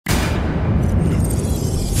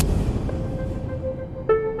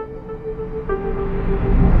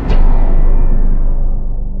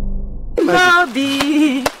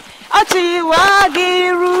Nobi,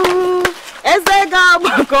 Achiwagiru, Ezega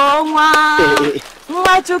Bakonwa,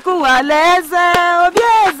 Mwachuku Aleze,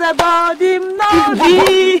 Obieze Bodim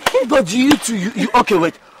Nobi. But you okay,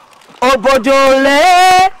 wait. Obodole,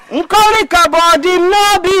 Nkolika Bodim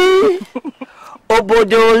Nobi.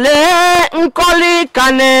 Obodole,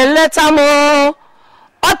 Nkolika Neletamo.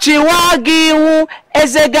 Achiwagiru,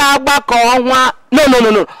 Ezega Bakonwa.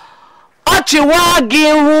 No.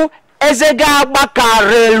 Achiwagiru, Ezega Baka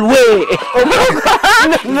Railway.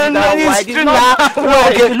 No, it's true now.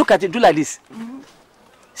 Okay, look at it, do like this.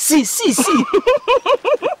 See.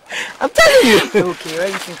 I'm telling you. Okay, what do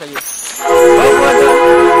you think for you?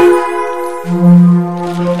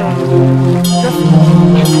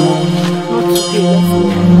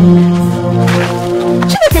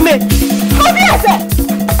 Not today. Come here, sir.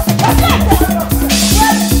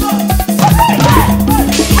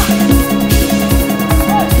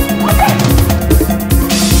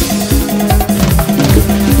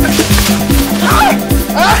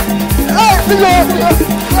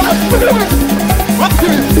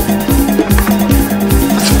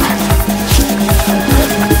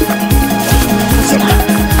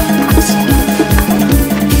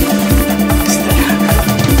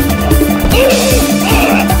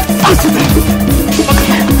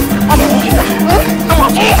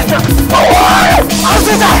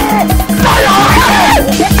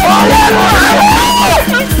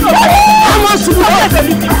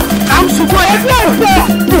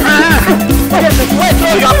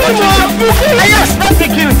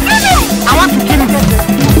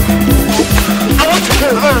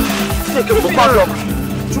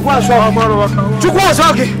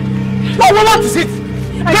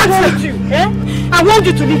 I want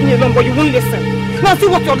you to leave me alone, but you won't listen. Now see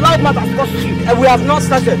what your loud mouth has cost you. We have not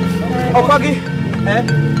started. Okagi,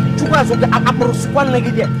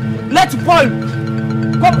 let boil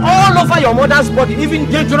come all over your mother's body, even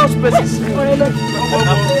dangerous places.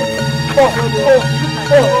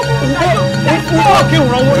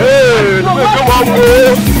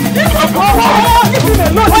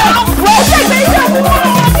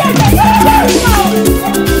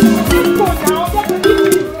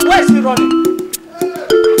 Where is he running?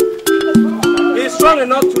 He's strong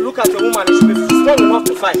enough to look at a woman. He should be strong enough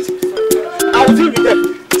to fight. I will deal with them.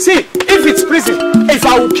 See, if it's prison, if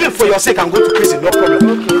I will kill for your sake and go to prison, no problem.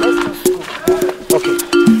 Okay, let's just go. Okay.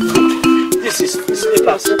 This is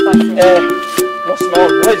papers. What's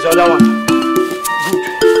wrong? Where is the other one? Good.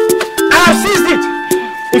 I have seized it.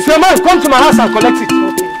 If your man come to my house and collect it.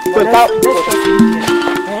 Okay.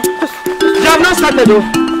 They have not started though.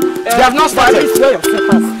 They have not started. No.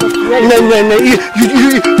 You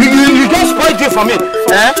just spoiled it for me.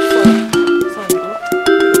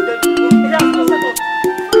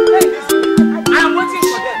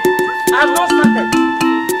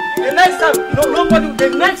 The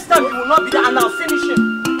next time he will not be there and I'll finish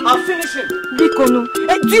him. Bikono,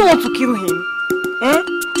 do you want to kill him?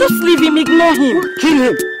 Just leave him, ignore him. Kill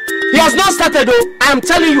him? He has not started though. I am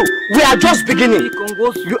telling you, we are just beginning.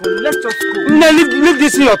 Let's just go. No, leave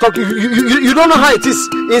this in your talk. You don't know how it is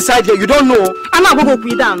inside here. You don't know. I'm not going to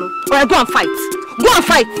go down. Or go and fight. Go and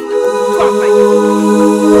fight.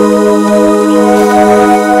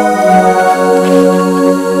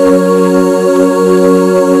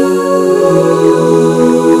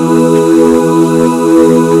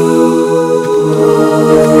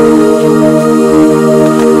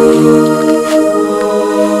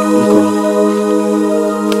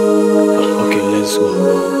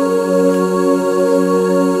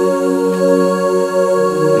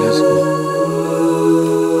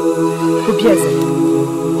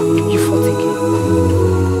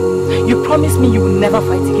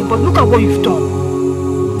 What you've done.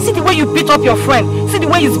 See the way you beat up your friend. See the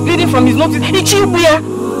way he's bleeding from his nose. Let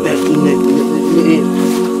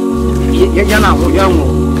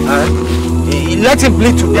him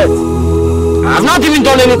bleed to death. I've not even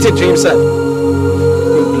done anything to himself.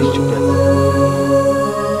 He'll bleed to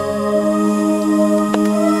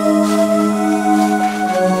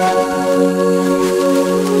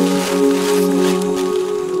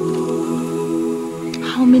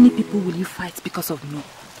death. How many people will you fight because of me?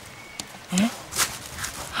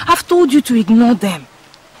 I've told you to ignore them.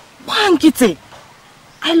 Wankite,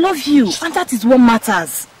 I love you, and that is what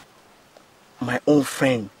matters. My own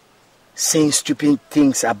friend saying stupid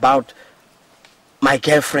things about my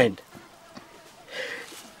girlfriend.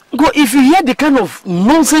 Go, if you hear the kind of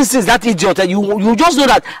nonsense things that idiot, you just know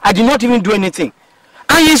that I did not even do anything.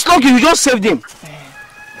 And he's lucky, you just saved him.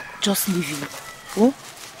 Just leave him. Oh,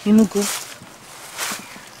 you know, go.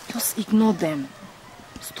 Just ignore them.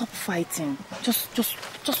 Stop fighting. Just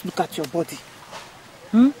Just look at your body.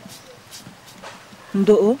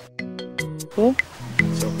 Ndo? Oh?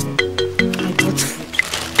 It's okay. I bought food.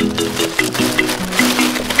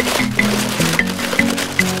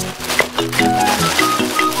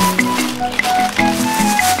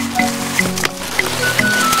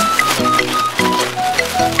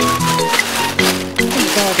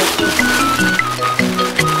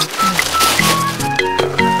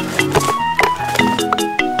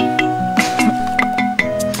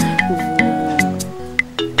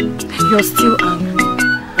 You're still angry.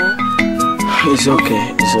 It's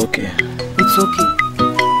okay. It's okay. It's okay.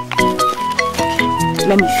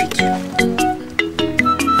 Let me feed you.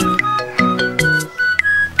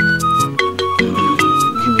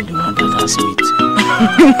 Give me the one that has meat.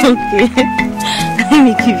 Okay. Let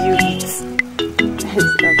me give you it.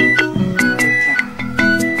 Okay.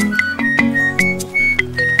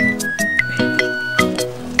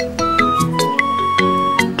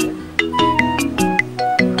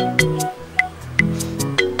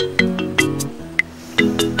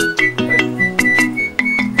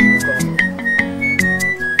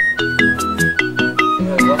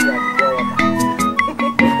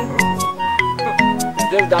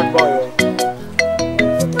 That boy,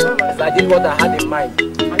 if I did what I had in mind,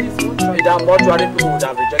 that mortuary people would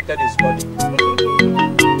have rejected his body.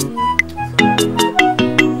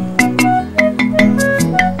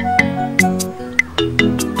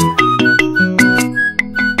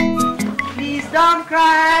 Please don't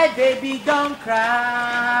cry, baby, don't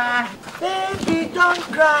cry. Baby, don't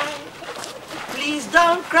cry. Please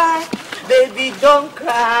don't cry, baby, don't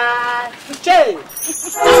cry. Che!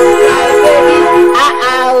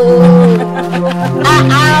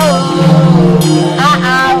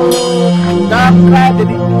 Don't cry,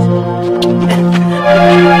 baby. Don't cry, baby.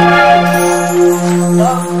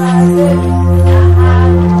 Don't cry, baby.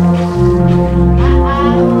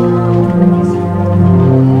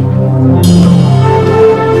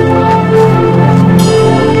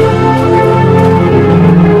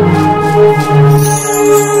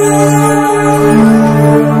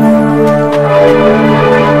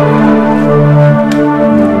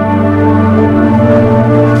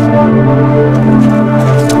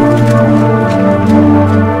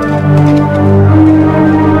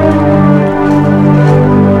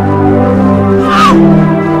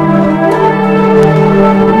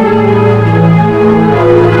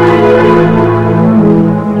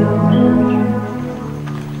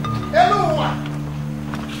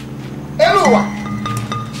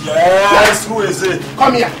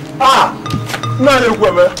 Come here.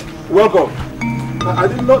 Welcome. I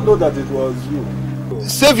did not know that it was you.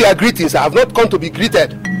 Save your greetings. I have not come to be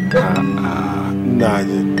greeted.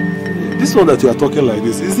 Nanye. This one that you are talking like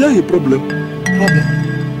this, is there a problem?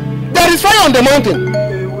 Problem? There is fire on the mountain.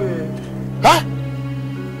 Huh?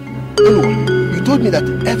 Anyway, you told me that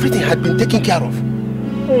everything had been taken care of.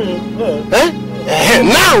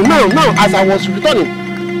 Now, as I was returning,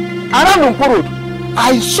 around Nkwo Road,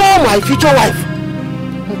 I saw my future wife.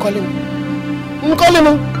 Nkolimu.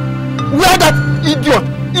 Where that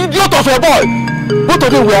idiot of a boy. Both of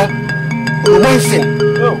them were romancing,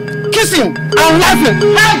 kissing, and laughing.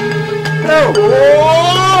 Hey!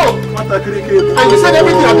 And you said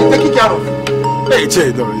everything had been taken care of. Hey,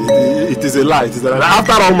 Chedo, it is a lie. It is a lie.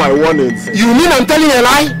 After all my warnings. You mean I'm telling a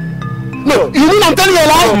lie? No, you mean I'm telling a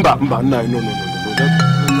lie? No.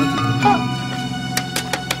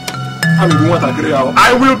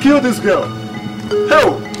 I will kill this girl.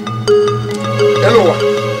 Hell. Hello.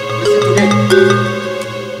 Listen to me.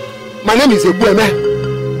 My name is Ekweme,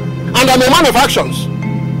 and I'm a man of actions.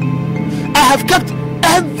 I have kept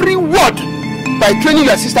every word by training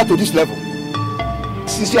your sister to this level.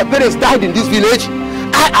 Since your parents died in this village,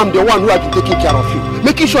 I am the one who has been taking care of you,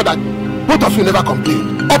 making sure that both of you never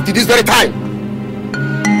complain up to this very time.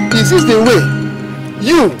 Is this the way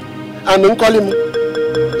you and Nkolim,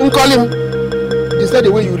 is that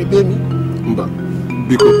the way you repay me? Mba,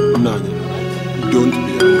 Biko, Nanya, don't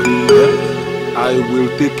be angry. I will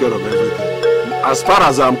take care of everything. As far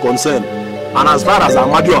as I'm concerned, and as far as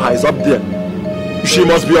Amadioha is up there, she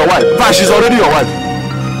must be your wife. In fact, she's already your wife.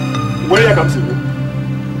 Where you come to?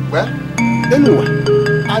 Well, anyway,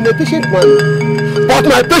 I'm a patient man, but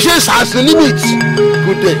my patience has limits.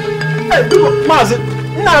 Good day. Hey, Mazi,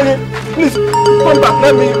 Nani, please come back.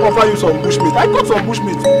 Let me offer you some bushmeat. I got some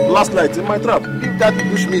bushmeat last night in my trap. Leave that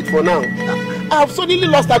bushmeat for now. I have suddenly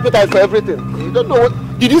lost appetite for everything. You don't know what?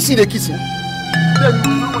 Did you see the kissing? Then you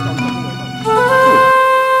know what I'm talking about.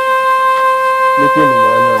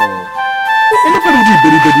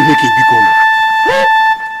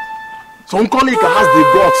 Some colleague has the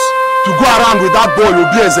guts to go around with that boy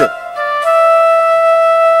Obieze.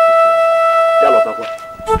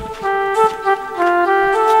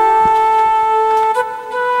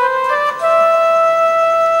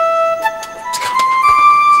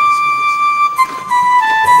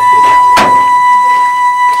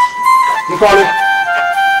 calling?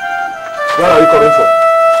 Where are you coming from?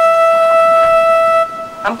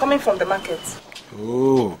 I'm coming from the market.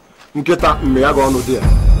 Oh, Nketa Mmeyago there.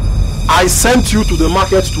 I sent you to the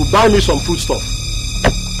market to buy me some foodstuff.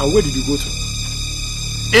 And where did you go to?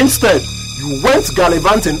 Instead, you went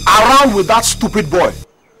gallivanting around with that stupid boy.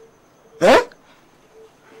 Eh?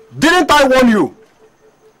 Didn't I warn you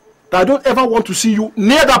that I don't ever want to see you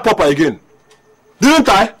near that papa again? Didn't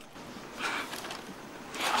I?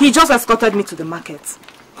 He just escorted me to the market.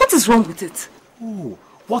 What is wrong with it? Oh,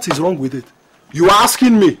 what is wrong with it? You are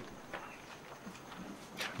asking me.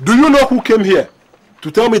 Do you know who came here to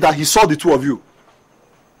tell me that he saw the two of you?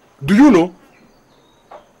 Do you know?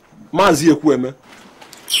 Mazi Ekweme.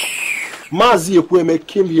 Mazi Ekweme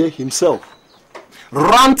came here himself,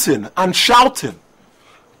 ranting and shouting,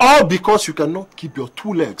 all because you cannot keep your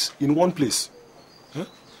two legs in one place. Eh?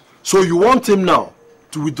 So you want him now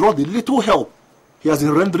to withdraw the little help he has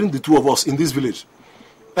been rendering the two of us in this village.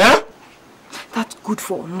 Eh? That good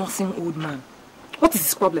for nothing old man. What is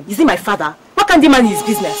his problem? Is he my father? Why can't he mind his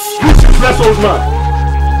business? This useless old man.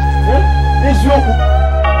 Eh?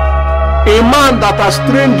 A man that has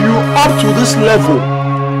trained you up to this level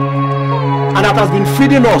and that has been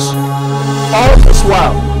feeding us all this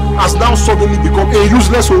while has now suddenly become a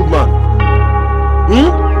useless old man.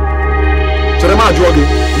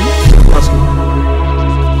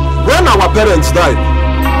 When our parents died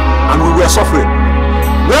and we were suffering,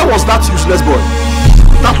 where was that useless boy?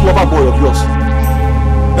 That lover boy of yours?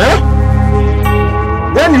 Eh?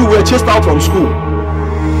 When you were chased out from school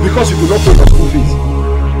because you could not pay your school fees,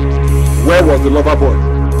 where was the lover boy?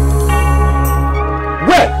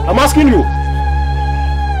 Where? I'm asking you.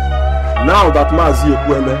 Now that Mazi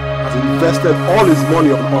Ekweme has invested all his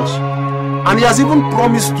money on us, and he has even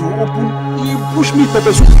promised to open a bushmeat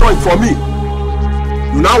pepper soup joint for me,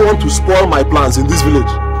 you now want to spoil my plans in this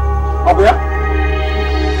village. Abuya?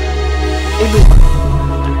 Hello.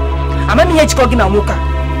 I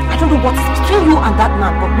don't know what is between you and that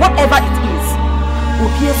man, but whatever it is,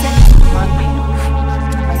 Obiese is the man I love.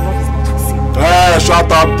 My love is not for sale. Hey,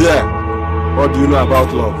 shut up there. What do you know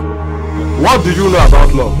about love? What do you know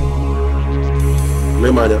about love?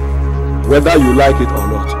 Lemanya, whether you like it or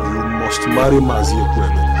not, you must marry Mazi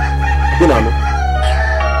Ekweme.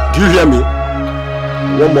 Do you hear me?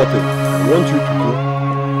 One more thing. I want you to go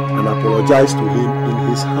and apologize to him in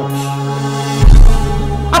his house.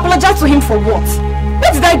 Apologize to him for what?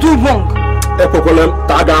 What did I do wrong?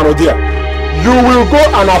 You will go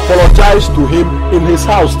and apologize to him in his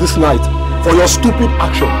house this night for your stupid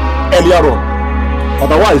action earlier on.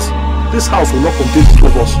 Otherwise, this house will not contain the two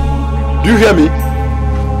of us. Do you hear me?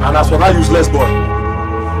 And as for that useless boy,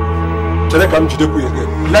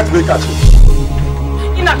 let me catch him.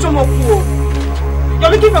 You're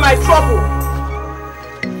looking for my trouble.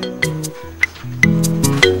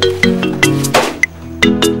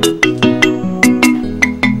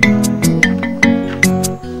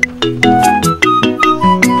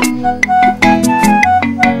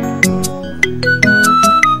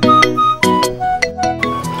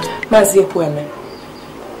 Mazi Ekweme,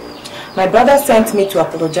 my brother sent me to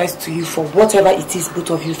apologize to you for whatever it is both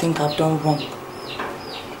of you think I've done wrong.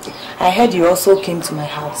 I heard you also came to my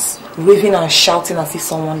house, raving and shouting as if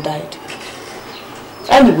someone died.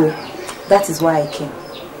 Anyway, that is why I came.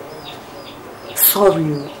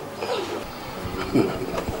 Sorry.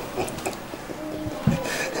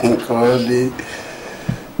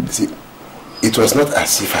 See, it was not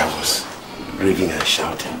as if I was raving and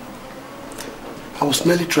shouting. I was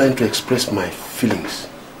merely trying to express my feelings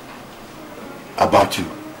about you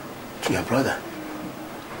to your brother.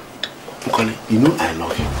 Nkoli, you know I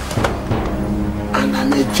love you. And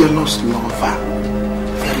I'm a jealous lover.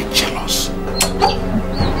 Very jealous.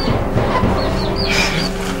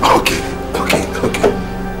 Okay.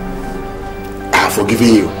 I have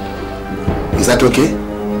forgiven you. Is that okay?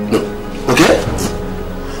 No. Okay?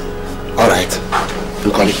 Alright.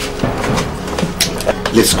 Nkoli,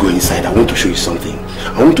 let's go inside. I want to show you something.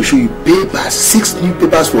 I want to show you papers. 6 new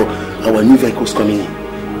papers for our new vehicles coming in.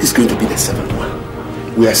 This is going to be the 7th one.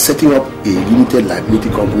 We are setting up a limited liability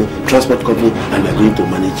company, transport company, and we are going to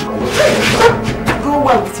manage it. Go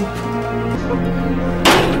well with you.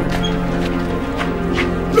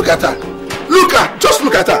 Look at her. Just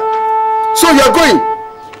look at her. So you are going.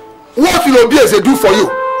 What will Obiese do for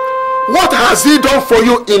you? What has he done for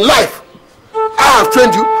you in life? I have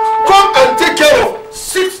trained you. Come and take care of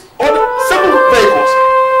 6 or 7 vehicles.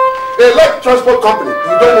 A light transport company.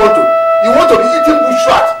 You don't want to. You want to be eating bush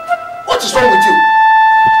rat. What is wrong with you?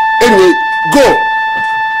 Anyway, go.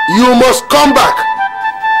 You must come back.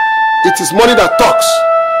 It is money that talks.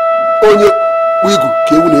 Onye wigu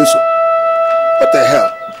kewu neso. What the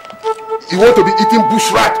hell? You want to be eating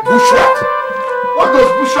bush rat? Bush rat? What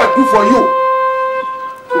does bush rat do for you?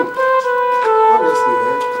 Honestly,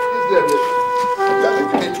 this guy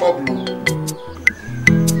is trouble.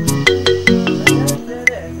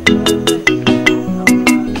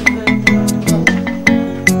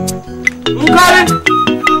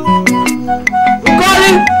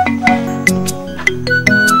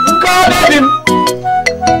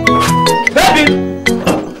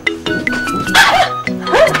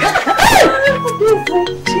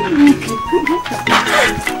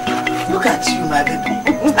 Look at you, my baby.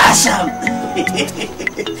 Awesome.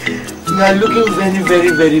 You are looking very,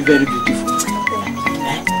 very, very, very beautiful.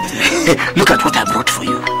 Look at what I brought for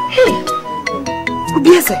you. Hey,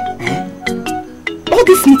 Ubiese. All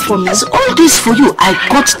this meat for me? Yes, all this for you. I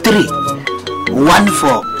got 3. 1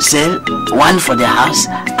 for sale, 1 for the house,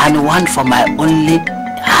 and 1 for my only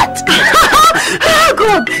heart. Oh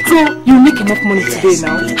God! So you make enough money today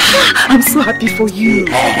now? I'm so happy for you.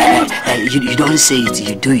 You don't say it,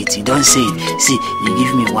 you do it. You don't say it. See, you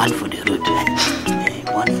give me 1 for the road. 1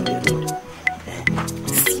 for the road.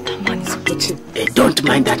 See, that man is watching. Don't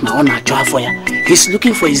mind that, my own actual for you. He's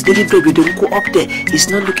looking for his daily bread. You don't go up there. He's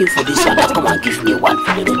not looking for this one. Come and give me 1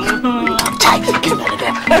 for the road. Child, give me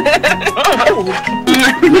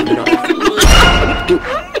the door.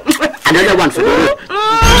 Another 1 for the road.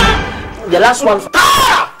 The last one.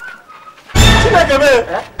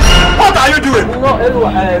 What are you doing?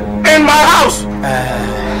 In my house.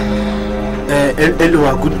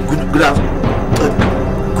 Hello, good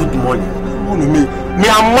morning. Me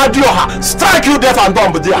and Madioha strike you deaf and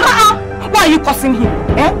dumb, dear. Why are you cussing him?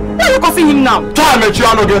 Eh? Why are you cussing him now? Try and make you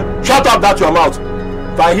again. Shut up that your mouth.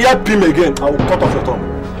 If I hear Pim again, I will cut off your tongue.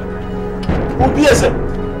 Ubiese,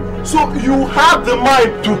 so you have the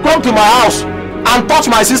mind to come to my house and touch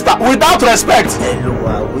my sister without respect.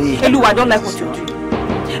 Elu, I don't like what you're doing.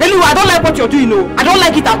 Elu, I don't like what you're doing, no. I don't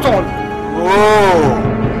like it at all. Oh,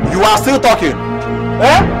 you are still talking.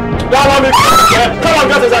 Eh? Now let me come on,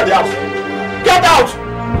 get inside the house. Get out!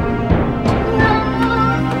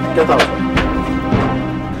 Get out.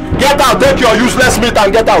 Get out, take your useless meat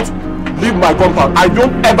and get out. Leave my compound. I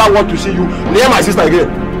don't ever want to see you near my sister again.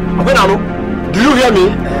 Okay, now, do you hear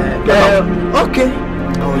me? Get out. Okay.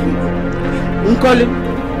 Nkoli,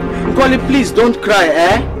 please don't cry,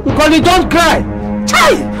 eh? Nkoli, don't cry.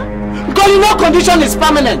 Chai! Nkoli, no condition is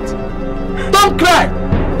permanent. Don't cry.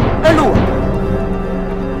 Hello.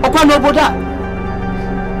 Okwanoboda.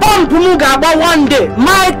 Pump Mugaba one day.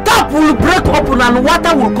 My tap will break open and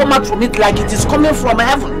water will come out from it like it is coming from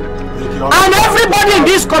heaven. And everybody in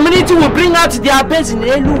this community will bring out their basin.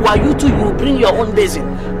 Eluwa, you too, you will bring your own basin.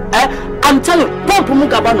 Eh? I'm telling you, Pump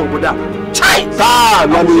Mugaba no Boda. Chai!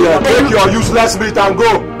 Take your useless meat and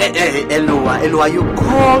go. Eluwa, you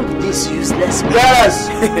call this useless meat? Yes.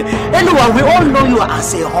 Eluwa, we all know you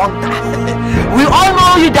as a hunter. We all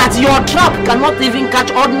know you that your trap cannot even catch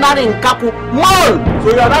ordinary Nkaku mole.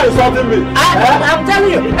 So you are not insulting me? I'm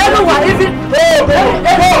telling you, Eluwa, even...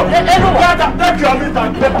 Eluwa, take your meat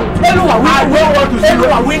and get out. Eluwa,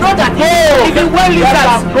 we know that even when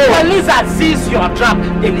lizard sees your trap,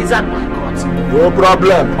 the lizard will cut. No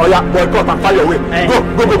problem. Oh yeah, boycott and fire away. Go.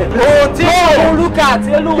 Look at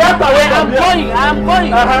Eluwa. Get away from here. I'm going.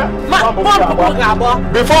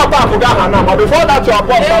 Before that, but before that your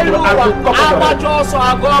boss get away.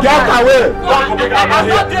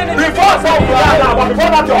 Before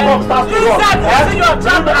that your boss starts to run.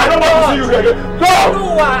 I don't want to see you here. Go.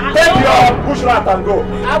 Take your bush rat and go.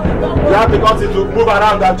 You have the guts to move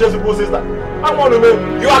around and chase people's sister. I want to make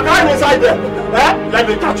you are crying inside there. Eh? Let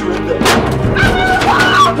me catch you in there.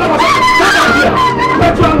 Come on, get out here.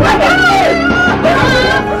 Let you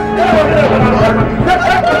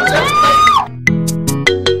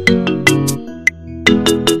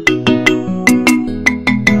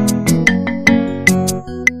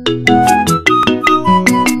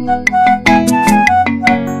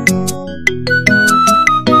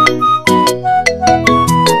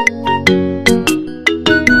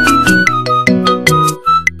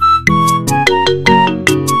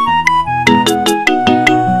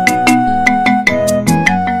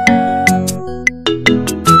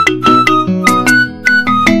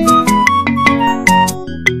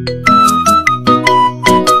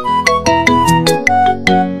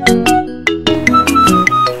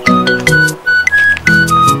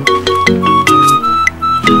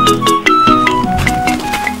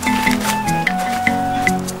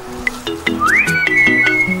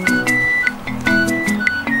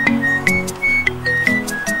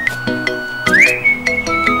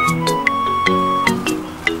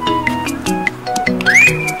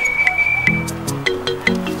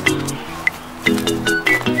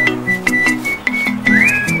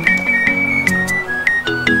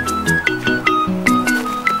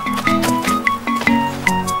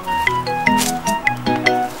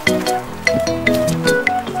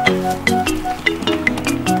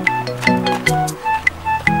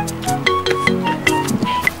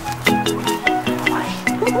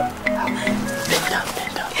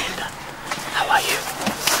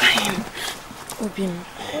Obim,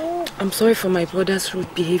 I'm sorry for my brother's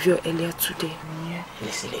rude behavior earlier today. Yeah.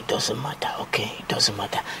 Listen, it doesn't matter, okay? It doesn't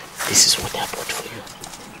matter. This is what I bought for you.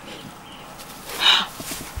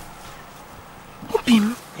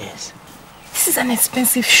 Obim? Yes. This is an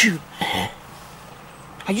expensive shoe.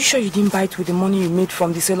 Are you sure you didn't buy it with the money you made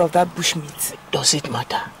from the sale of that bushmeat? Does it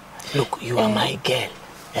matter? Look, you are my girl.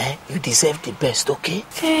 You deserve the best, okay?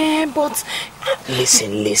 But...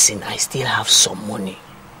 Listen, I still have some money.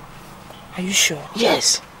 Are you sure?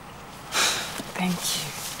 Yes. Thank you.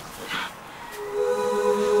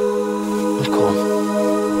 Nicole,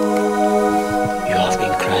 you have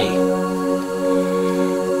been crying.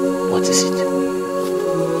 What is it?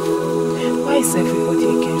 Why is everybody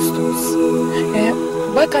against us?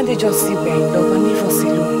 Why can't they just see we're in love and leave us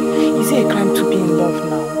alone? Is it a crime to be in love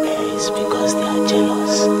now? It's because they are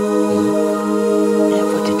jealous.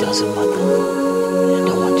 But it doesn't matter. I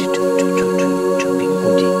don't want you to be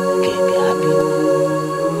moody. Okay, be happy.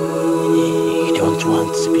 You don't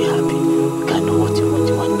want to be happy. You can't know what you want.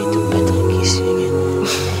 You want me to pet and kiss you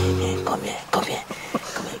again. Come here. Come here,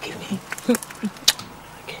 give me.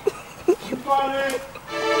 Okay.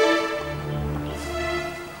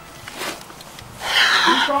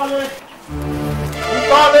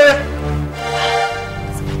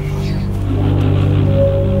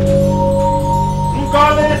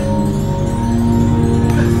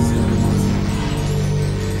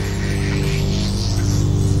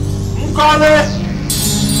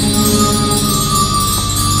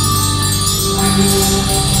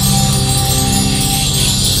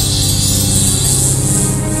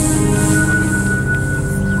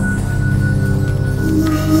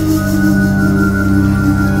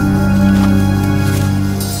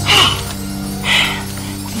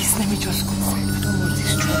 Please, let me just go. I don't want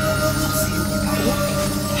this trouble. I'll see you later.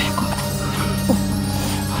 Come on.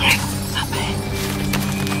 Alright,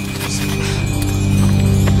 bye-bye.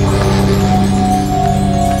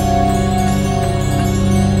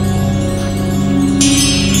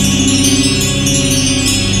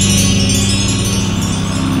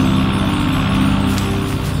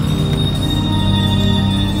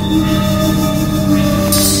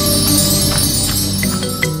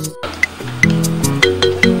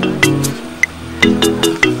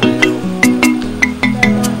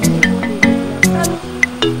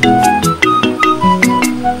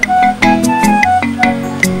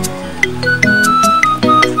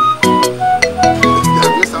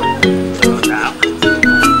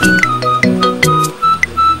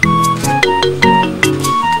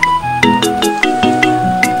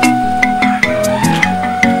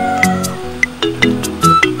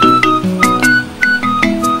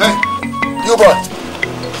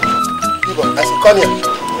 Come here.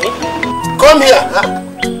 Come here. Huh?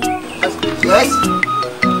 Yes?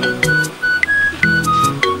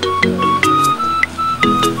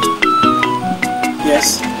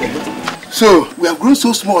 Yes. So, we have grown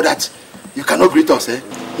so small that you cannot greet us, eh?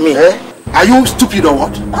 Me? Are you stupid or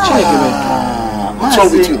what? What's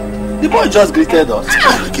wrong with you? The boy just greeted us.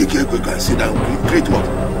 Okay, go and sit down. Greet what?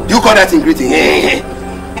 Do you call that in greeting?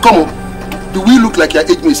 Come on. Do we look like your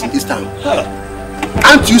age mates in this town?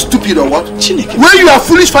 Aren't you stupid or what? Chineke. When your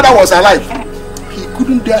foolish father was alive, he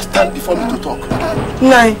couldn't dare stand before me to talk.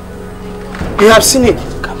 Nai, you have seen it.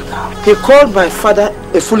 Calm down. He called my father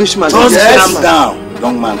a foolish man. Just Yes. calm down.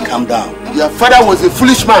 Young man, calm down. Your father was a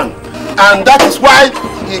foolish man, and that is why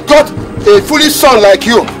he got a foolish son like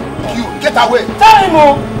you. You, get away. Tell him,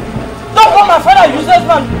 don't call my father a useless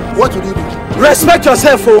man. What will you do? Respect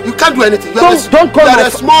yourself, You can't do anything. Don't call You're my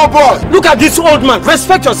a small boy. Look at this old man.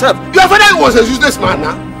 Respect yourself. Your father was a useless man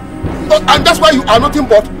now. And that's why you are nothing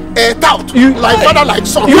but a tout. Like father, like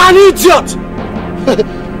son. You are an idiot.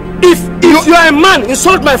 If you are a man,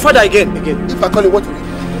 insult my father again. If I call him, what will you do?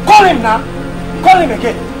 Call him now. Call him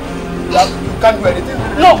again. You can't do anything.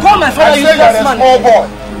 No, call my father I say you're useless a man. small boy.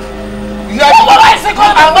 You are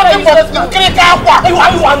nothing but You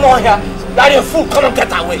are not here. That is a fool. Come on, get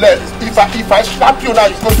away. If I slap you now,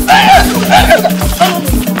 you go to...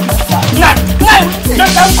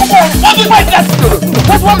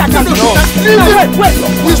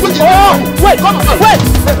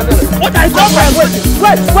 What are you doing?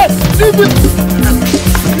 Wait. Leave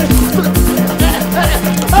it.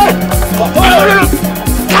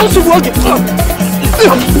 Council will get come.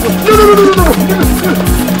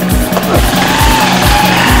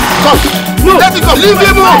 Come. No. Let it go. Leave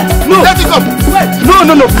him alone. No. Let it go. Wait.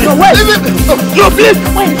 No, please. No, wait. Leave it. No, please.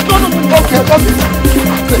 Wait. No. Okay.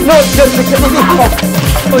 No,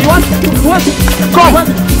 Oh, you want? Come.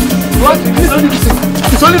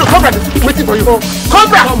 It's only the Cobra waiting for you.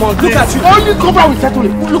 Cobra! Come on, look at you. Only Cobra will settle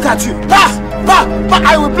it. Look at you. Pass!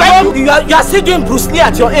 I will blind you. You are still doing Bruce Lee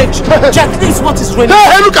at your age. Jet Li is what is raining.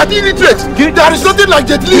 Hey, look at the illiterate. There is nothing like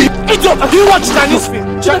Jet Li. Idiot, do you watch Chinese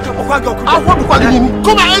film? Check. Come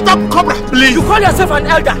and enter Cobra, please. You call yourself an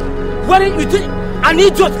elder. When you think an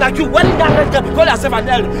idiot like you wearing that red cap, you call yourself an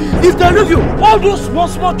elder. If they leave you, all those small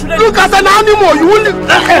children. Look at an animal. You won't.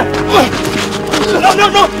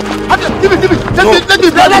 No.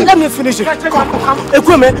 Let me finish it. Come.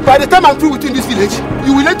 By the time I'm through within this village,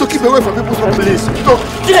 you will learn to keep away from people's property. No,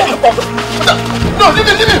 leave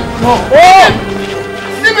him. No.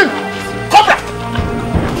 Leave him. Cobra.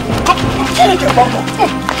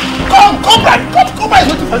 Come, Cobra.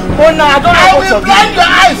 Oh no, I don't know. I will blind your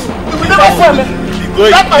eyes. You will never see me.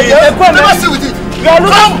 That my dear. Never see with it.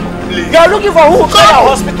 You are looking for who will pay our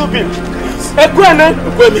hospital bill. If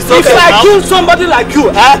I kill somebody like you,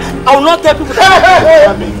 I will not tell people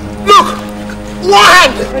that. Look! One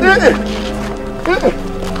hand!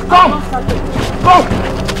 Come!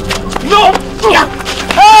 No!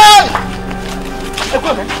 Hey!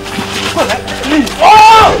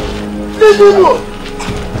 Oh!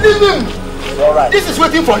 Leave him! Alright. This is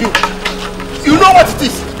waiting for you. You know what it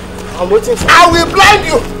is. I'm waiting for you. I will blind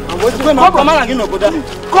you! I'm waiting for you.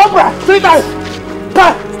 Cobra! 3 times!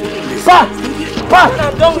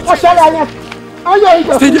 I'm done with you. Stay there, man.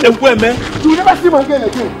 You will never see my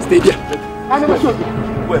again. Stay there. I never show you.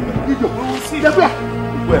 Where, man? You will see.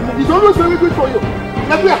 Where, man? It's always very good for you.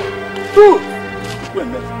 Two. Where,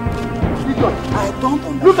 man? I don't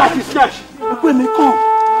understand. Look at his cash. Where, man? Come.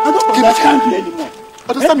 I don't understand you anymore.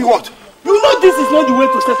 Understand me what? You know this is not the way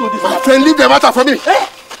to settle this. My friend, leave the matter for me.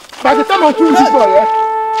 By the time I'm through this boy,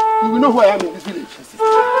 you will know who I am in this village.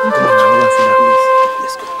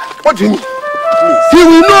 What do you mean? He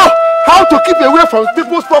will know how to keep away from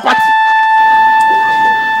people's property.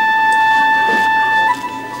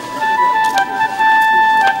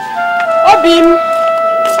 Obin.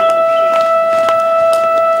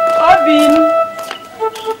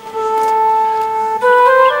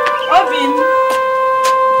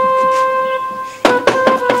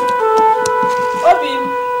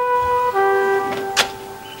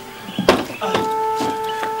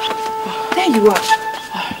 There you are.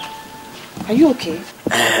 Are you okay?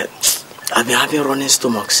 I've been having running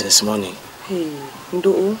stomach since morning. Hey,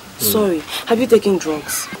 Ndo, sorry. Have you taken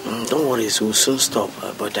drugs? Don't worry, it will soon stop.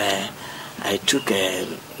 But I took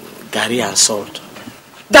Gary and salt.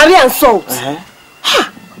 Gary and salt? Ha!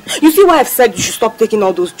 You see why I've said you should stop taking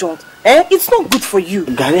all those drugs? It's not good for you.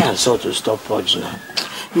 Gary and salt will stop purge now.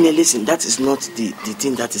 Listen, that is not the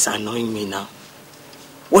thing that is annoying me now.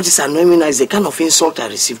 What is annoying me now is the kind of insult I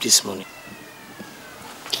received this morning.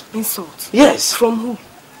 Insult? Yes. From who?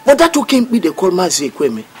 But that who came me, they call Mazi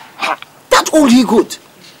Ekweme. That old he good.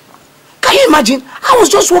 Can you imagine? I was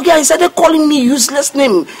just walking and he started calling me useless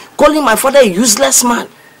name, calling my father a useless man.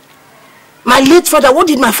 My late father, what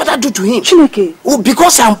did my father do to him? Chineke. Oh,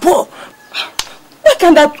 because I'm poor. Why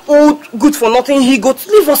can't that old good for nothing he got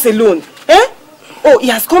leave us alone? Oh, he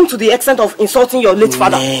has come to the extent of insulting your late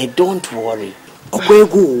father. Nah, don't worry.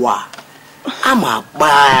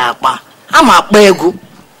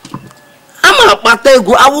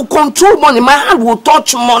 I will control money. My hand will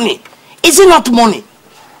touch money. Is it not money?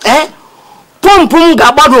 The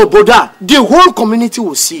whole community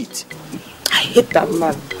will see it. I hate that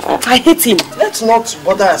man. I hate him. Let's not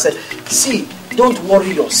bother ourselves. See, don't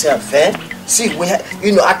worry yourself. See,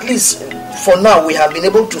 at least for now we have been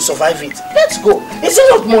able to survive it. Let's go. Is it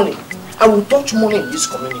not money? I will touch money in this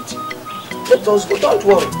community. Let us go. Don't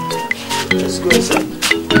worry. Let's go inside.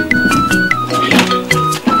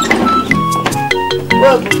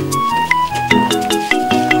 Well.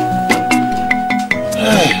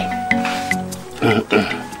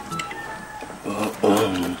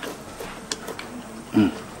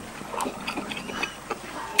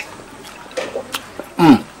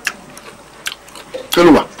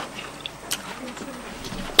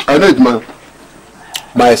 I know it, man.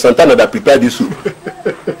 My Santana that prepared this soup.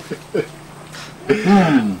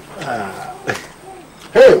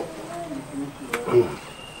 Hey.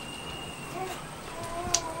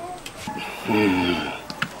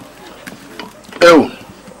 Oh,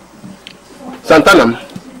 Santana.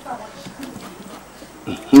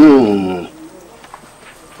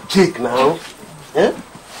 Take now.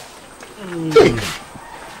 Take.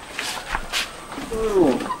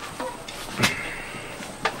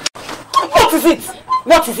 What is it?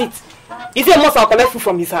 What is it? Is it a monster I'll collect food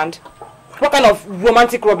from his hand? What kind of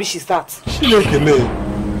romantic rubbish is that?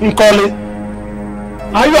 Nkoli,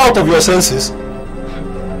 are you out of your senses?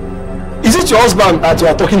 Is it your husband that you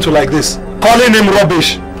are talking to like this? Calling him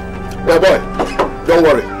rubbish? My boy, don't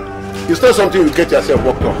worry. It's not something you get yourself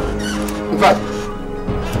worked on. In fact,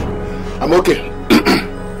 I'm okay.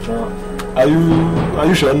 Are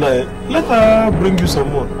you sure? Let her bring you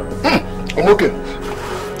some more. I'm okay.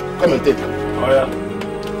 Come and take. Oh yeah.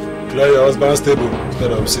 Clear your husband's table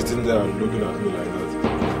instead of sitting there and looking at me like that.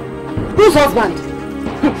 Whose husband?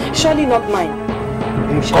 Surely not mine.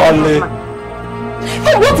 Callie.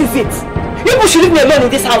 Hey, what is it? You people should leave me alone in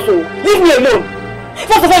this household. Leave me alone.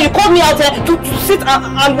 First of all, you called me out here to sit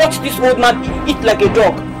and watch this old man eat like a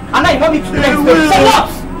dog. And now you want me to do it. For what?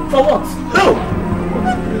 For what? No.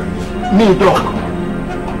 Me, dog.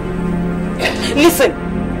 Listen,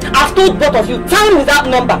 I've told both of you, time without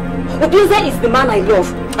number. Obinze is the man I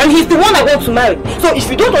love, and he's the one I want to marry. So if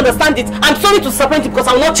you don't understand it, I'm sorry to disappoint you because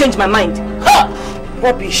I will not change my mind. Ha!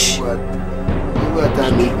 Rubbish.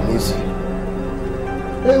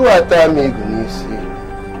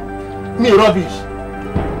 Me rubbish.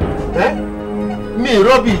 Eh? Me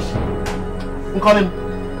rubbish. I'm calling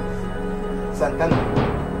Santana.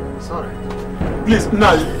 Sorry. Please,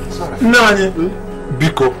 Nani.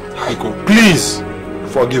 Biko, please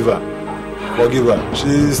forgive her. Forgive her.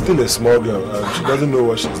 She's still a small girl and she doesn't know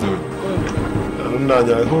what she's doing. And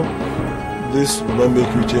Nani, I hope this will not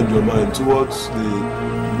make you change your mind towards the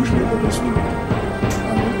bushmeat of the school.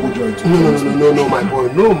 No, my boy.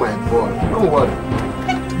 No, my boy. Don't worry.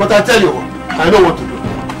 But I tell you what, I know what to do.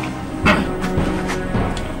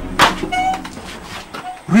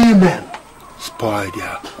 Real men spoil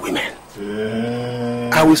their women. Yeah.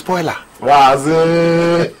 I will spoil her.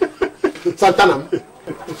 Santana,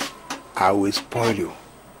 I will spoil you.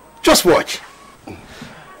 Just watch.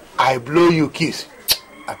 I blow you kiss.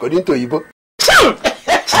 According to Igbo.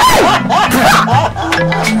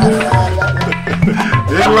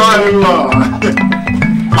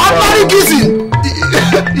 I'm not kissing.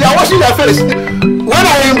 You are washing your face. When I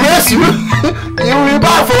embrace you, you will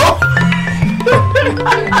bow for.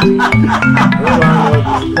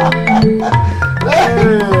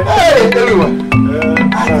 Hey, everyone.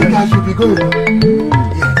 I think I should be going.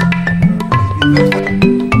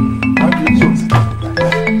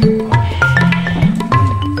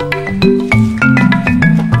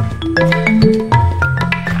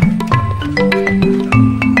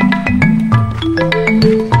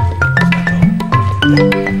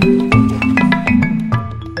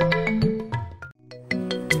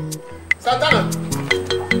 Santana,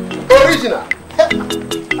 original.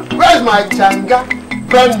 Where's my changa?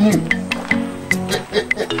 Brand new.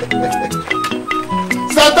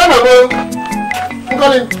 Santana, bro. I'm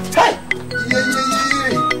calling. Hey,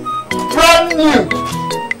 brand new.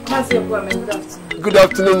 Good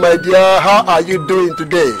afternoon, my dear. How are you doing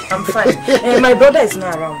today? I'm fine. My brother is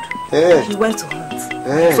not around. He went to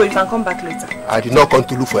hunt. So you can come back later. I did not come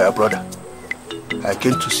to look for your brother. I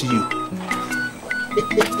came to see you.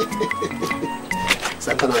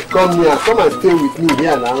 Santana, come here. Come and stay with me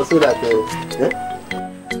here now so that... Okay.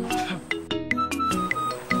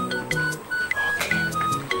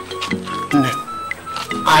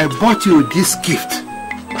 I bought you this gift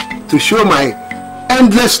to show my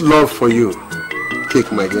endless love for you.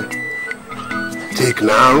 Take, my dear. Take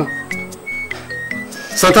now.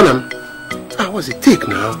 Santana, what's it? Take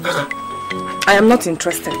now. I am not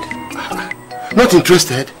interested. Not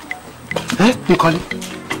interested? Eh? You call it?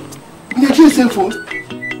 In a GSM phone?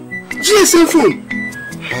 GSM phone?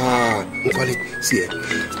 Nkoli, see,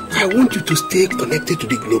 I want you to stay connected to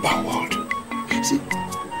the global world. See,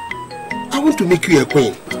 I want to make you a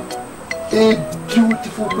queen. A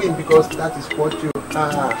beautiful queen, because that is what you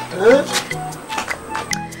are.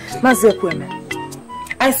 Mazekweme,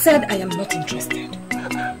 I said I am not interested.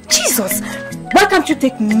 Jesus, why can't you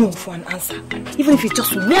take no for an answer? Even if it's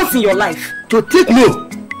just once in your life. To take no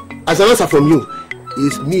as an answer from you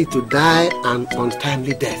is me to die an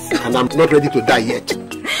untimely death. And I'm not ready to die yet.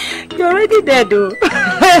 You're already dead though.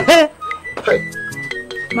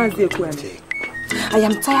 Mazekweme, I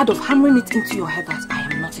am tired of hammering it into your head that I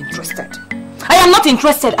am not interested. I am not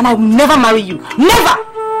interested and I will never marry you. Never!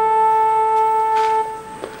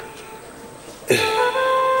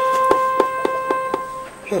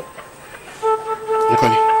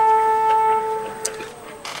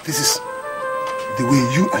 This is the way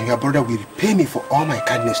you and your brother will repay me for all my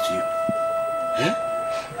kindness to you. Eh?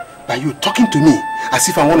 By you talking to me as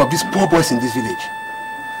if I'm one of these poor boys in this village.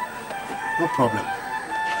 No problem.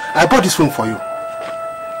 I bought this phone for you.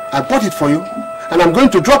 I bought it for you and I'm going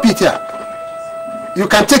to drop it here. You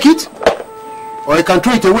can take it or you can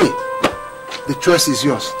throw it away. The choice is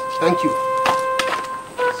yours. Thank you.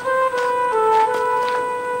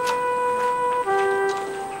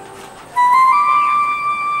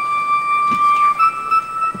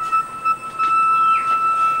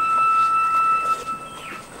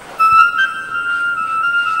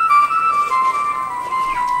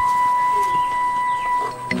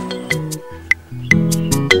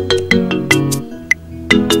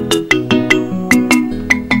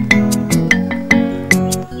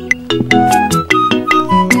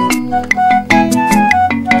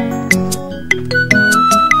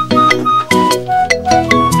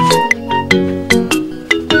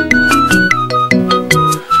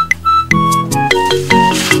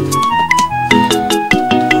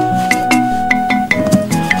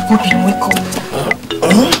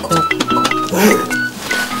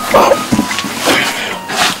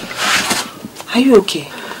 Okay?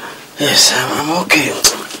 Yes, I'm okay.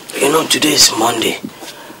 You know, today is Monday.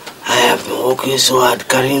 I have been working so hard,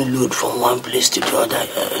 carrying load from one place to the other.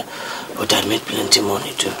 But I made plenty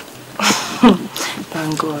money too.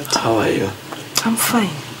 Thank God. How are you? I'm fine.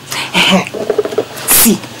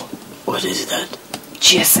 See. What is that?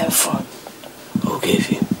 GSM phone. Okay,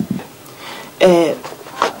 Fi.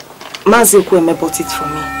 Mazi Kweme bought it for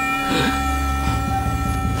me.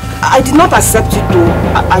 I did not accept it though.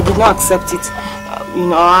 I did not accept it. You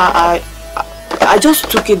know, I just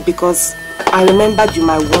took it because I remembered you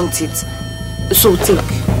might want it. So take.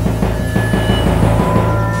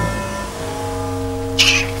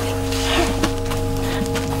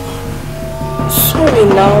 Sorry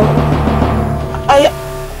now.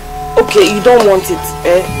 Okay, you don't want it.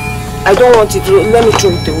 I don't want it. Let me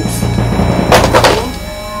throw it away.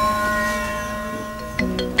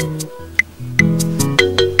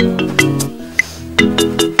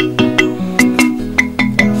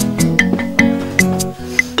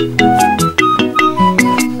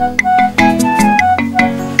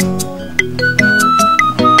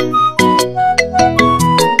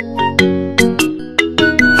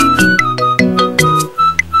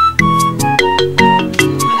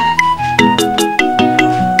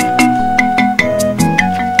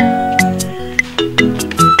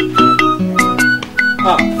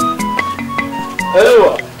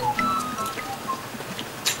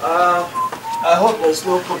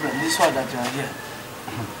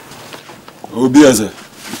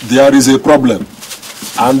 There is a problem,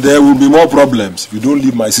 and there will be more problems if you don't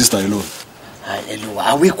leave my sister alone.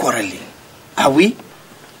 Are we quarreling? Are we?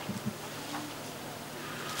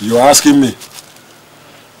 You are asking me.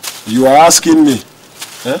 You are asking me.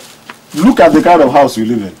 Eh? Look at the kind of house you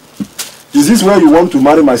live in. Is this where you want to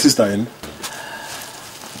marry my sister in?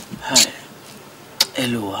 Hi,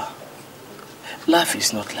 Elua. Life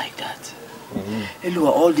is not like that.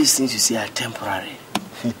 Elua, all these things you see are temporary.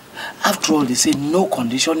 After all, they say no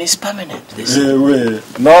condition is permanent. Wait,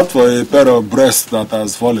 not for a pair of breasts that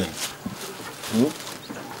has fallen.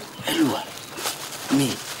 Elua,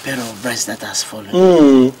 me, pair of breasts that has fallen.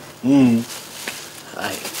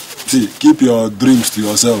 See, keep your dreams to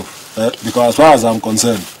yourself. Because as far as I'm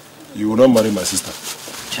concerned, you will not marry my sister.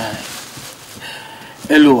 Chai.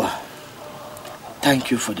 Elua,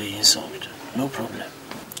 thank you for the insult. No problem.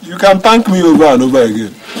 You can thank me over and over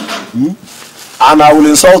again. And I will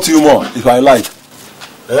insult you more if I like.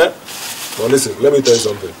 But listen, let me tell you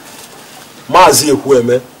something. Mazi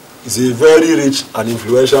Ekwueme is a very rich and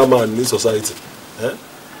influential man in this society.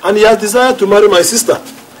 And he has decided to marry my sister.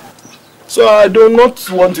 So I do not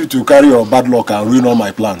want you to carry your bad luck and ruin all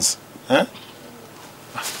my plans. That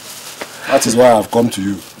is why I have come to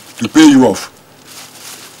you, to pay you off.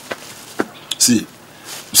 See,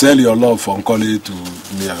 sell your love from Nkoli to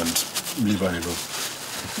me and leave her alone.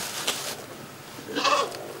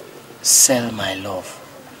 Sell my love.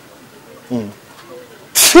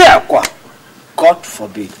 God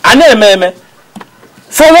forbid. For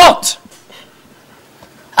what?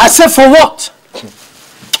 I said for what?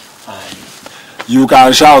 You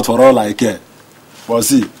can shout for all I care. But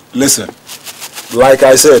see, listen. Like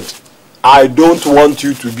I said, I don't want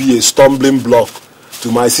you to be a stumbling block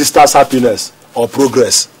to my sister's happiness or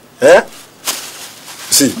progress.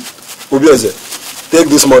 See, Obieze, take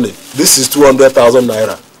this money. This is 200,000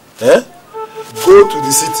 naira. Go to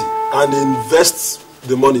the city and invest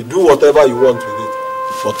the money. Do whatever you want with it.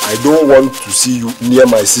 But I don't want to see you near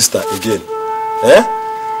my sister again.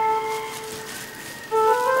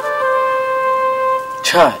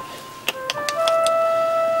 Child,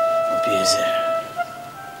 Obieze,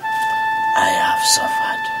 I have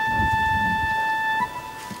suffered.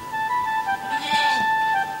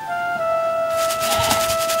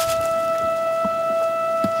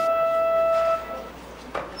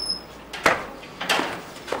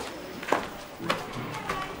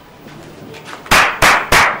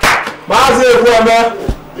 Mazi Ekwueme.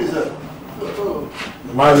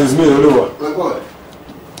 Mazi is me, Oluwa. My boy.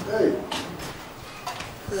 Hey.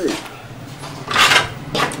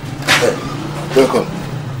 Hey, welcome.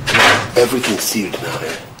 Everything's sealed now,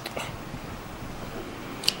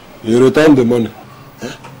 You return the money.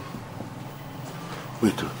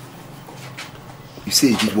 Wait. You say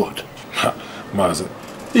you did what? Mazi,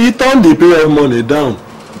 he turned the pay of money down.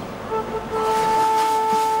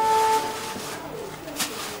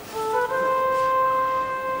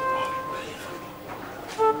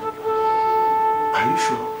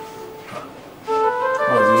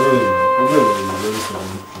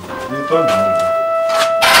 Return now.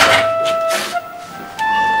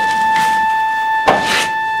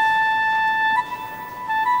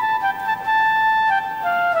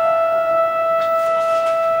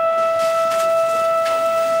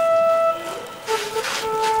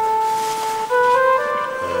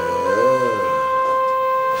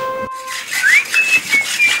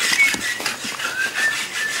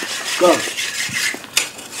 Come.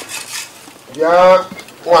 Yeah,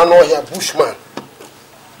 one more here, bushman.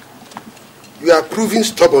 You are proving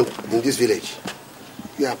stubborn in this village.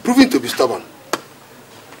 You are proving to be stubborn.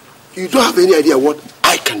 You don't have any idea what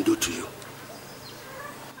I can do to you.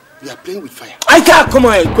 You are playing with fire. I can't come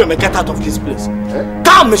on, Ekweme, get out of this place.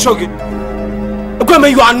 Come, Meshogi.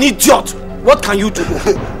 Ekweme, you are an idiot. What can you do?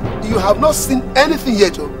 You have not seen anything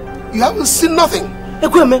yet. Oh. You haven't seen nothing.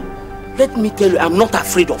 Ekweme, let me tell you, I'm not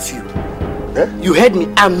afraid of you. You heard me?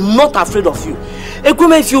 I'm not afraid of you.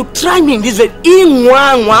 Ekweme, if you try me in this way,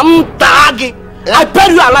 I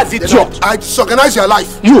bury you alive, idiot. I disorganize your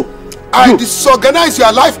life. I disorganize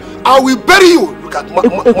your life. I will bury you. Look at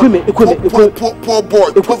poor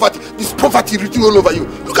boy, poverty. This poverty written all over you.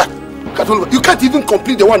 Look at all over. You can't even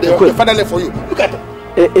complete the one that your father left for you. Look at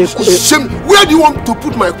shame. Where do you want to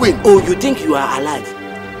put my queen? Oh, you think you are alive?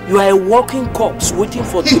 You are a walking corpse waiting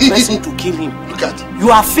for the person to kill him. Look at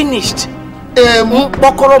you are finished.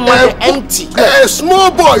 Empty. A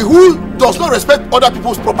small boy who does not respect other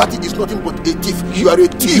people's property is nothing but a thief. You are a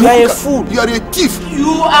thief. You are a fool. You are a thief.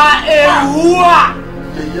 You are a whore.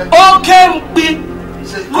 Okay,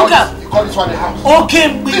 look at. You call this one a house.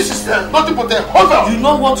 Okay, this is nothing but a hovel. You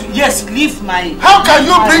know what? Yes, leave my. How can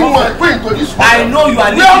you bring my queen to this hovel? I know you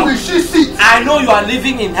are living. Where will she sit? I know you are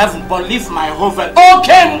living in heaven, but leave my hovel.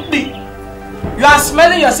 Okay, you are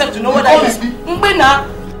smelling yourself to know what that is.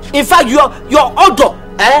 In fact, your odor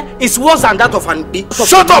is worse than that of an bee.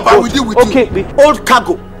 Shut up, I will deal with you. Okay, old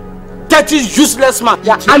cargo. That is useless man.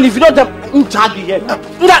 Yeah. And if you don't tag you here. Hey!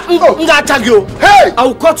 I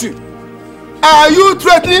will cut you. Are you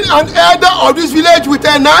threatening an elder of this village with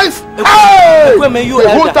a knife? Hey!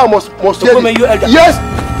 The whole town must hear it. Yes!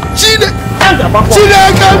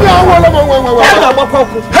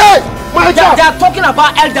 Hey! My cap! They are talking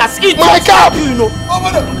about elders. My cap! You know.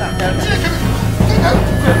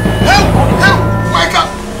 Help! My cap!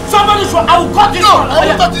 Somebody should. I will cut this one. I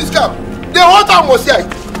will cut this cap. The whole town must hear it.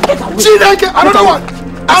 Another one!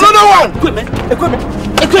 Another one! Equipment.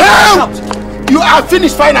 Help! You are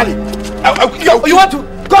finished finally. You want to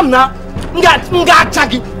come now? Nga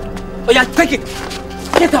chagi. Oh yeah, take it.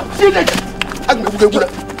 Get out.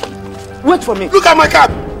 Wait for me. Look at my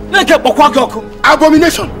cap.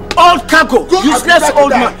 Abomination. Old cargo. Useless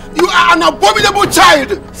old man. You are an abominable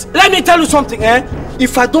child. Let me tell you something,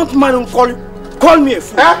 If I don't mind on call me a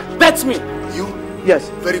fool. Bet me. You? Yes.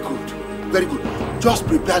 Very good. Very good. Just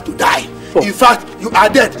prepare to die. Oh. In fact, you are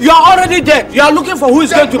dead. You are already dead. You are looking for who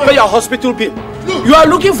is going to pay your hospital bill. Look. You are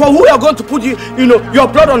looking for who you are going to put your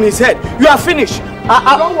blood on his head. You are finished.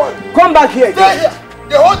 Don't worry. Come back here. Stay here.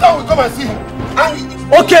 The whole town will come and see him.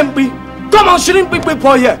 Okay, come on, shouldn't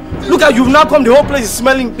people here. Look at you've now come. The whole place is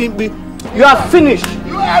smelling. You are finished.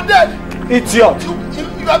 You are dead. Idiot.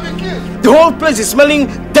 You have been killed. The whole place is smelling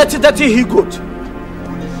dirty he-goat.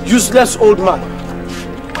 Useless old man.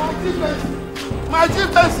 My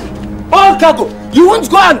chieftaincy. Old cargo. You won't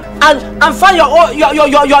go and find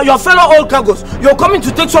your fellow old cargos. You're coming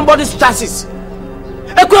to take somebody's chassis.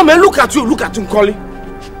 Ekweme, look at you, Nkoli.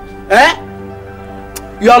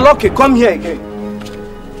 You are lucky. Come here again.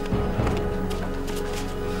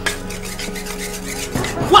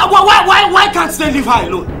 Why can't they leave her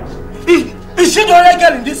alone? Is she the only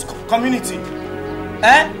girl in this community?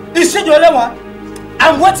 Is she the only one?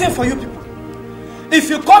 I'm waiting for you people. If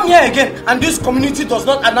you come here again and this community does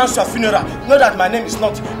not announce your funeral, know that my name is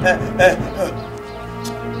not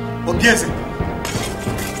Obieze.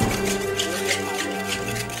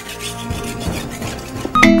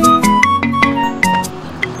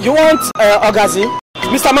 You want Ogazi?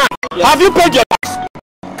 Mr. Man, yes. Have you paid your tax?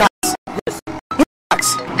 Yes.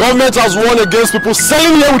 Tax. Government has warned against people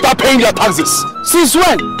selling here without paying their taxes. Since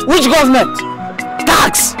when? Which government?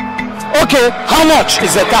 Tax. Okay, how much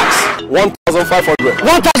is the tax? 1,500.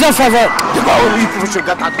 1,500. You people should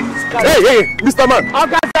get out of this. Hey, Mr. Man.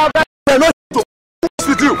 Ogazi. I'm not here to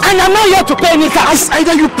with you. And I'm not here to pay any tax.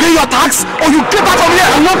 Either you pay your tax or you get out of here.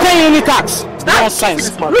 I'm not paying any tax.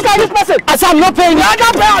 Nonsense. Look at this person. I said I'm not paying. I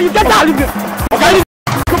don't pay or you get out. Okay.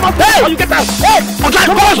 Come on. Hey. Or you get out. Hey. Okay.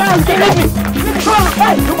 Come on. Leave me.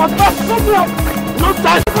 Hey. You must go. No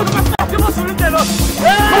time. You must surrender.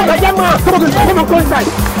 Hey. Come on. Come on. Go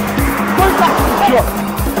inside. Go inside. Sure.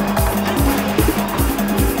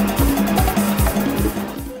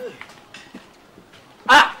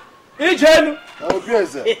 Mijenu. Oh,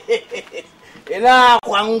 yes. Ela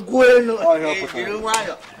kwangwenu.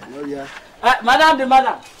 Madam, the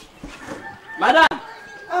madam. Madam.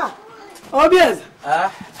 Oh, yes.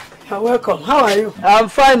 You're welcome. How are you? I'm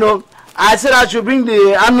fine. Oh. I said I should bring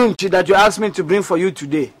the anunchi that you asked me to bring for you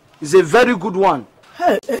today. It's a very good one.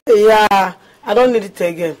 Hey, yeah, I don't need it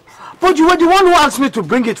again. But you were the one who asked me to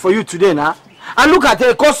bring it for you today, now. And look at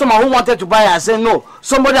a customer who wanted to buy it. I said, no,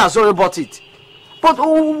 somebody has already bought it. But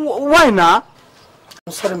why now?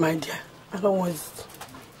 I'm sorry, my dear. I don't want it.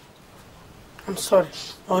 I'm sorry.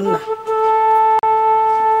 Onna.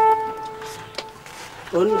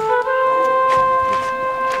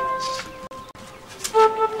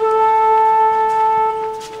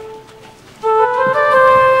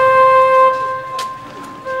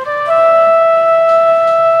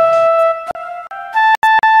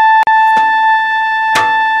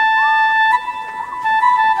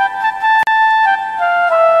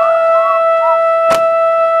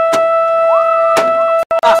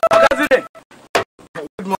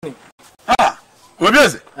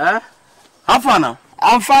 How far now?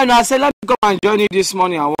 I'm fine. I said, let me come and join you this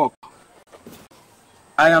morning and work.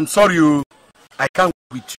 I am sorry, I can't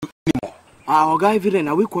work with you anymore. Oga Evelyn,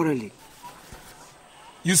 are we quarreling?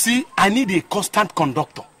 You see, I need a constant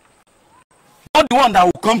conductor. Not the one that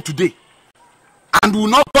will come today and will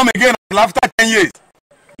not come again after 10 years.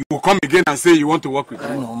 You will come again and say you want to work with me.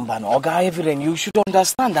 No, Oga Evelyn, you should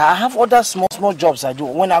understand that I have other small jobs I do.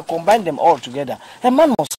 When I combine them all together, a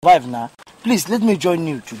man must survive now. Please, let me join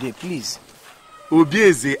you today, please.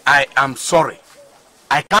 Obieze, I am sorry.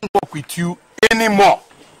 I can't work with you anymore.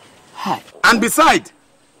 Hi. And besides,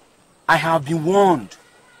 I have been warned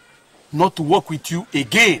not to work with you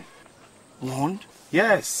again. Warned?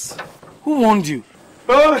 Yes. Who warned you?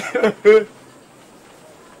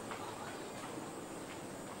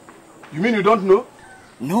 You mean you don't know?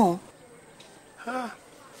 No.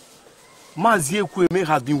 Mazie Kweme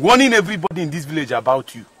has been warning everybody in this village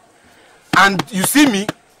about you. And you see me,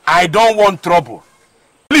 I don't want trouble.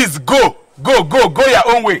 Please go your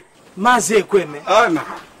own way. Mazie Kweme. No.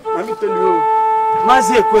 Let me tell you.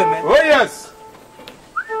 Mazie Kweme. Oh yes.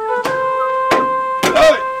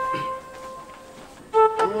 Hey.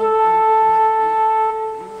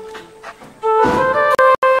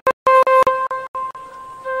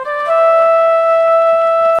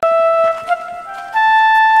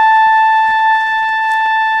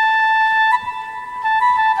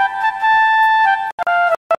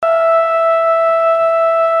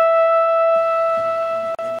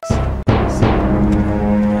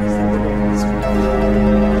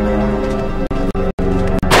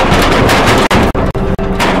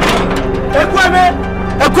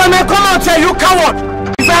 You coward!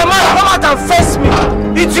 If I am man, come out and face me!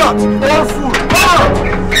 Idiot! Old fool! Come on!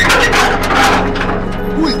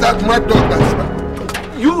 Who is that mad dog that is back?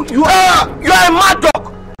 You are a mad dog!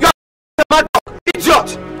 You are a mad dog! Idiot!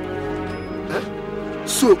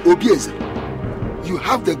 So, Obieze, you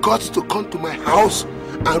have the guts to come to my house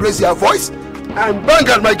and raise your voice and bang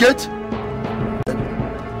at my gate?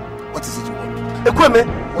 What is it you want? Ekweme,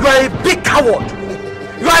 you are a big coward!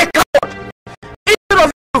 You are a coward!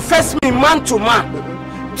 To face me man to man,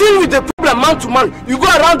 deal with the problem man to man. You go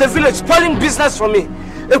around the village spoiling business for me.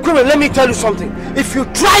 Ekweme, let me tell you something. If you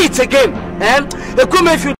try it again,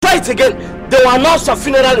 Ekweme, if you try it again, there will announce a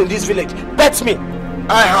funeral in this village. Bet me.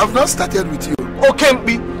 I have not started with you. Okay,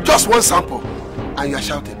 Mbi. Just one sample, and you are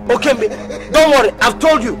shouting. Okay, Mbi. Don't worry, I've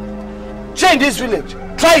told you. Change this village.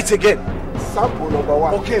 Try it again. Sample number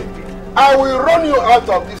one. Okay, Mbi. I will run you out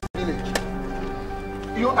of this village.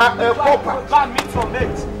 You are a pauper.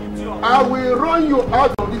 I will run you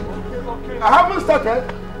out of this. I haven't started.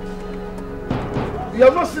 You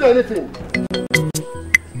have not seen anything.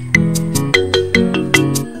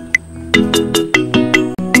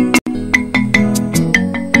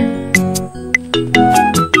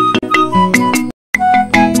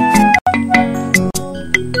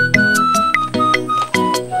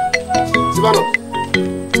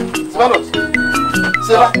 Sivanos.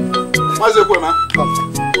 Siva. Where's the boy, man? Come.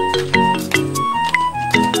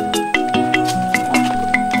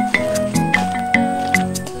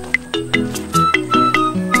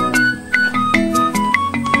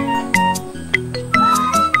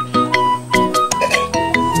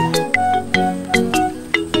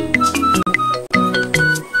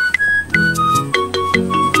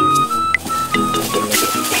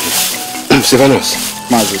 Sivanos,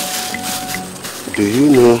 Mazi, do you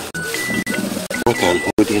know what I'm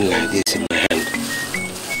holding like this in my hand?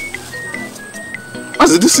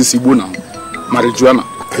 Mazi, this is Igbo now. Marijuana.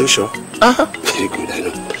 Are you sure? Very good, I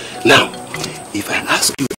know. Now, if I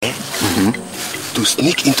ask you to to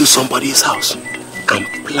sneak into somebody's house and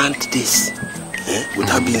plant this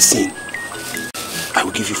without being seen, I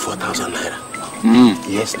will give you 4,000 naira.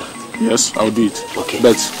 Yes, now. Yes, I'll do it. Okay.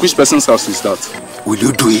 But which person's house is that? Will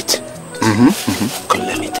you do it? Come,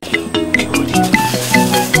 let me tell you. Okay, hold it.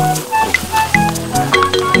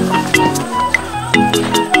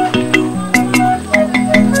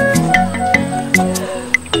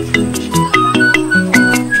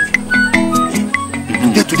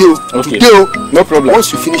 Today. Okay. Today. No problem.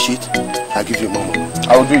 Once you finish it, I'll give you more money.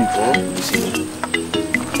 I'll do it.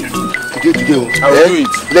 Today. I'll do it.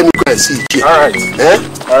 Let me go and see it here. Alright.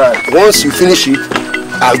 Alright. Once you finish it,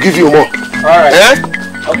 I'll give you more. Alright.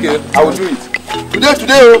 Okay, I will do it.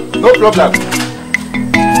 Today. No problem.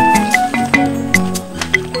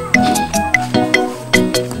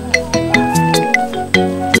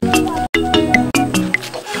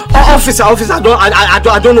 Officer, I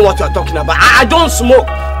don't know what you're talking about. I don't smoke.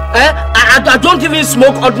 I don't even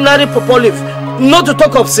smoke ordinary purple leaf. Not to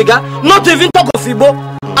talk of cigar, not to even talk of Igbo.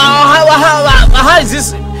 How is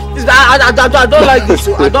this? I don't like this.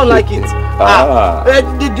 I don't like it.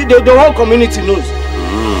 The whole community knows.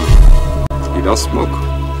 You don't smoke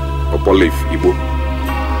purple leaf, Igbo.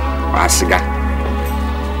 Cigar.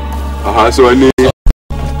 So I need.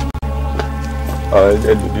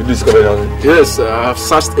 Did you discover that? Yes, I've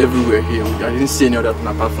searched everywhere here. I didn't see any other thing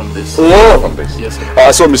apart from this. From this? Yes,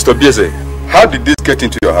 sir. So Mr. Biese, how did this get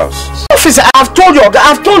into your house? Officer, I've told you,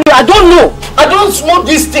 I don't know. I don't smoke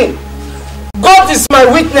this thing. God is my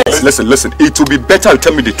witness. Listen. It will be better you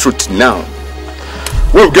tell me the truth now.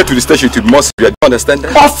 When we get to the station, it will be more severe. Do you understand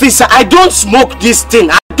that? Officer, I don't smoke this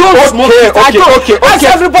thing. I don't smoke it. Okay. Ask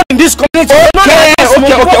everybody in this community. Okay.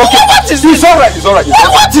 What is this? It's alright.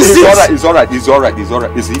 What is this? It's alright. You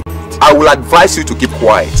see, I will advise you to keep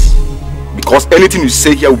quiet. Because anything you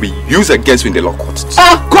say here will be used against you in the law court.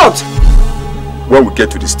 Court? When we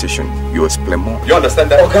get to the station, you explain more. You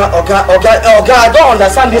understand that? Okay, I don't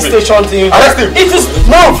understand this station thing. Arrest him. It is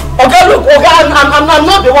no. Okay, look, I'm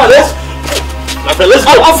not the one. Let's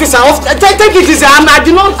go. Officer, take it easy. I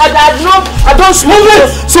don't smoke it.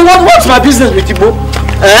 So what's my business with you, bro?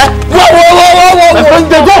 Whoa.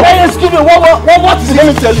 Hey, excuse me. What is it? Let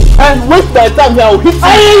me tell you. And waste my time here. I will hit you.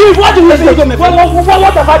 Hey, what do you think? What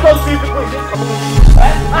have I done to you people in this community?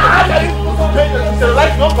 How can you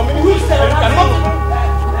terrorize your community? Who is terrorizing?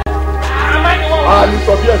 Am I the one?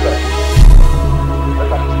 Mr. Biese.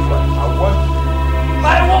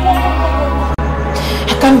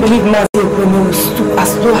 I can't believe Mazi Okweme will stoop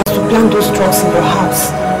as low as to plant those drugs in your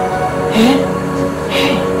house. Hey.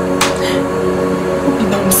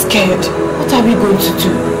 I'm scared. What are we going to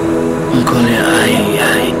do? Uncle,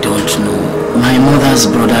 I don't know. My mother's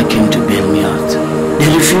brother came to bail me out. They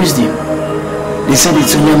refused him. They said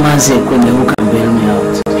it's only Mazi Okweme who can bail me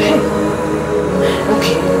out. Hey.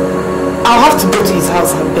 Okay. I'll have to go to his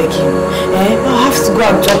house and beg him. I'll have to go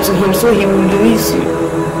and talk to him so he will release you.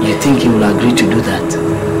 You think he will agree to do that?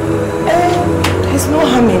 There's no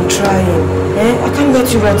harm in trying. I can't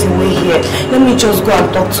let you rot away here. Let me just go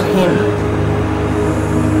and talk to him.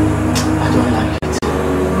 I don't like it.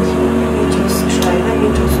 Let me just try. Let me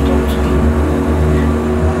just talk to him.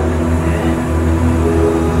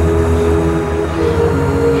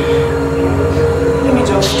 Let me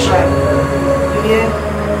just try. Yeah?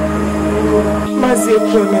 Mazi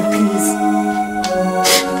Okweme, please.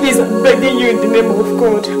 Please, I'm begging you in the name of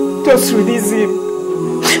God. Just release him.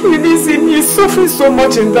 Release him. He's suffering so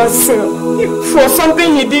much in that cell for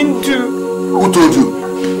something he didn't do. Who told you?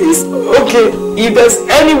 It's okay. If there's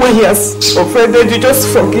any way he has offended you, just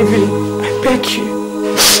forgive him. I beg you.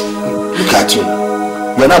 Look at you.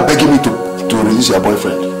 You're not begging me to release your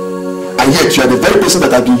boyfriend. And yet you are the very person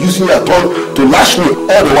that has been using your tongue to lash me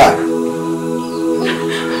all the while.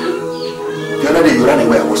 The other day you ran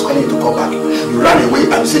away. I was calling you to come back. You ran away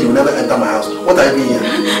and you said you will never enter my house. What are you doing here?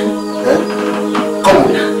 Come on.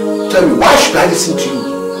 Tell me, why should I listen to you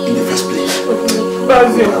in the first place?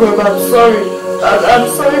 Mazi Okweme, I'm sorry. I'm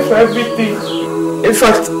sorry for everything. In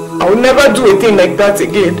fact, I will never do a thing like that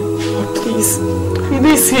again. But please,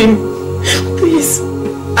 release him. Please.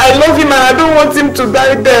 I love him and I don't want him to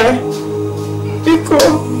die there.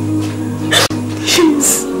 Because,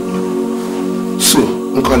 please. So,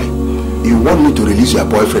 Nkoli, you want me to release your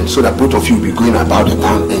boyfriend so that both of you will be going about the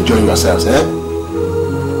town enjoying yourselves, eh?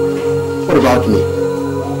 What about me?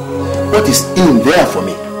 What is in there for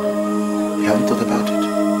me? You haven't thought about it.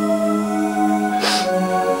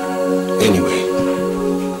 Anyway,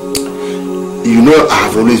 you know I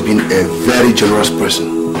have always been a very generous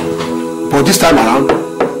person. But this time around,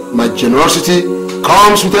 my generosity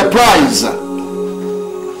comes with a price.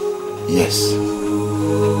 Yes.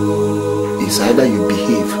 It's either you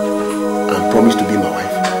behave and promise to be my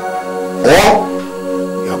wife, or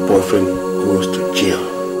your boyfriend goes to jail.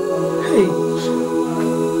 Hey.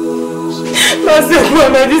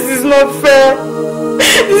 Masekweme, this is not fair.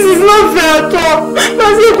 This is not fair at all.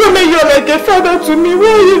 Masekweme, you're like a father to me.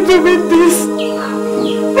 Why are you doing this?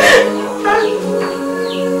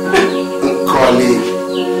 Calling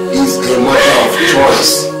is a matter of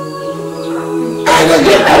choice. Either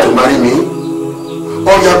you have to marry me,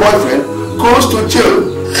 or your boyfriend goes to jail.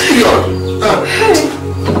 Period.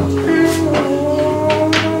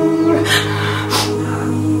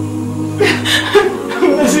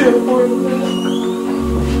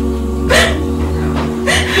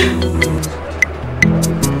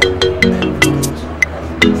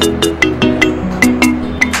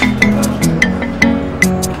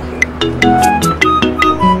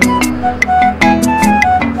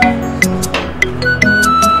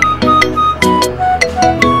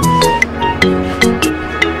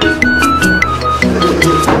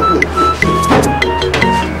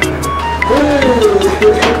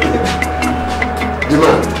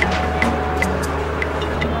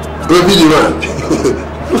 Baby, man,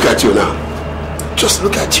 look at you now. Just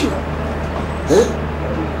look at you. Eh?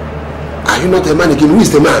 Are you not a man again? Who is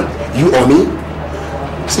the man? You or me?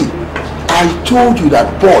 See, I told you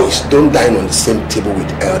that boys don't dine on the same table with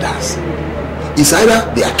elders. It's either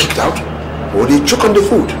they are kicked out or they choke on the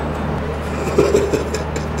food.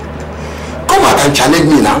 Come out and challenge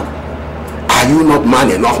me now. Are you not man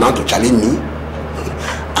enough now to challenge me?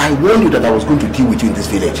 I warned you that I was going to deal with you in this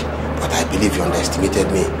village, but I believe you underestimated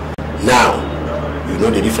me. Now, you know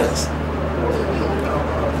the difference.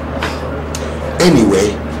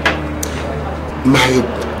 Anyway, my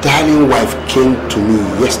darling wife came to me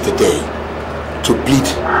yesterday to plead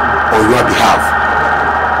on your behalf.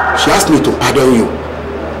 She asked me to pardon you.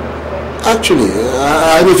 Actually,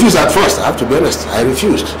 I refused at first, I have to be honest. I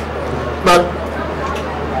refused. But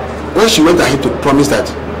when she went ahead to promise that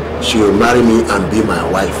she will marry me and be my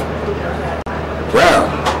wife, well,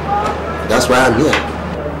 that's why I'm here.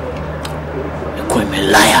 You call me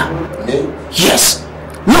a liar? Yeah. Yes!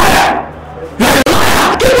 Liar! You're a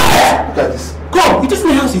liar! Get liar! Look at this. Come, it is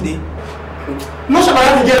my house today. No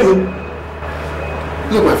shabbat again.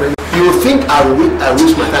 Look, my friend, you think I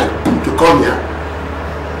waste my time to come here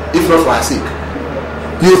if not for her sake?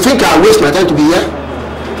 You think I waste my time to be here?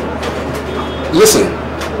 Listen,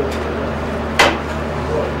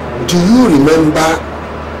 do you remember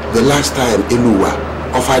the last time Eluwa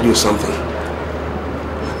offered you something?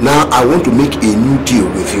 Now I want to make a new deal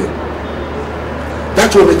with you. That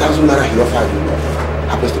 200,000 naira he offered you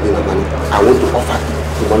happens to be my money. I want to offer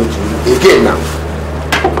the money to you again now.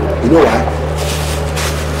 You know why?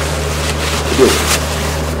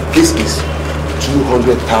 This is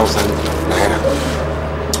 200,000 naira.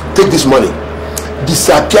 Take this money.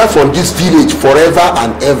 Disappear from this village forever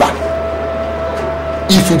and ever.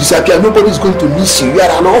 If you disappear, nobody is going to miss you. You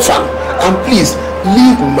are an orphan. And please,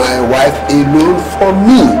 leave my wife alone for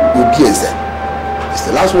me. It's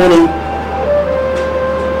the last warning.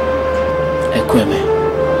 Ekweme,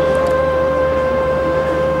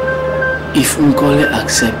 if Nkole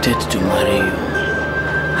accepted to marry you,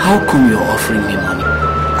 how come you're offering me money?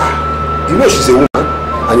 You know she's a woman,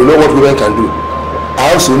 and you know what women can do.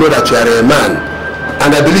 I also know that you are a man,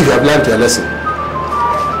 and I believe you have learned your lesson.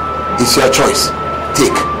 It's your choice.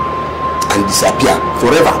 Take and disappear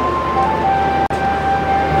forever.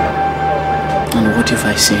 And what if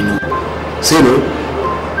I say no? Say no?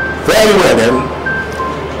 Very well then.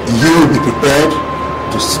 You will be prepared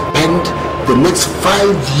to spend the next 5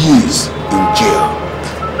 years in jail.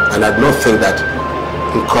 And I do not think that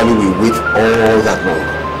Nkoli will wait all that long.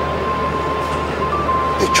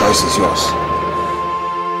 The choice is yours.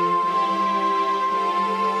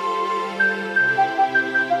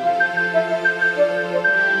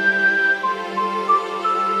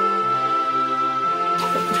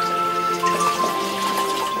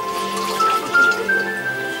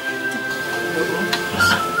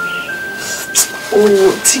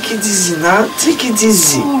 Oh, take it easy now. Take it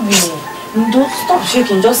easy. Sorry. Don't stop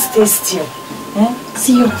shaking. Just stay still.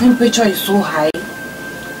 See, your temperature is so high.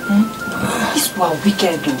 These people are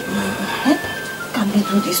wicked though. Can they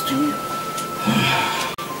do this to you?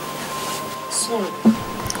 Sorry.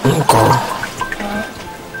 Uncle,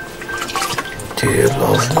 do you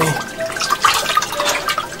love me?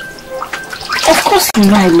 Of course you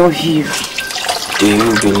know I love you. Do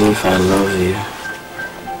you believe I love you?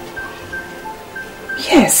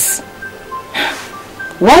 Yes.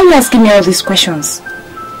 Why are you asking me all these questions?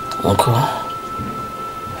 Uncle,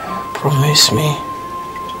 promise me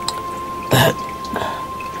that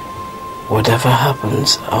whatever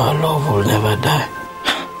happens, our love will never die.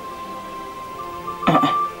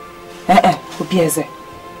 Obieze,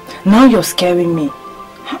 now you're scaring me.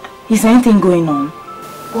 Is anything going on?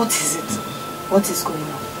 What is it? What is going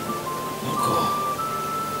on?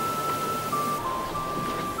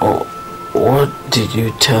 Oh, what did you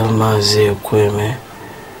tell Mazi Ekweme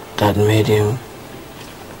that made him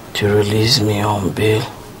to release me on bail?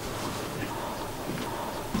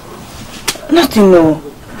 Nothing, no.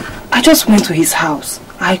 I just went to his house.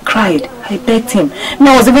 I cried. I begged him. And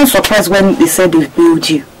I was even surprised when they said they've bailed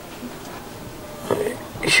you.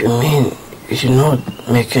 You mean you did not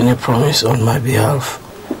make any promise on my behalf?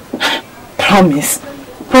 Promise?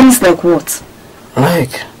 Promise like what?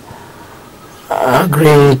 Like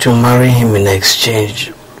agreeing to marry him in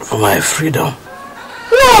exchange for my freedom.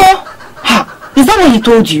 No! Is that what he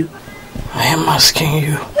told you? I am asking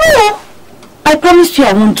you. No! I promised you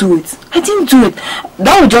I won't do it. I didn't do it.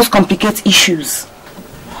 That would just complicate issues.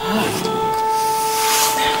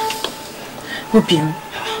 Obim,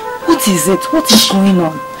 what is it? What is going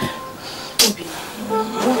on? Obim,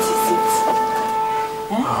 what is it?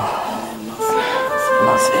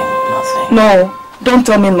 Nothing. No, don't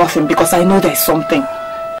tell me nothing because I know there's something.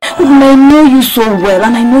 I know you so well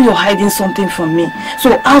and I know you're hiding something from me.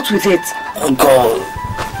 So out with it. God,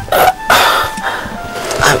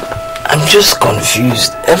 I'm just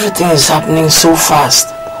confused. Everything is happening so fast.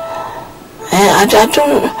 I don't...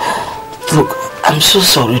 Look, I'm so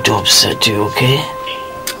sorry to upset you, okay?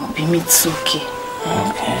 Obim, it's okay.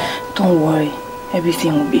 Okay. Don't worry.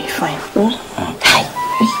 Everything will be fine. Oh? Okay.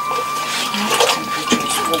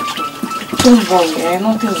 Don't worry,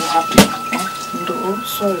 nothing will happen. No,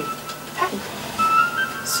 sorry.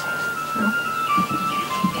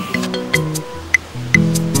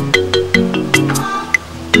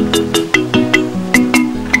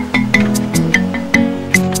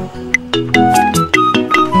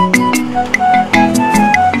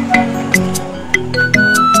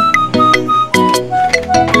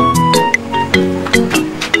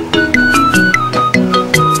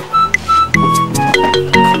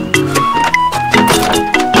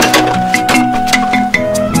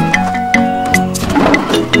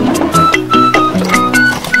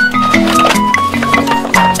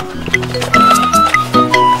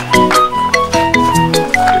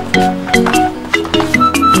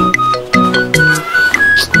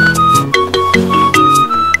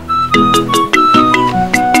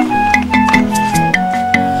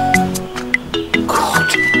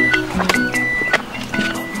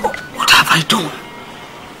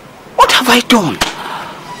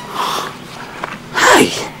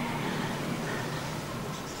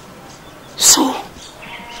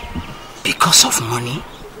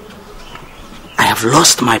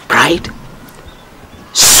 Lost my pride,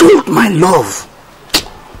 sold my love.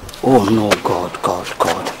 Oh no, God.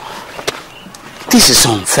 This is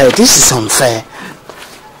unfair.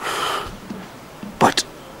 But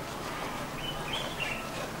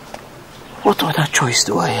what other choice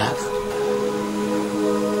do I have?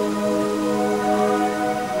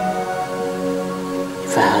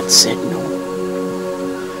 If I had said no,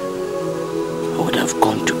 I would have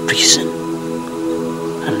gone to prison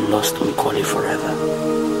and lost Nkoli forever.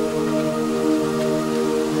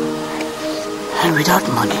 And without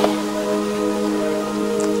money,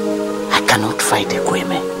 I cannot fight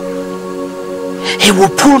Ekweme. He will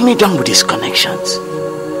pull me down with his connections.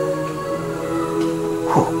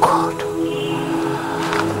 Oh God.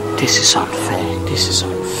 This is unfair. No,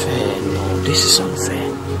 this is unfair.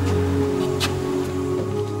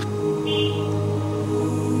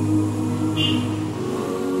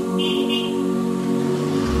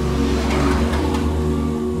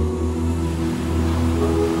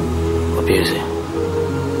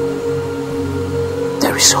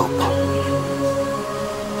 There is hope.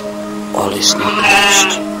 All is not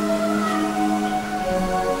lost.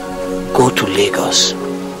 Go to Lagos.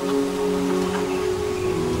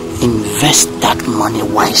 Invest that money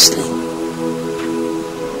wisely.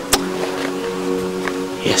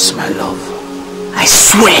 Yes, my love. I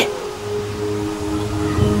swear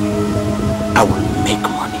I will make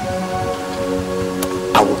money.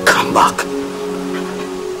 I will come back.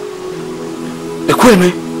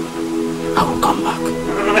 Ekweme, I will come back.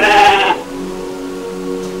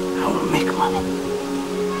 I will make money.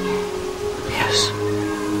 Yes,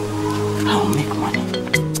 I will make money.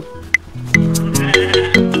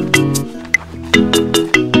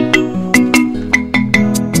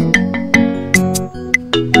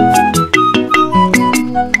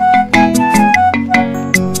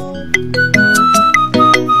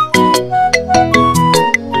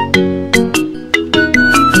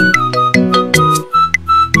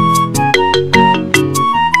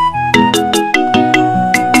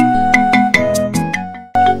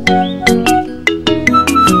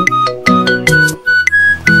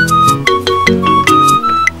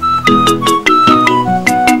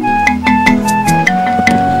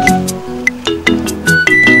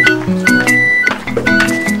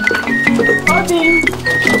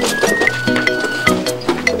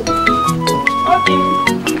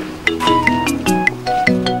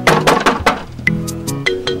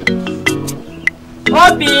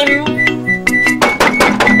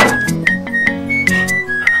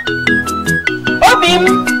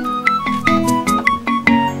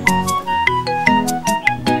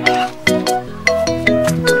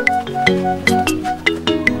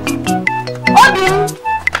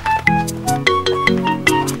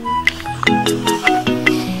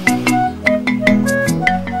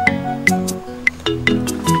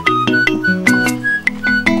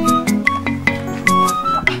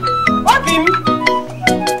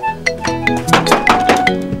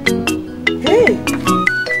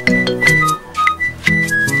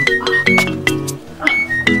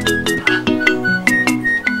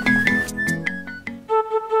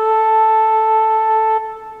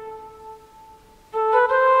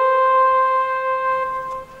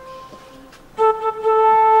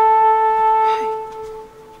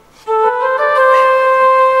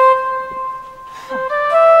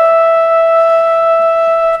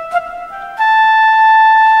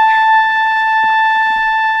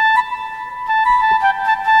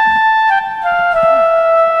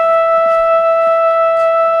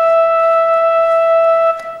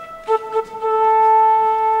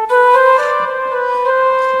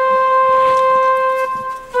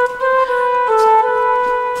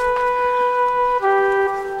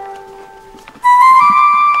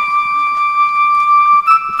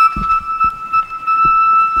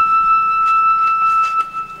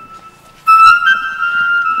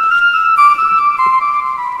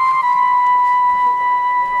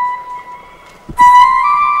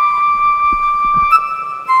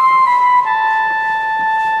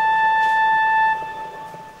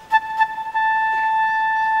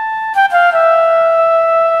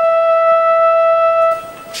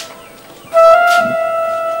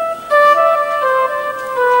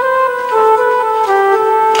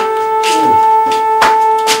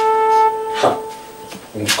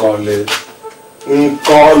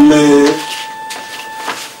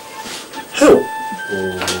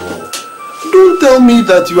 tell me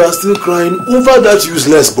that you are still crying over that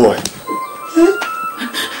useless boy? Eh?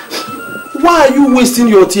 Why are you wasting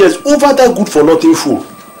your tears over that good-for-nothing fool?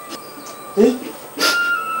 Eh?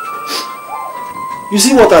 You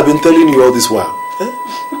see what I've been telling you all this while? Eh?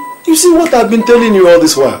 You see what I've been telling you all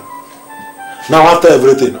this while? Now after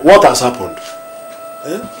everything, what has happened?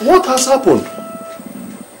 Eh? What has happened?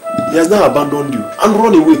 He has now abandoned you and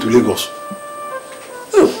run away to Lagos.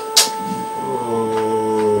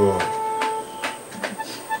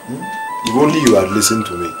 If only you had listened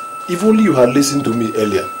to me. If only you had listened to me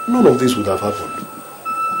earlier, none of this would have happened.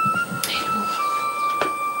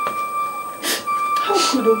 How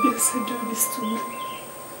could Obiese do this to me?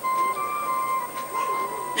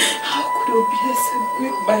 How could Obiese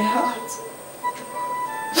break my heart?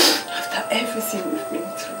 After everything we've been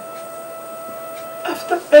through.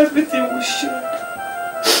 After everything we shared.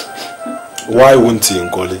 Why won't he,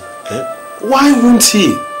 Nkoli? Eh? Why won't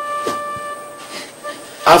he?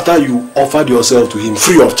 After you offered yourself to him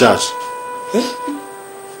free of charge. Eh?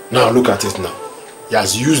 Now look at it now. He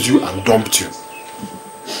has used you and dumped you.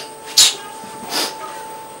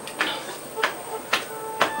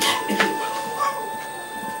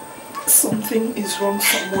 Something is wrong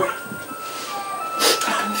somewhere.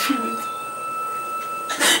 I can feel it.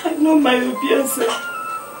 I know my Obiese.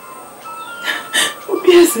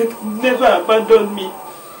 Obiese can never abandon me.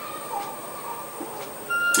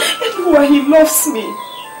 Anyway, he loves me.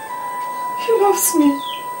 He loves me.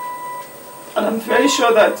 And I'm very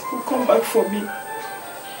sure that he will come back for me.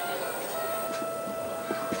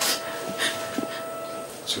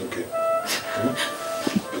 It's okay.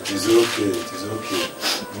 It is okay. It is okay.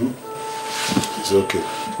 It's okay.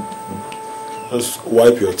 Just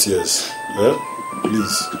wipe your tears. Eh?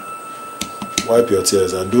 Please. Wipe your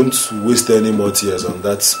tears and don't waste any more tears on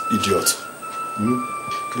that idiot.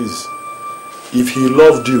 Please. If he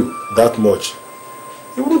loved you that much,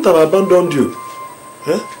 he wouldn't have abandoned you.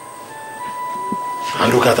 Eh?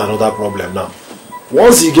 And look at another problem now.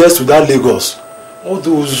 Once he gets to that Lagos, all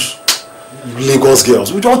those Lagos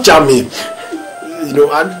girls will just charm him. You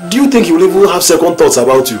know, and do you think he will even have second thoughts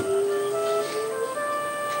about you?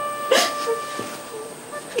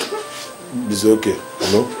 It's okay,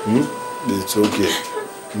 you know? It's okay.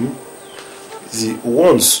 See,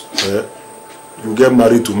 once you get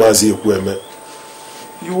married to Mazi Ekweme,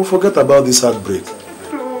 you will forget about this heartbreak.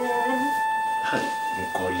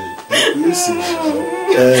 Listen.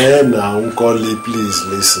 Now, Nkoli, please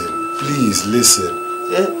listen. Please listen.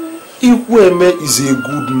 Ekweme is a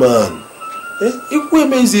good man.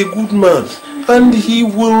 Ekweme is a good man. And he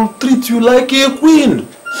will treat you like a queen.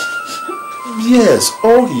 Yes,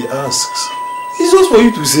 all he asks is just for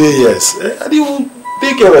you to say yes. And he will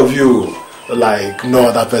take care of you like no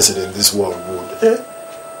other person in this world would.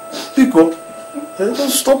 Pico, don't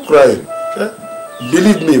stop crying.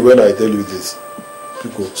 Believe me when I tell you this.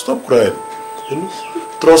 Pico, stop crying.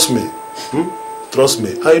 Trust me. Trust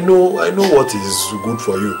me. I know what is good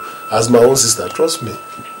for you. As my own sister, trust me.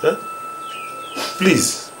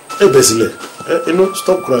 Please. Basile.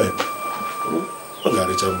 Stop crying.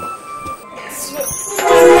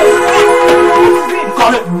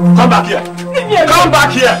 Come back here. Come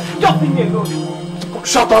back here. Just leave me alone.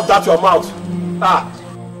 Shut up that your mouth.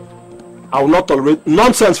 I will not tolerate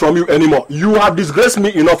nonsense from you anymore. You have disgraced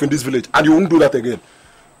me enough in this village and you won't do that again.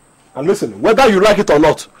 And listen, whether you like it or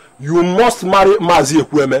not, you must marry Mazi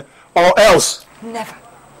Ekweme or else. Never.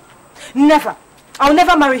 Never. I'll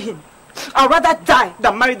never marry him. I'd rather die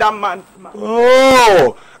than marry that man.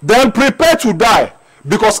 Oh, then prepare to die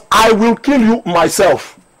because I will kill you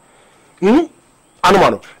myself.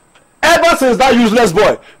 Anumano, ever since that useless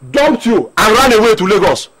boy dumped you and ran away to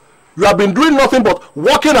Lagos, you have been doing nothing but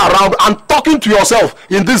walking around and talking to yourself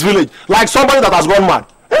in this village like somebody that has gone mad.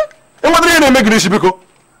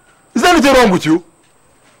 Is there anything wrong with you?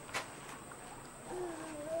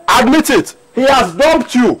 Admit it. He has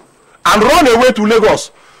dumped you and run away to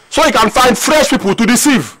Lagos so he can find fresh people to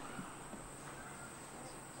deceive.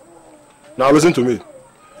 Now listen to me.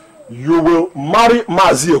 You will marry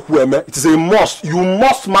Mazi Ekweme. It is a must. You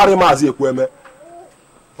must marry Mazi Ekweme,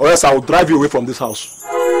 or else I will drive you away from this house.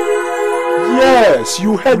 Yes,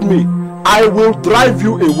 you heard me. I will drive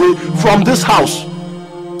you away from this house.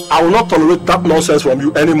 I will not tolerate that nonsense from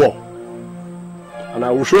you anymore. And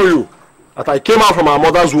I will show you that I came out from our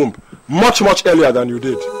mother's womb much earlier than you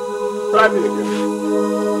did. Drive me again.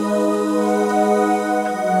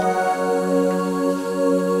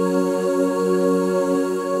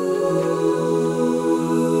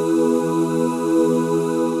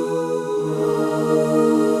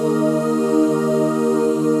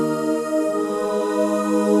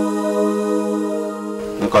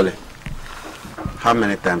 How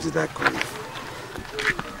many times did I call you?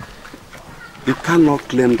 You cannot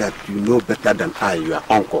claim that you know better than I, your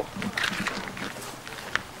uncle.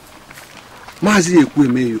 Mazi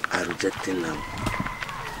Ekweme, you are rejecting now.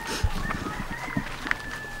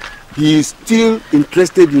 He is still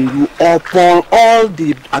interested in you upon all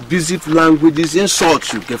the abusive languages,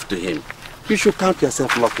 insults you gave to him. You should count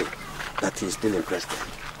yourself lucky that he is still interested.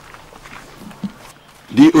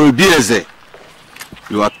 The Obieze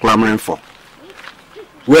you are clamoring for,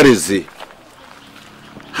 where is he?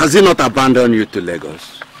 Has he not abandoned you to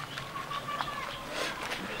Lagos?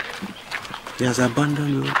 He has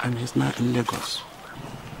abandoned you and he's now in Lagos.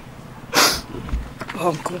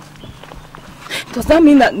 Uncle, does that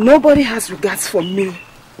mean that nobody has regards for me?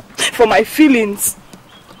 For my feelings?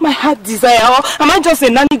 My heart desire? Or am I just a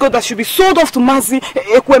nanny god that should be sold off to Mazi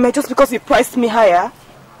Ekweme just because he priced me higher?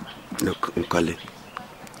 Look, Nkole,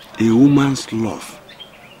 a woman's love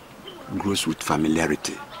grows with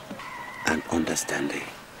familiarity and understanding.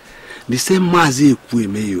 The same Mazi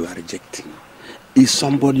Ekweme you are rejecting is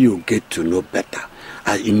somebody you get to know better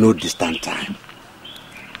in no distant time.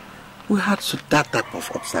 We had that type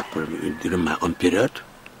of obstacle during my own period.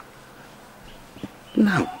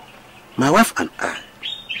 Now, my wife and I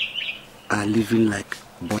are living like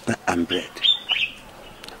butter and bread,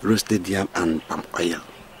 roasted yam and palm oil.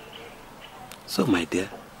 So, my dear,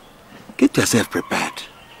 get yourself prepared.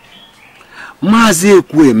 Mazi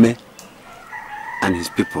Ekweme and his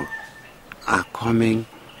people are coming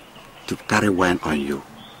to carry wine on you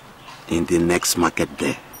in the next market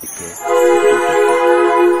day. Okay?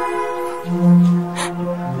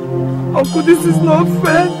 Uncle, this is not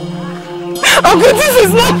fair. Uncle, this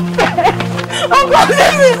is not fair. Uncle,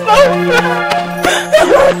 this is not fair.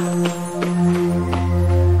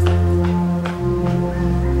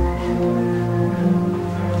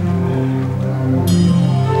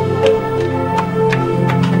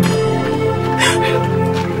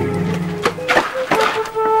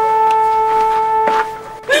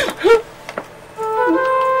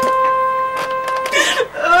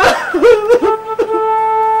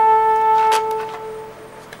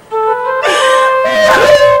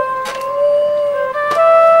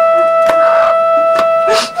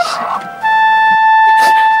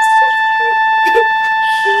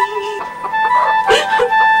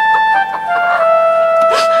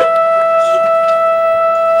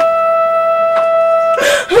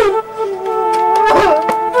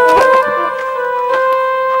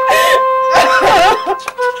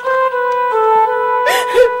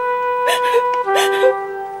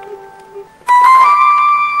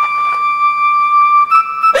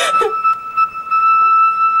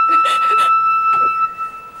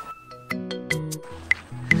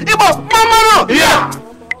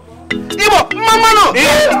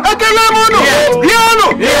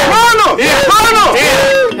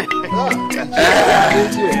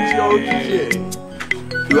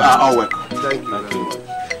 You are all welcome. Thank you.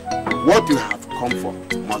 What you have come for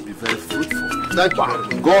must be very fruitful. Thank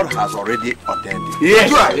you. God has already ordained it.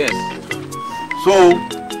 Yes. Yes. So,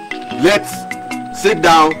 let's sit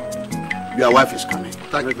down. Your wife is coming.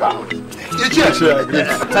 Thank you.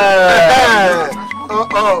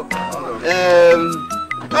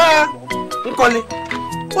 Nkoli,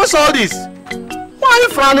 what's all this? Why are you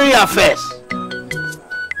frowning your face?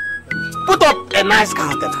 Put up a nice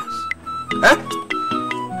countenance. Eh?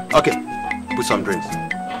 Okay, put some drinks.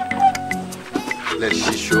 Let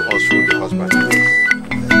she show us who the husband is.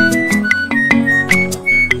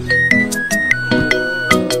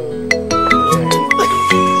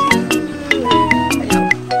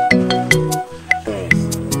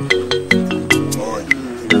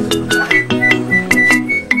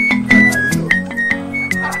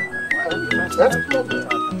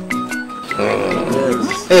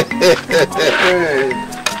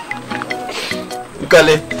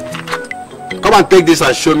 Nkoli, come and take this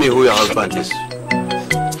and show me who your husband is.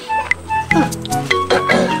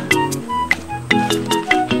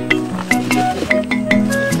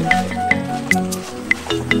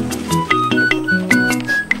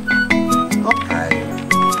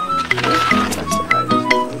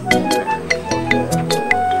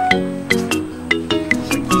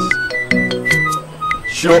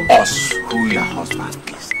 Show us who your husband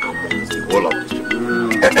is amongst the whole of this people.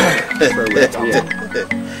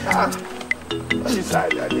 What is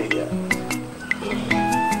that here?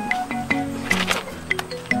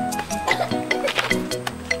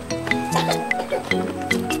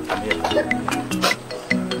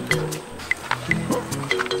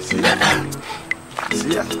 See,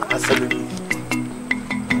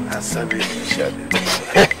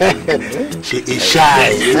 She is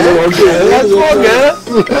shy. Okay, let's go, girl.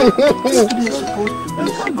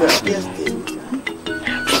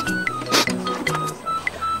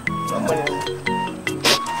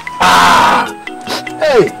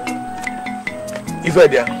 Hey! If I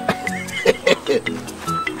dare.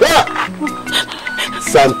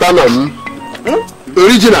 Santanam.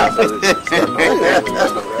 Original.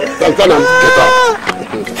 Santanam, get up.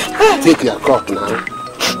 Take your cup now.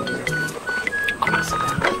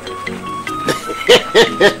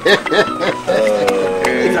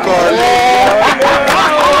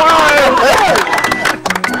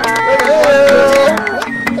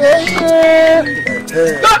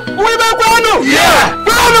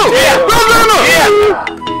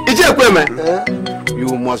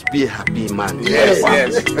 You must be a happy man. Yes. I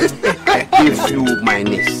give you my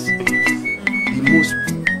niece, the most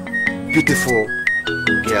beautiful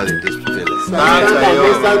girl in this village.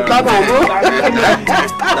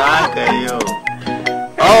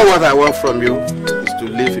 All what I want from you is to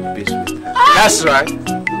live in peace with her. That's right.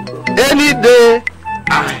 Any day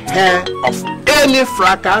I hear of any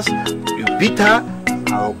fracas, you beat her,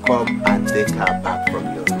 I'll come and take her back from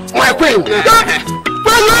you. My queen!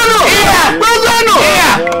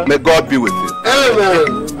 May God be with you.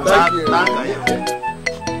 Amen. Thank you.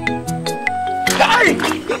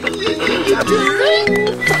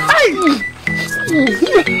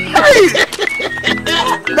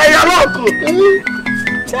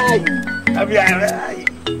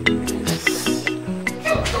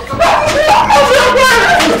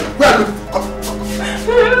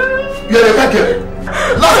 You're a bad girl.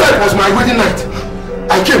 Last night was my wedding night.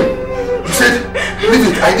 I came. You said, leave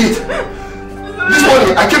it. I did. This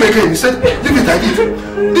morning, I came again. You said, leave it. I did.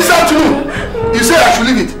 This afternoon, you said I should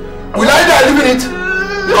leave it. Will I die leaving it?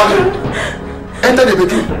 Okay. Enter the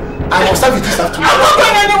bedroom. I must have it this afternoon. I'm not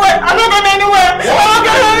going anywhere. I'm not going anywhere. I'm not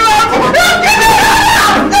going anywhere.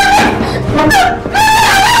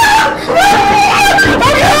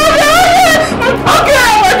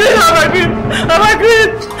 I'm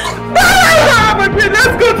agreed.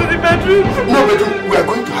 Let's go to the bedroom. No bedroom. We are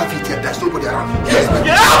going to have it here. There's nobody around. Yes,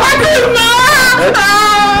 bedroom. I'm agreed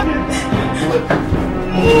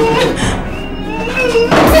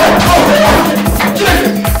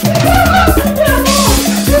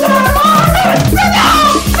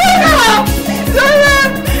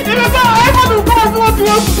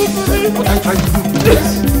What are you trying to do?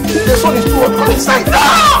 The sun is too hot. Come inside.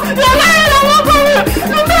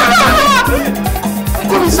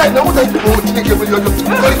 Come inside now. What are you doing? Oh, Chineke, will you just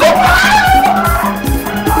go?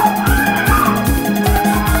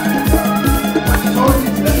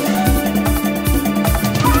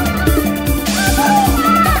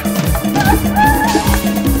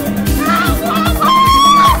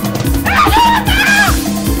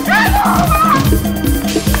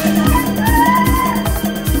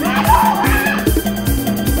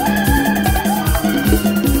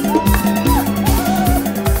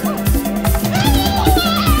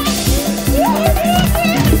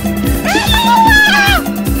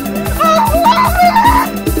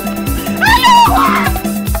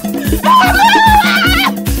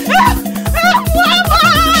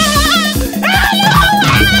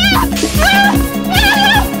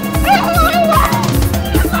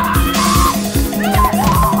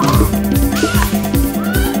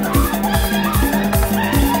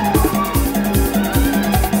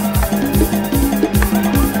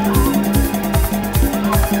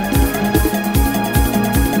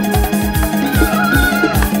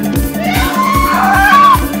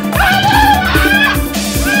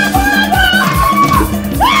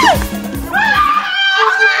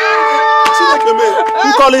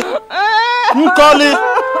 Nkoli,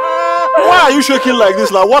 why are you shaking like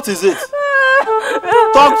this? Like, what is it?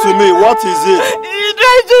 Talk to me. What is it? He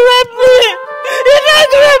tried to rape me. He tried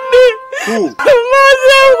to rape me. Who?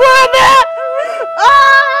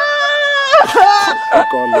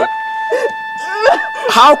 Nkoli,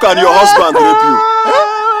 how can your husband rape you?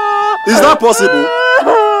 Is that possible?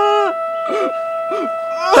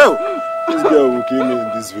 Hell, this girl who came in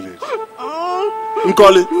this village.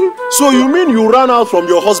 Nkoli, so you mean you ran out from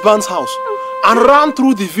your husband's house and ran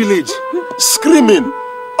through the village screaming,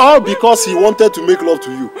 all because he wanted to make love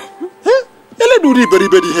to you?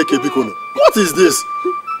 What is this?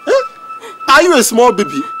 Are you a small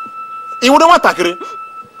baby?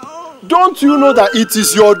 Don't you know that it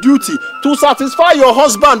is your duty to satisfy your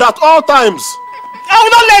husband at all times? I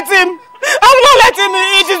will not let him. I will not let him.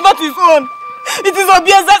 It is not his own. It is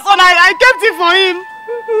Obieze's son. I kept it for him.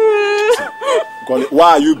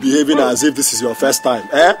 Why are you behaving as if this is your first time?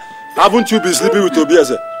 Eh? Haven't you been sleeping with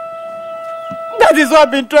Obieze? That is what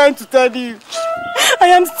I've been trying to tell you. I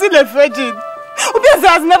am still a virgin. Obieze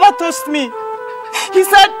has never touched me. He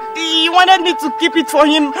said he wanted me to keep it for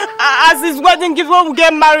him as his wedding gift when we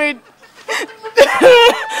get married.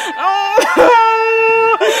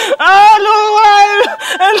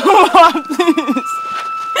 Eluwa, please.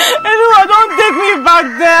 Eluwa, don't take me back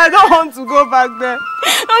there. I don't want to go back there.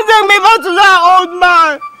 Don't take me back to that old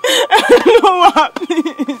man. Eluwa,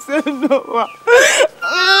 please. Eluwa.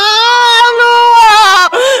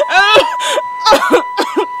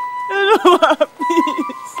 Eluwa,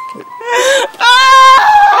 please.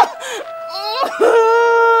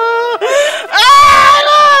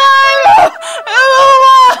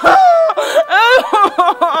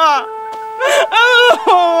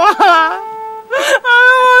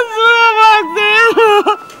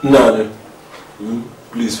 Nani,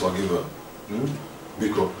 please forgive her.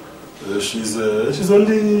 Because she's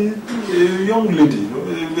only a young lady,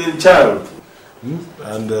 a child.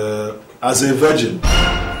 And as a virgin,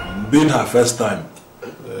 being her first time,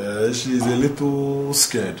 she's a little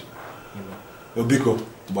scared. Biko,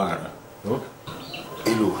 Bagara.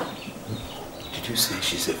 Elo, did you say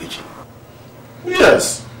she's a virgin?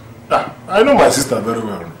 Yes. I know my sister very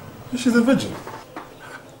well. She's a virgin.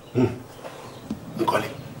 Nkoli,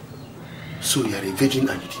 so you are a virgin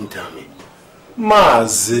and you didn't tell me?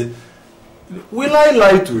 Mazi, will I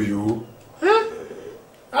lie to you?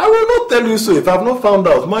 I will not tell you so if I have not found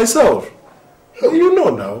out myself. You know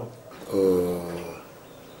now.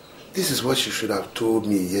 This is what you should have told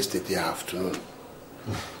me yesterday afternoon.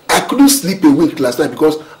 I couldn't sleep a wink last night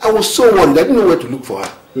because I was so worried. I didn't know where to look for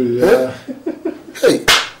her. Yeah. Hey,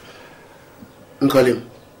 Nkoli,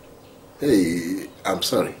 hey, I'm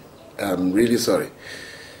sorry. I'm really sorry.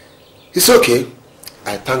 It's okay.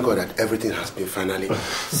 I thank God that everything has been finally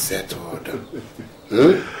settled.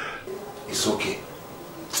 It's okay.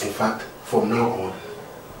 In fact, from now on,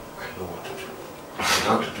 I know what to do. I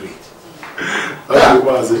know how to do it.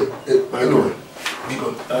 I know.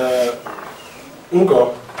 Because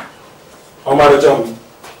Unko, Omarajam,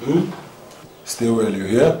 stay well, you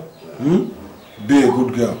hear? Be a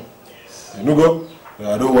good girl. Yes. You know, go?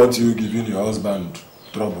 I don't want you giving your husband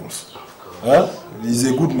troubles. Huh? He's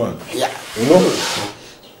a good man. Yeah. You know?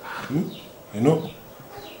 You know?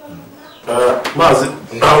 Mazi,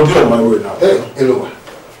 I'll be on my way now. Hey, hello.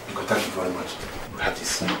 Thank you very much. Have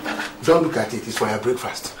this. Don't look at it. It's for your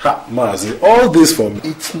breakfast. Mazi, all this for me.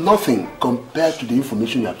 It's nothing compared to the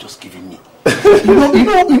information you have just given me.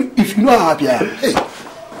 If you know how happy I am. Hey.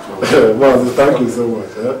 Mazi, thank you so much.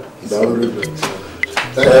 That will be great.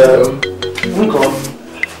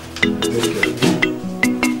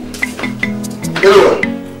 Hello.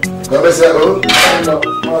 Come and say, oh.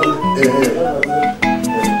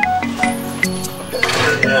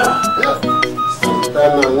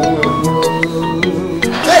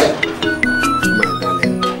 Hey. My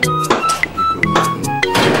darling.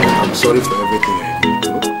 I'm sorry for everything I did.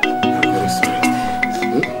 I'm very sorry.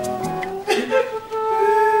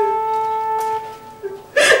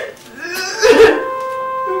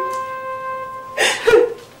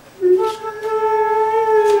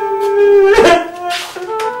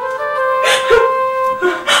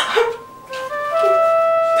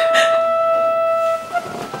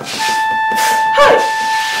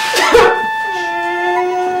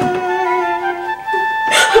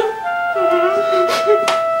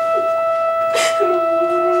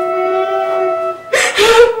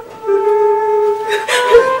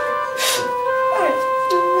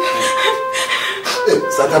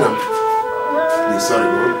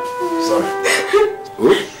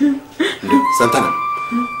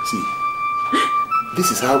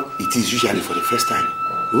 Usually for the first time.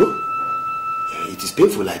 Oh? It is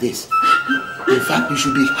painful like this. In fact, you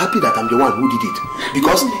should be happy that I'm the one who did it.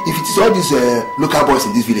 Because if it is all these local boys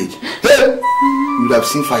in this village, hey, you would have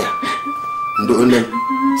seen fire.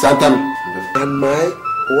 Satan and my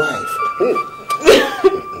wife.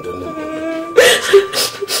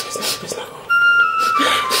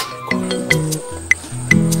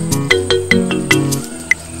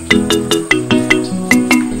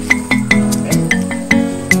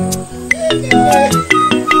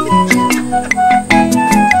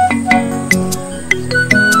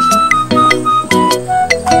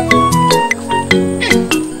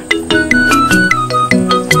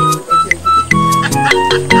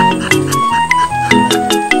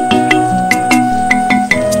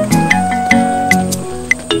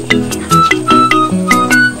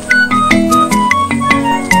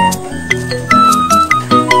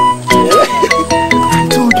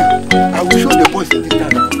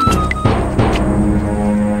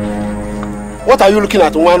 What are you looking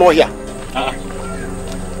at one over here?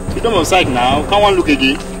 You don't on side now. Can't one look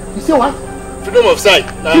again? You see what? Freedom of sight.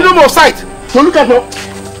 Freedom of sight. So look at me.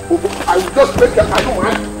 I will just make your own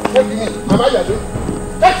wife. What do you mean? Am I your doing?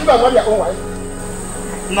 Let you marry your own wife.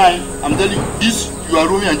 Nine, I'm telling you, this you are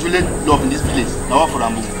Romeo and Juliet love in this village. Now what for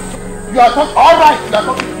Ambu? You are talking all right. You are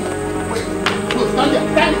talking to me. Wait, no, stand there.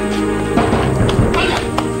 Stand there. Stand there.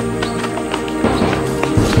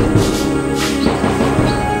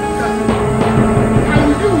 I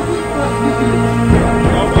will deal with you first.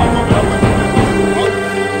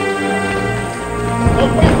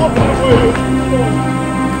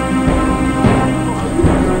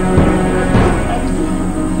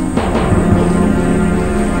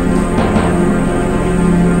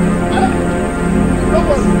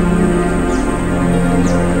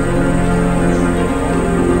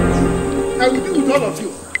 I will deal with all of you.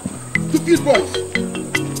 Stupid boys.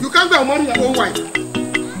 You can't go and marry your own wife.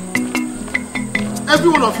 Every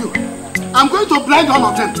one of you. I'm going to blind all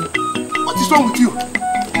of them. What is wrong with you?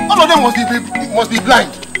 All of them must be blind.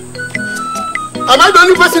 Am I the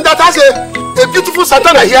only person that has a beautiful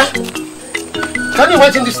Santana here? Can you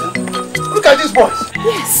imagine this thing? Look at these boys.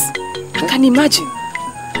 Yes, I can imagine.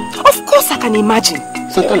 Of course I can imagine.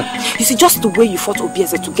 Santana. You see, just the way you fought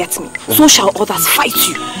Obieze to get me, so shall others fight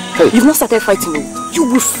you. Hey. You've not started fighting me. You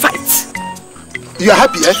will fight. You are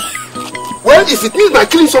happy, eh? Well, if it means by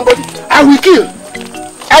killing somebody, I will kill.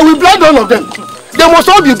 I will blind all of them. They must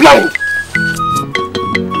all be blind.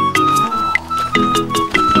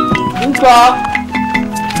 Nka!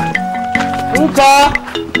 Nka!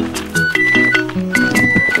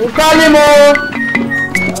 Nka limo!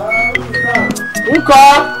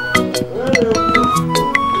 Nka!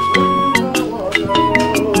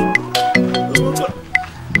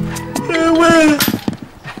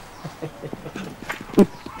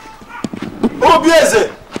 Obieze!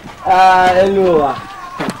 Hello.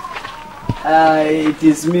 It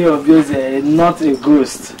is me, Obieze, not a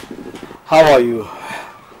ghost. How are you?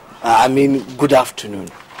 I mean, good afternoon.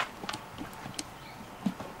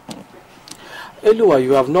 Elua,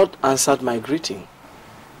 you have not answered my greeting.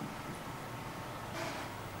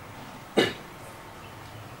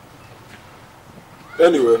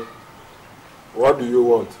 Anyway, what do you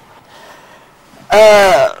want?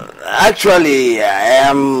 Actually, I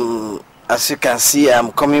am, as you can see,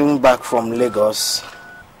 I'm coming back from Lagos.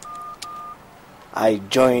 I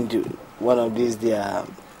joined one of these their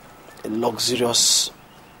luxurious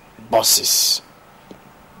buses.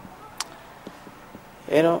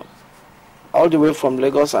 You know, all the way from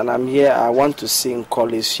Lagos, and I'm here. I want to sing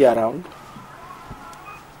Call. Is she around?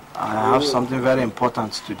 I have something very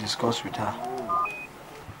important to discuss with her.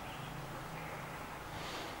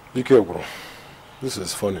 Be careful. This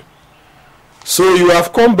is funny. So you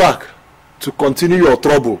have come back to continue your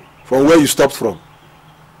trouble from where you stopped from.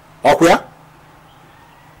 Okay?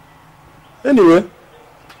 Anyway,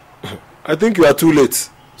 I think you are too late.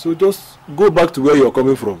 So just go back to where you are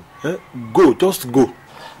coming from. Go, just go.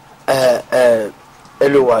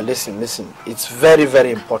 Elua, listen. It's very,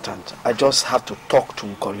 very important. I just have to talk to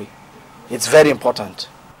Nkoli. It's very important.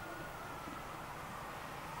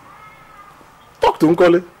 Talk to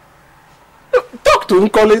Nkoli. Talk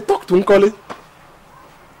to Nkoli.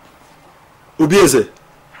 Obieze,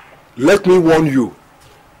 let me warn you.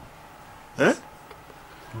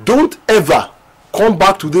 Don't ever come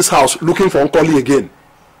back to this house looking for Nkoli again.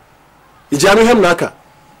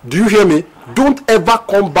 Do you hear me? Don't ever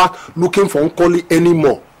come back looking for Nkoli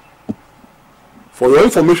anymore. For your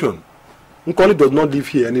information, Nkoli does not live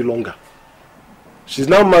here any longer. She's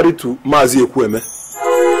now married to Mazi Ekweme.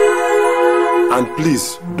 And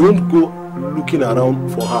please, don't go looking around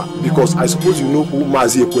for her, because I suppose you know who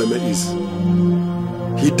Mazi Ekweme is.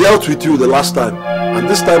 He dealt with you the last time, and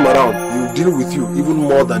this time around, he will deal with you even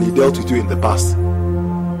more than he dealt with you in the past.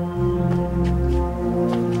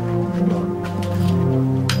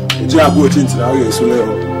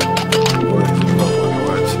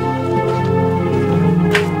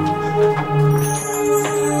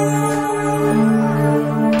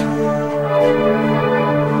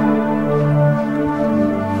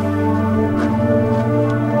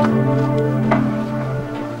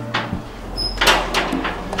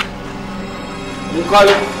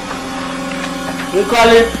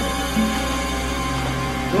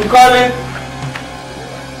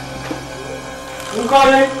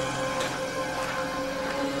 Nkoli.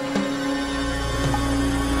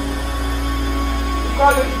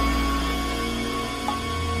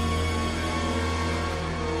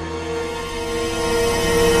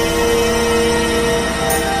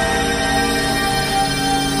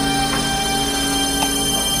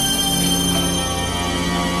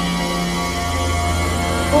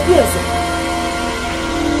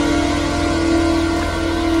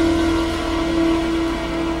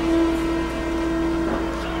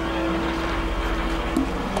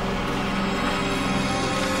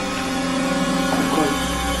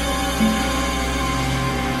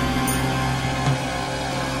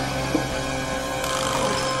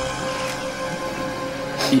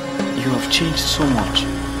 you have changed so much.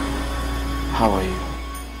 How are you?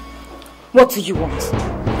 What do you want?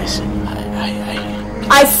 Listen,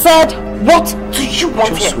 I said, what do you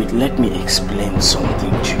want? Just wait, let me explain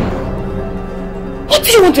something to you. What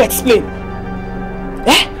do you want to explain?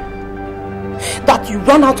 Eh? That you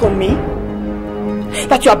run out on me?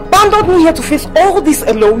 That you abandoned me here to face all this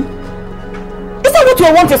alone? Is that what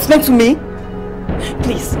you want to explain to me?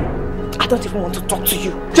 Please, I don't even want to talk to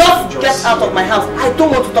you. Just get out of my house. I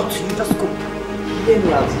don't want to talk to you. Just go. Hear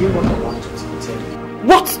me out. Hear what I want to tell you.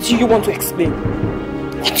 What do you want to explain?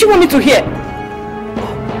 What do you want me to hear?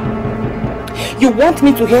 You want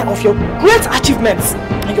me to hear of your great achievements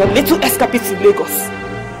and your little escapades in Lagos.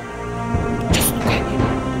 Just look at you.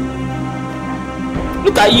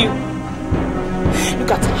 Look at you.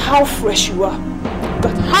 Look at how fresh you are. Look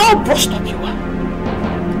at how brushed up you are.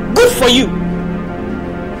 Good for you.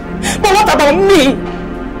 But what about me?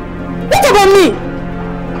 What about me?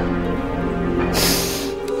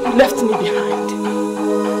 You left me behind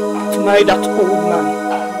to marry that old man.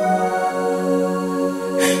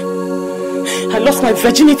 I lost my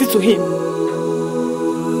virginity to him.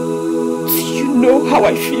 Do you know how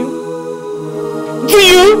I feel? Do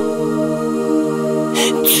you?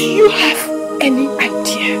 Do you have any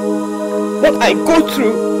idea what I go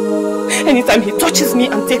through anytime he touches me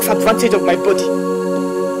and takes advantage of my body?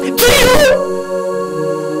 Do you?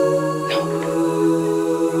 No.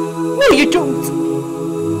 No, you don't.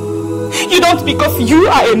 You don't, because you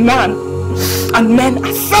are a man. And men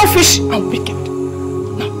are selfish and wicked.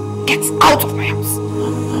 Now, get out of my house.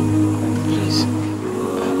 Please.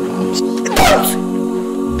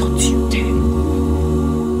 Don't you dare.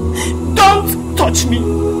 Don't touch me.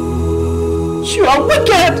 You are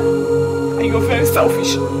wicked. And you're very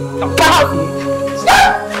selfish. Now, get out.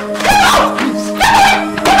 Get out.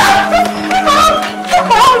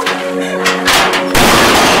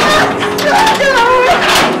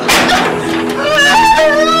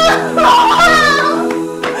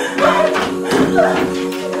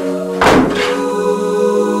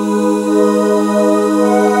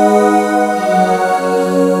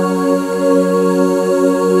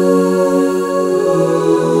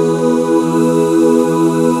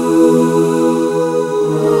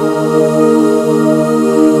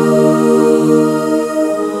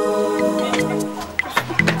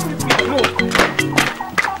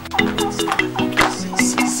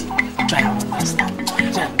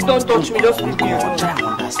 Don't touch me, just leave me alone. Try and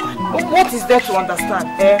understand. What is there to understand?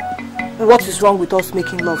 What is wrong with us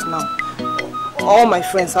making love now? All my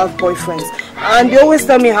friends have boyfriends, and they always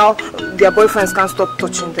tell me how their boyfriends can't stop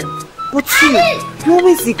touching them. But you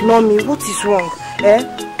always ignore me. What is wrong?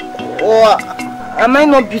 Or am I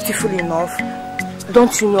not beautiful enough?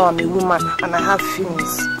 Don't you know I'm a woman and I have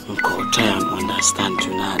feelings? Uncle, try and understand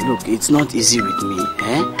you now. Look, it's not easy with me.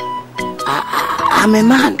 I'm a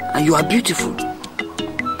man and you are beautiful.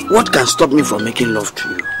 What can stop me from making love to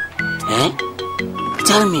you?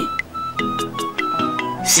 Tell me.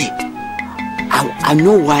 See, I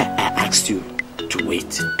know why I asked you to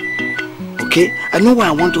wait. Okay? I know why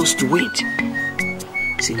I want us to wait.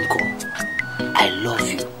 See, Uncle, I love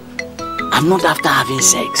you. I'm not after having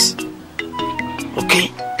sex.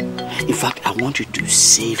 Okay? In fact, I want you to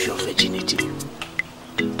save your virginity.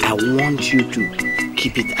 I want you to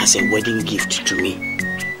keep it as a wedding gift to me.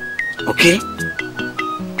 Okay?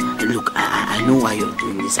 Look, I know why you're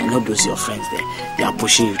doing this. I know those your friends there. They are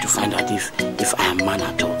pushing you to find out if I am man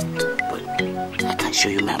at all. But I can show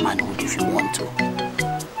you my manhood if you want to.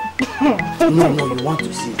 No, you want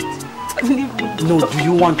to see it. No, do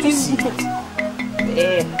you want to see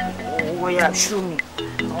it? Oh yeah, show me.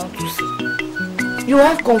 I want to see. You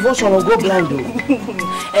have convulsion or go blind though.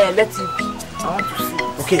 Let it be. I want to see.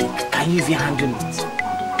 Okay, can you even handle it?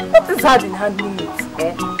 What is hard in handling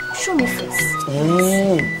it? Show me first.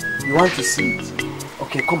 You want to see it?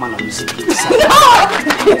 Okay, come on, let me see it.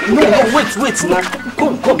 No, wait now.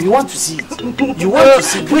 Come, you want to see it? You want to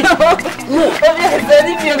see it? Wait. No.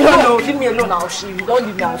 Leave me alone. Leave me alone. I'll show you. Don't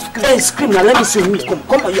leave me. I'll scream. Hey, scream now. Let me see you.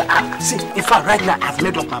 Come on. See, in fact, right now I've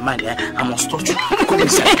made up my mind. I must touch you. Come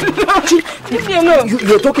inside. Leave me alone.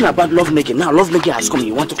 You're talking about love making. Now love making has come.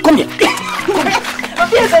 You want to come here?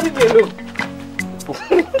 Leave me alone.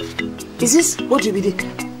 Is this what you be doing?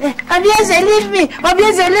 Obieze, leave me.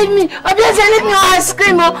 Obieze, leave me. Obieze, leave me. I'll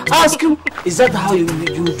scream. Is that how you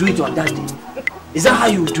do it on that day? Is that how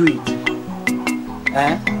you do it?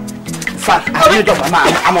 In fact, I made up my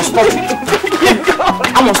mind. I must touch you.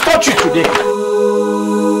 I must touch you today.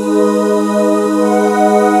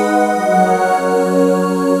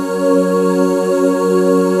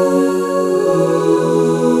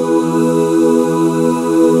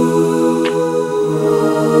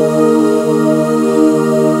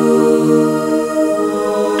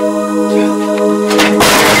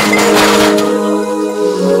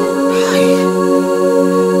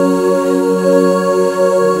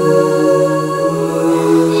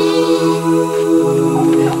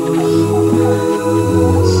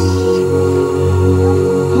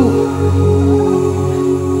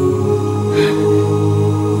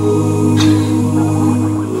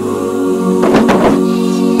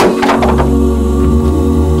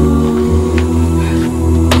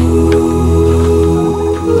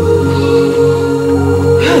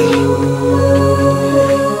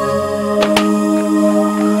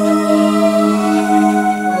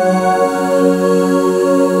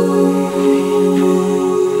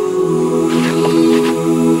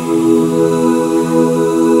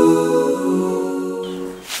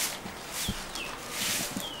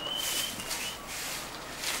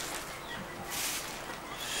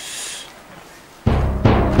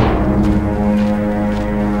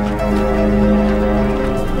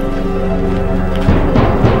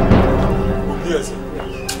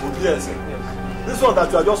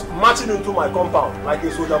 are just marching into my compound like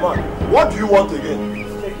a soldier man. What do you want again?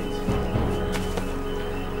 Take it.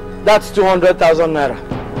 That's 200,000 naira.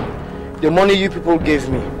 The money you people gave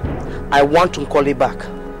me. I want to call it back.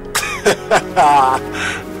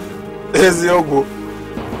 Eziogo.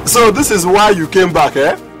 So this is why you came back,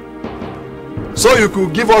 eh? So you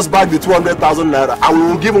could give us back the 200,000 naira and we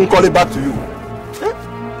will give Nkoli back to you. Eh?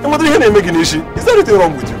 And what do you make an issue? Is there anything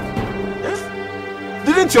wrong with you? Eh?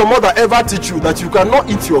 Didn't your mother ever teach you that you cannot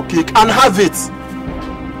eat your cake and have it?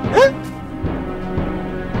 Eh?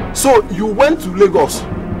 So you went to Lagos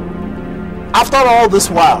after all this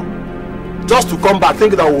while just to come back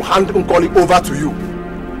thinking that we'll hand Nkoli over to you.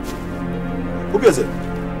 Obieze,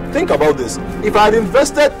 think about this. If I had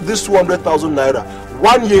invested this 200,000 naira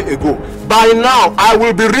 1 year ago, by now I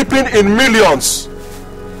will be reaping in millions.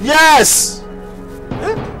 Yes.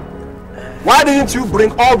 Eh? Why didn't you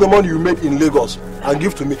bring all the money you made in Lagos and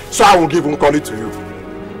give to me so I will give Nkoli to you?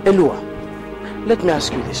 Elua, let me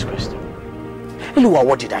ask you this question. Elua,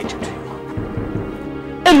 what did I do to you?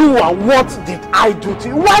 Elua, what did I do to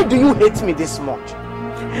you? Why do you hate me this much?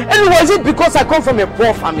 Elua, is it because I come from a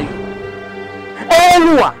poor family?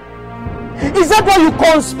 Elua, is that why you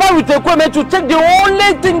conspire with Ekweme to take the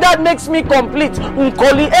only thing that makes me complete?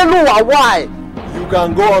 Nkoli, Elua, why? You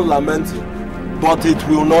can go on lamenting, but it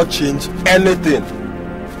will not change anything.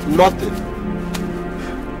 Nothing.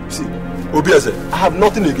 See, Obieze, I have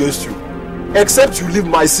nothing against you, except you leave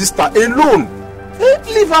my sister alone.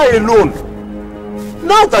 Leave her alone.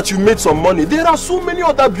 Now that you made some money, there are so many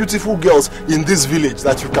other beautiful girls in this village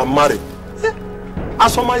that you can marry.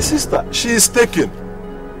 As for my sister, she is taken.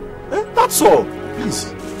 That's all.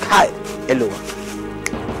 Please. Hi, Elua.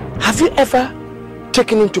 Have you ever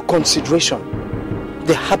taken into consideration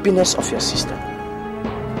the happiness of your sister?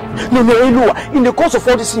 No, Elua. In the course of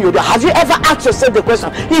all this thing you do, have you ever asked yourself the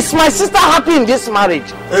question, is my sister happy in this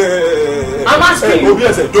marriage? I'm asking you.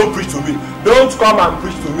 Obieze, don't preach to me. Don't come and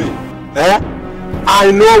preach to me.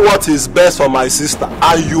 I know what is best for my sister,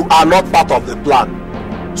 and you are not part of the plan.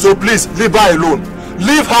 So please, leave her alone.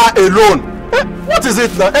 Leave her alone. What is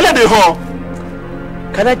it now?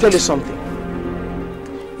 Can I tell you something?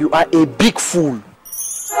 You are a big fool.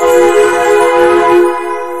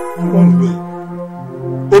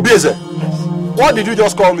 Obieze, what did you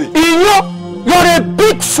just call me? You're a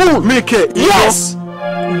big fool. Mike, yes.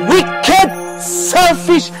 Wicked,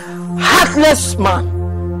 selfish, heartless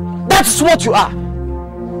man. That's what you are.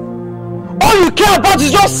 All you care about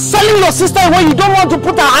is just selling your sister away. You don't want to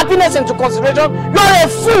put her happiness into consideration. You're a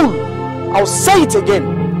fool. I'll say it again.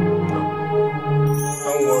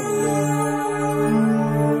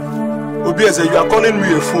 Obieze, you are calling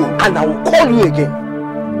me a fool. And I will call you again.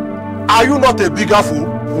 Are you not a bigger fool?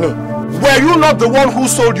 No. Were you not the one who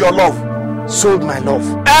sold your love? Sold my love?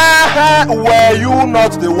 Were you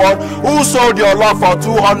not the one who sold your love for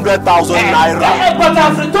 200,000 naira? But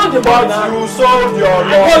I've returned the money. But you sold your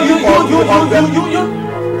love for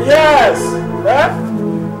 200,000. Yes.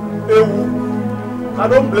 I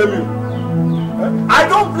don't blame you. I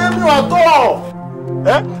don't blame you at all.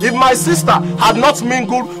 If my sister had not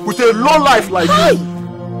mingled with a low life like you,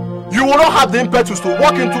 you will not have the impetus to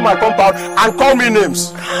walk into my compound and call me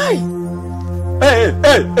names. Hey,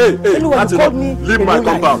 leave my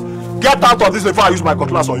compound. Get out of this before I use my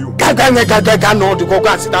cutlass on you. No, go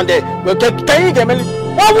and sit down there. What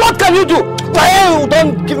can you do?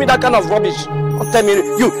 Don't give me that kind of rubbish. Don't tell me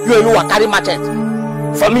you are carry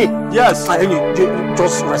machete. For me? Yes. You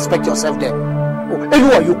just respect yourself there.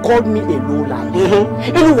 Elua, you called me a low life.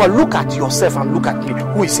 Elua, look at yourself and look at me.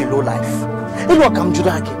 Who is a low life? Elua, come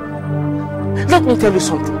Judaki. Let me tell you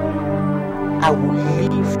something. I will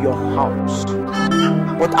leave your house,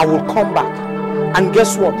 but I will come back. And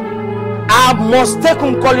guess what? I must take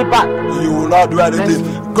Nkoli back. You will not do anything.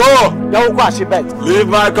 Go! Leave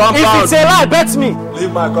my compound. If it's a lie, bet me.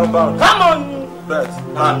 Leave my compound. Come on. Bet.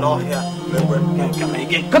 No, I'm not here.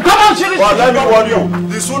 Come on, Shiri. well, let me warn you.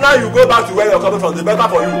 The sooner you go back to where you're coming from, the better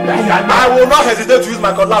for you. I will not hesitate to use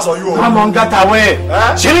my cutlass on you. Come on, get away.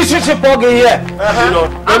 Shiri, here.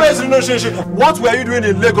 What were you doing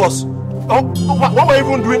in Lagos? What were you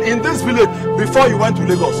even doing in this village before you went to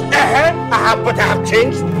Lagos? But I have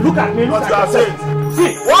changed. Look at me. What you have changed?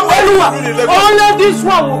 See, what were you doing in Lagos? Only this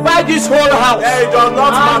one will buy this whole house. Hey, it does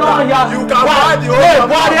not matter. You can buy the whole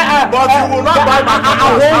house, but you will not buy my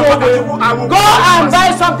house. Go and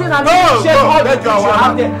buy something and share all the things you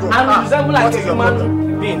have there and resemble like a human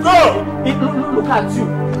being. Go! Look at you.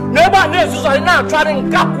 Neighbor knows you are now trying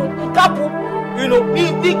kapu. You know,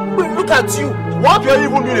 look at you. What you're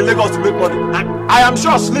even doing in Lagos to make money? I am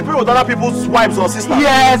sure sleeping with other people's wives or sisters.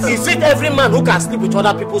 Yes. Is it every man who can sleep with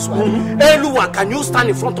other people's wives? Anyone, can you stand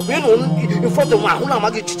in front of me? You know, in front of me,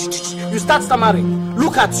 you start stammering.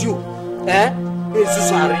 Look at you.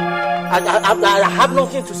 Sorry. I have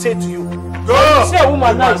nothing to say to you. Go! See a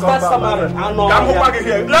woman now, start stammering.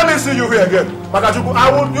 Let me see you here again. Makachuku, I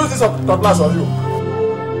will use this cutlass on you.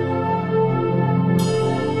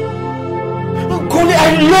 Nkoli,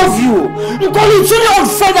 I love you. Nkoli, it's really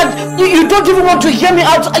unfair that you don't even want to hear me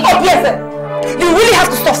out. Oh, yes. You really have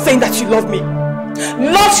to stop saying that you love me.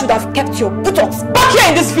 Love should have kept your buttocks back here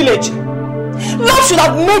in this village. Love should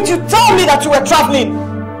have made you tell me that you were traveling.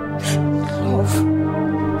 Love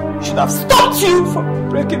should have stopped you from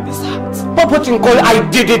breaking this heart. But Nkoli, I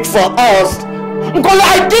did it for us. Nkoli,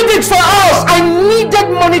 I did it for us. I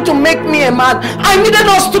needed money to make me a man. I needed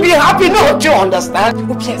us to be happy. No, do you understand?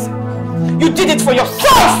 Oh, yes. You did it for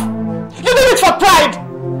yourself! You did it for pride!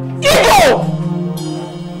 Ego!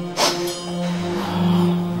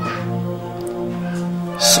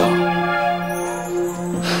 So,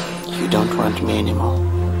 you don't want me anymore?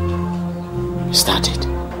 Start it.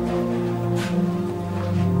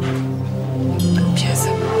 Yes.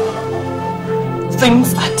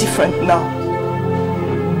 Things are different now.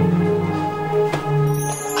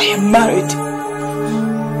 I am married.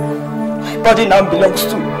 My body now belongs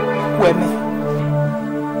to women.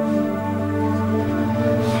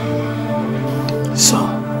 So,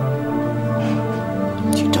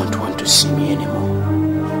 you don't want to see me anymore?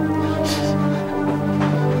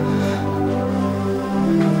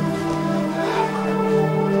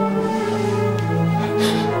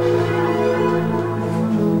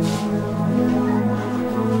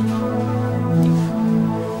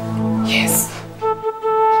 Yes.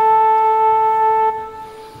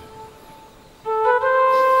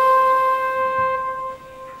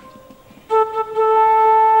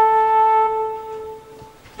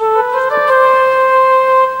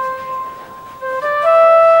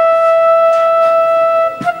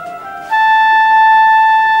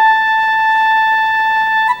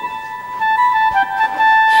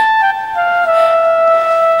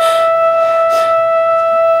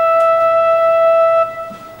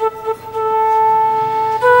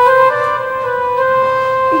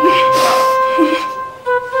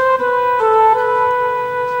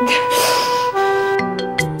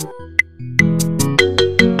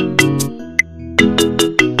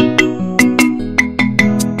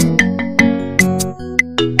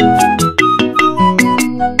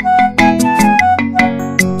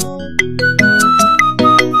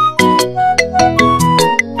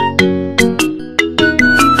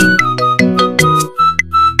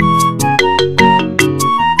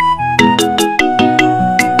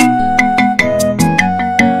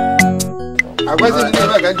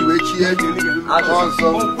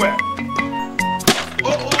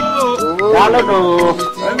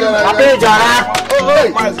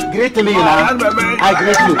 Greet me now. I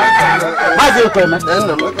greet you. How's your equipment?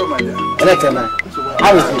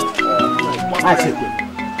 How is it? How's it?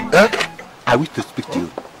 I wish to speak to you.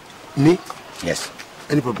 Me? Yes.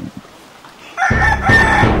 Any problem?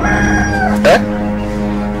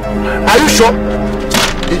 Are you sure?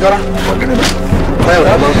 Fire on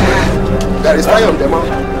the mouth. There is fire on the mouth.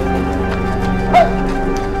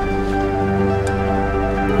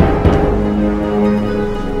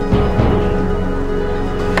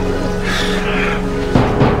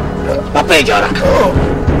 Papa Jara. Oh,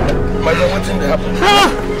 my God, what's in the happen?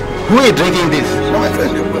 Who is drinking this? No, my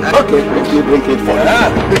friend. Okay, let you drink it for me.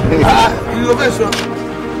 You okay, sir?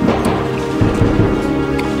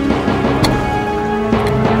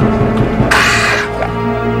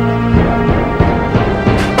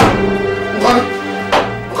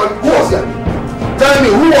 Who was here? Tell me,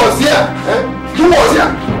 who was here? Who was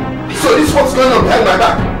here? So this what's going on behind my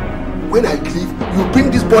back? When I leave, you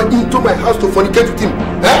bring this boy into my house to fornicate with him.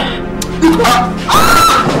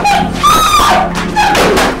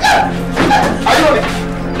 Are you ready?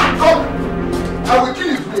 Come. I will kill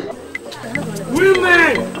you today.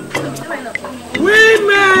 Women!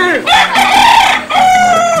 Women!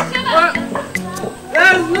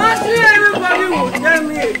 There's nothing anybody will tell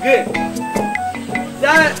me again.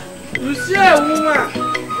 That you see a woman,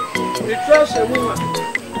 you trust a woman.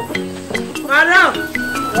 Madam,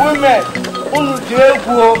 women, you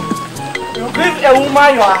give a woman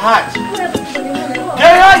your heart. You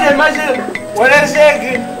know the message when I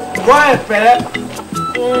say go and pay.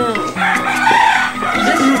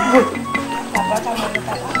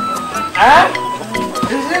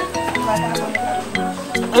 Is it?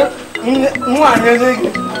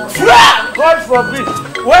 God forbid.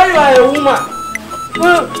 When you are a woman,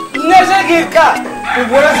 Boy!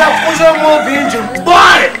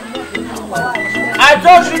 I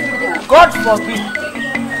told you, God forbid.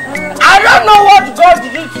 I don't know what God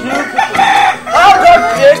did to you people. How God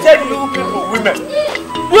created you people, women.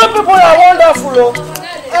 You people are wonderful, oh.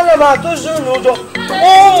 And I'm at those who know.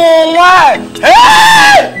 Oh my!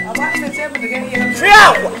 Hey!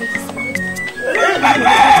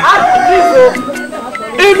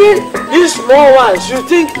 Even these small ones, you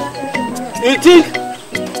think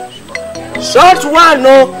short one,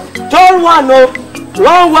 no, tall one, no,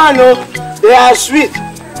 long one, no, they are sweet,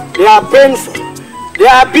 they are painful, they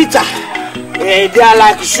are bitter, they are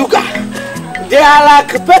like sugar, they are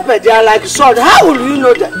like pepper, they are like salt. How will you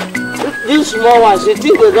know that? These small ones, you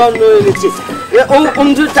think they don't know anything. They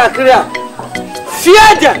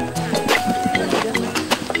fear them.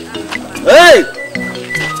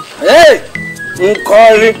 Hey,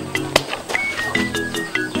 Nkoli.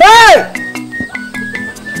 Hey!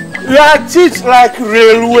 Your teeth like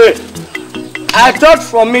railway. I thought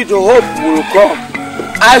from me the hope will come.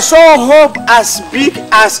 I saw hope as big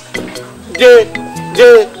as the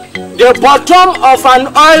bottom of an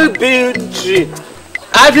oil-built tree.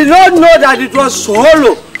 I did not know that it was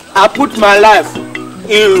hollow. I put my life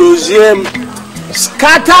in Luzium.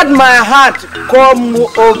 Scattered my heart, come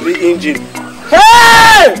over the engine.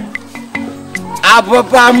 Hey!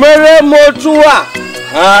 Ababa mere motua.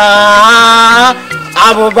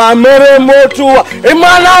 Ababa mere motua.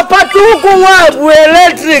 Imana patuku wa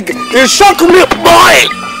electric. It shocked me, boy.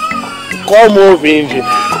 Come over engine.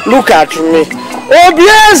 Look at me.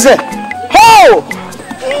 Obieze. Ho!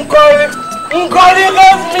 Nkoli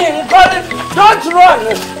love me. Nkoli, don't run.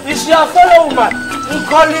 It's your fellow woman.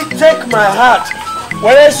 Nkoli, take my heart.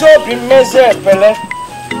 When I saw him meze pele,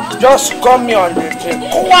 just come me on the train.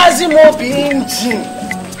 Kwazi mo be engine.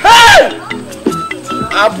 Hey!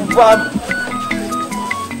 Abubab.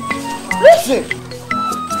 Listen.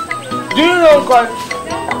 Do you know Nkoli?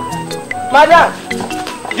 Madam,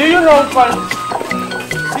 do you know Nkoli?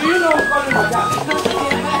 Do you know Nkoli, madam?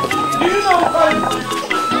 Do you know Nkoli?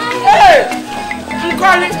 Hey!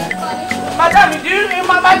 Nkoli. Madam, do you know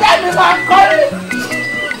madam is Nkoli?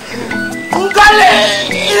 Nkoli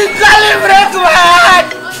break my heart.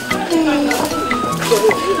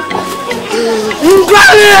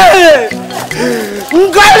 Nkoli,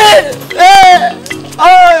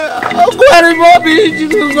 Nkoli, Bobby,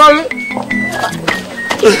 Nkoli.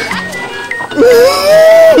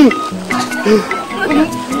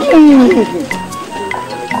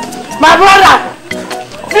 My brother,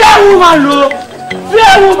 fear woman, no,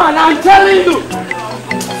 fear woman. I'm telling you,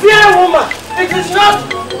 fear woman. It is not.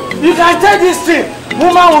 You can take this thing.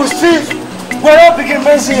 Woman will see. We're all begin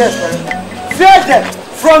messing here. Fear them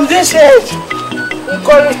from this age. We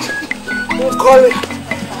call it.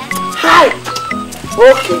 Hi.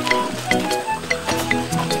 Okay.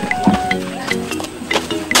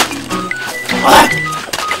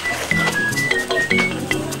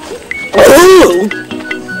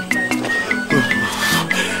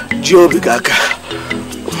 Joby Gaga.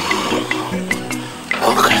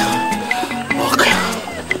 Okay.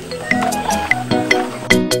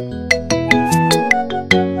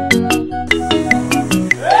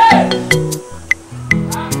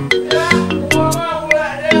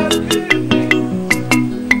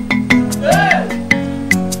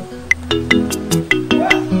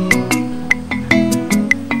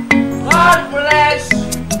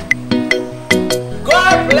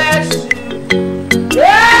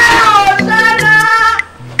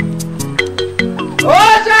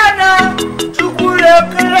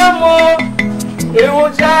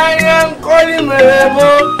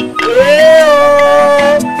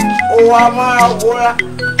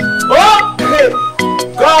 Okay,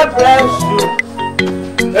 God bless you.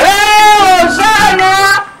 Hey, Hosanna!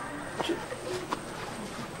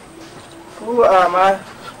 Who am I?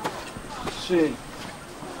 See,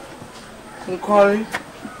 Nkoli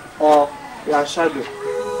or your shadow?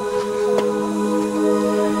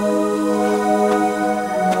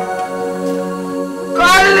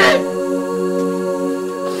 Nkoli!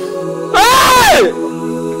 Hey!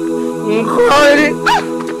 Nkoli!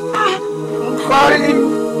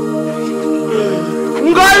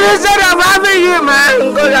 Nkoli said I'm having you, man.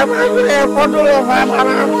 Nkoli, I'm having a photo of my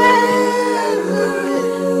mama.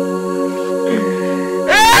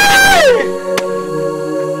 Hey!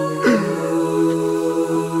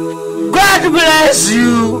 God bless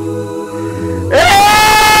you. Hey,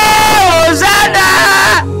 Hosanna!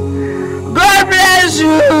 God bless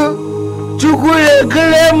you. Chukule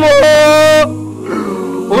Klemo.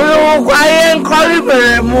 Nkoli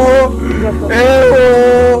beremo.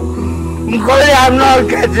 Nkoli I'm not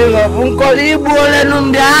getting up. You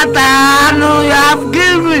have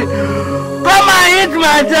given me. Come and eat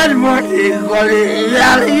my dead body,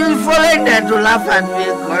 you falling there to laugh at me,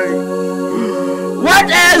 What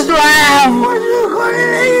else do I have? What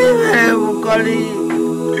do you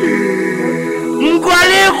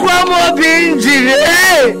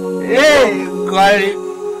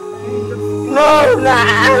No, I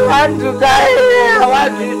want to die. I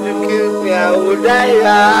want you to kill me. I will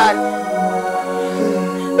die.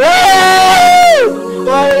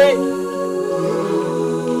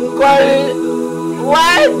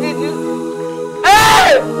 Why did you?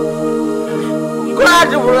 Hey! God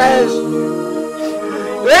bless.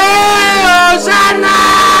 Hey, Hosanna!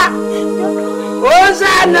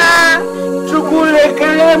 Hosanna! Chukule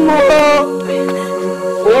kelemo.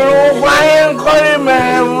 Uruguayan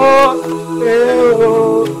kolimemo.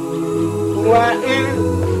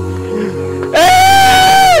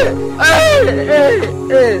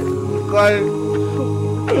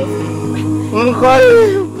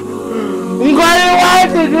 Why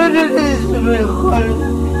did you do this to me,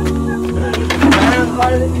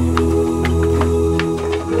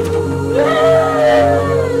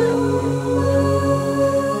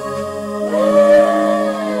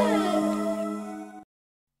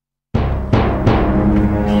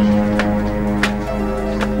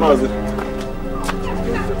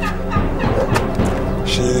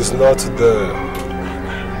 She is not there.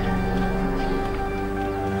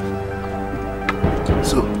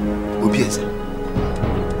 So, Obieze,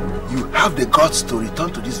 you have the guts to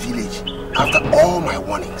return to this village after all my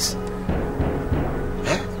warnings.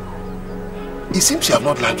 It seems you have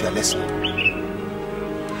not learned your lesson.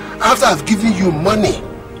 After I've given you money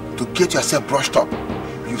to get yourself brushed up,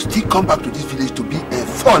 you still come back to this village to be a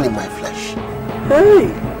thorn in my flesh. Hey!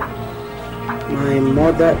 My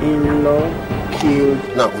mother-in-law killed...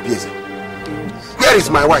 Now, Obieze, where is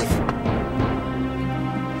my wife?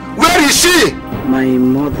 Where is she? My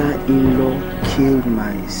mother-in-law killed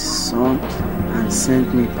my son and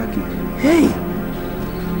sent me packing. Hey!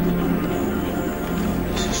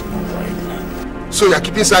 This is not right now. So you're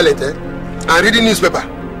keeping silent, and reading newspaper?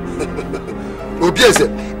 Obieze,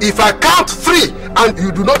 if I count 3 and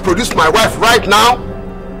you do not produce my wife right now,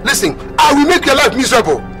 listen, I will make your life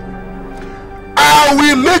miserable. I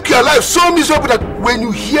will make your life so miserable that when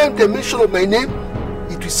you hear the mention of my name,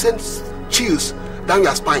 it will send chills down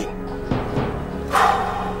your spine.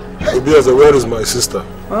 Obieze, where is my sister?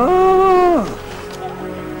 Oh,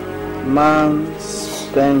 man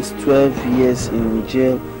spent 12 years in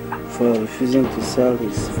jail for refusing to sell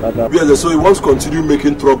his father. Obieze, so he wants to continue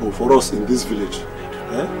making trouble for us in this village.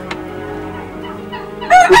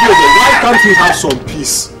 Obieze, why can't we have some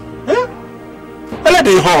peace?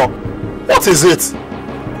 What is it?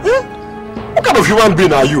 What kind of human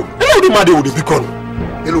being are you?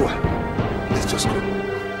 Eluwa, let's just go.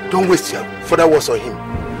 Don't waste your further words on him.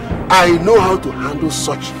 I know how to handle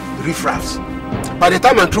such riffraffs. By the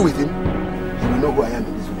time I'm through with him, he will know who I am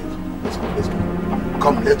in this village. Let's go, let's go.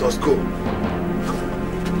 Come, let us go.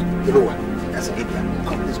 You know what? That's a good plan.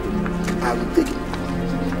 Come, let's go. I will take him.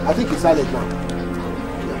 I think he's silent now.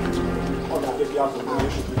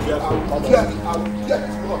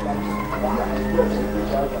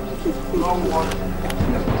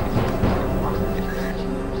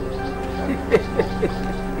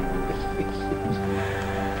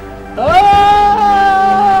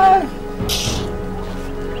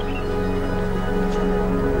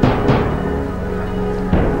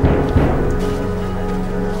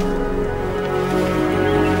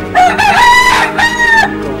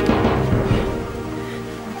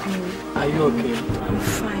 Are you okay? I'm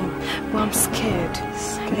fine, but I'm scared.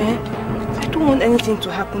 Scared? I don't want anything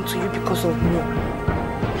to happen to you because of me.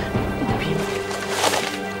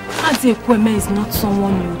 Adekweme is not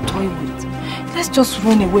someone you toy with. Let's just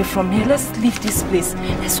run away from here. Let's leave this place.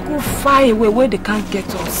 Let's go far away where they can't get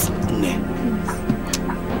us. Ne.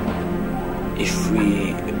 If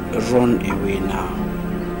we run away now,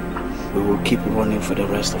 we will keep running for the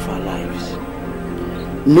rest of our lives.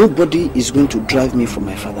 Nobody is going to drive me from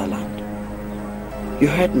my fatherland. You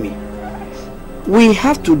heard me. We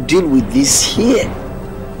have to deal with this here.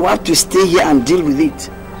 We have to stay here and deal with it.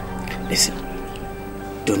 Listen,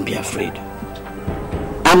 don't be afraid.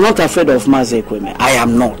 I'm not afraid of Mazi Ekweme. I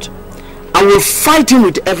am not. I will fight him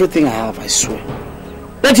with everything I have, I swear.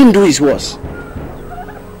 Let him do his worst.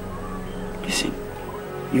 Listen,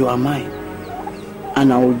 you are mine.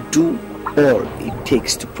 And I will do all it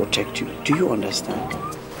takes to protect you. Do you understand?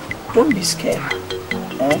 Don't be scared.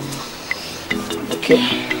 Okay.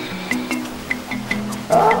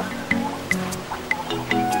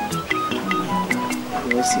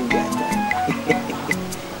 We'll see you guys.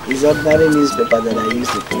 It's ordinary newspaper that I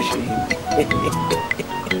used to push him.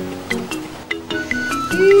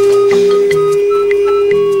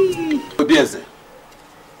 Obieze,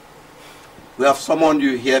 we have summoned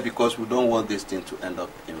you here because we don't want this thing to end up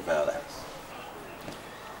in violence.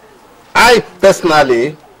 I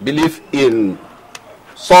personally believe in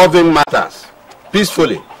solving matters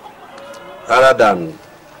peacefully rather than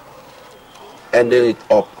ending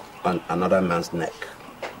it up on another man's neck.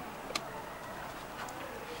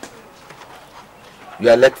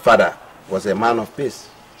 Your late father was a man of peace.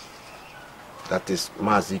 That is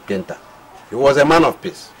Mazi Kenta. He was a man of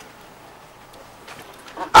peace.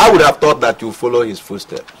 I would have thought that you follow his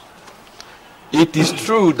footsteps. It is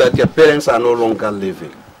true that your parents are no longer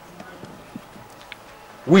living.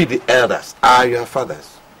 We, the elders, are your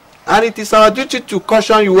fathers. And it is our duty to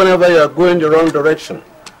caution you whenever you are going the wrong direction.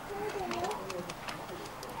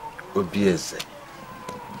 Obieze,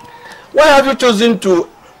 why have you chosen to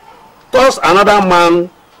cause another man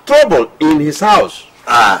trouble in his house?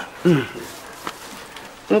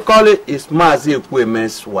 Nkoli is Mazi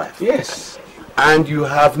Ekweme's wife. Yes. And you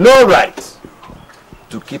have no right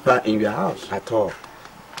to keep her in your house at all.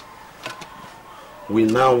 We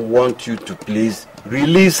now want you to please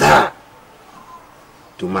release her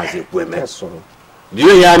to Mazi Ekweme. Yes, sir. Do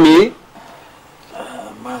you hear me?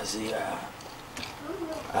 Mazi,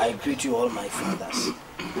 I greet you all my fathers.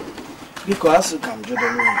 Because you come to the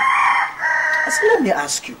room. So let me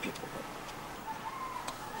ask you people.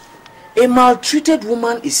 A maltreated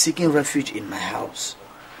woman is seeking refuge in my house.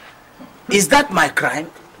 Is that my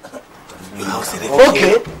crime?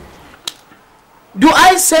 Okay. Do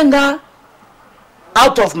I send her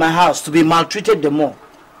out of my house to be maltreated the more?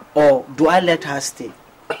 Or do I let her stay?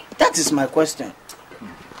 That is my question.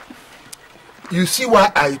 You see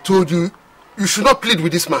why I told you you should not plead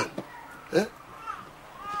with this man? Eh?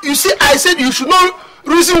 You see, I said you should not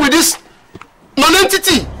reason with this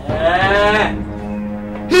non-entity.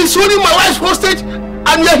 He's holding my wife's hostage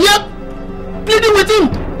and you're here pleading with him.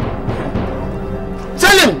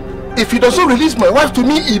 Tell him, if he doesn't release my wife to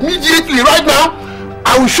me immediately right now,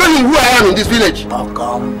 I will show him who I am in this village. How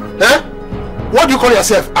come? Eh? What do you call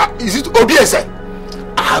yourself? Is it Obieze?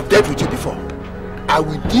 I have dealt with you before. I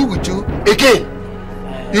will deal with you again.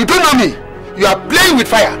 You don't know me. You are playing with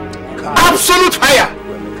fire. Absolute fire.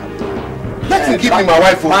 Let him give me my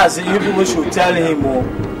wife. Mazi, you people should tell him.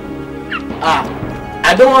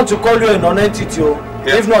 I don't want to call you a non-entity.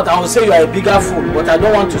 Yeah. If not, I will say you are a bigger fool. But I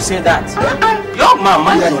don't want to say that. Young man,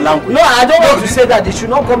 mind your language. No, I don't want to say that. They should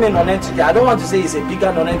not call me a non-entity. I don't want to say he's a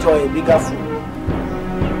bigger non-entity or a bigger fool.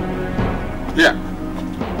 Yeah.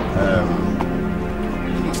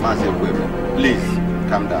 Mazi Ekweme, please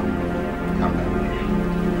calm down. Calm down.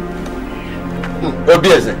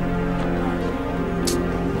 Obieze,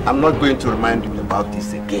 I'm not going to remind you about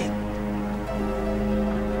this again.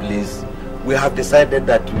 Please, we have decided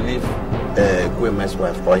that you leave Ekweme's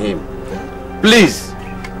wife for him. Please.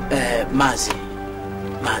 Mazi,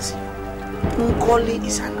 Nkoli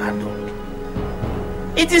is an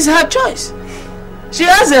adult. It is her choice. She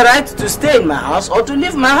has a right to stay in my house or to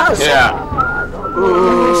leave my house. Yeah.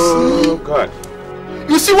 Oh, God.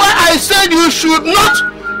 You see why I said you should not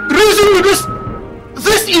reason with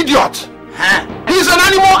this idiot? Huh? He's an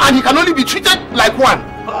animal and he can only be treated like one.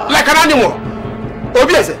 Like an animal.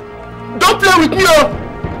 Obieze, don't play with me.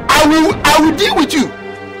 I will deal with you.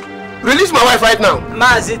 Release my wife right now.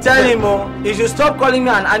 Mazi, tell him he should stop calling me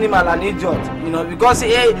an animal, an idiot. You know, because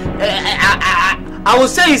I will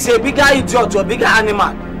say he's a bigger idiot or a bigger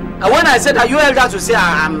animal. And when I said that, you elders will say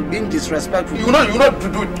I'm being disrespectful. You will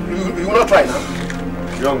not try now.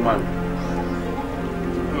 Young man,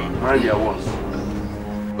 mind your words.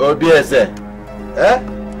 Obieze,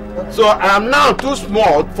 so I am now too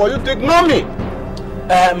small for you to ignore me.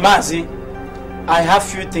 Mazi, I have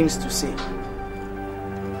few things to say.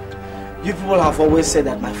 You people have always said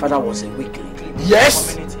that my father was a weakling.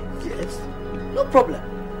 Yes. Yes. No problem.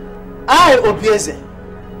 I, Obieze,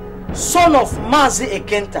 son of Mazi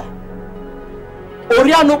Ekenta,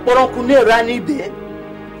 Oriano Porokune Ranibe,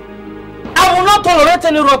 I will not tolerate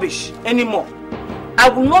any rubbish anymore. I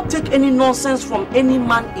will not take any nonsense from any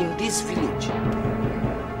man in this village.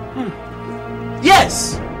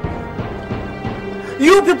 Yes.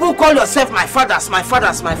 You people call yourself my fathers, my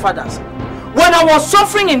fathers, my fathers. When I was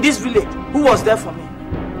suffering in this village, who was there for me?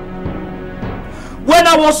 When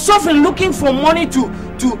I was suffering looking for money to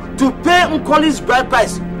pay Nkoli's bride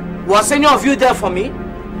price, was any of you there for me?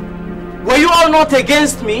 Were you all not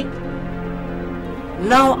against me?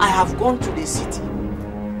 Now I have gone to the city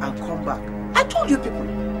and come back. I told you people,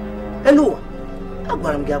 hello, I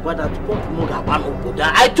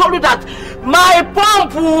told you that my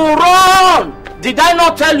pump will run. Did I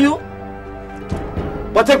not tell you?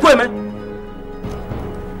 But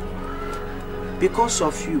because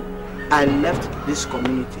of you, I left this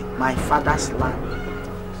community, my father's land.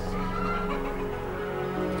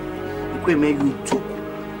 You took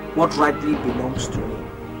what rightly belongs to me.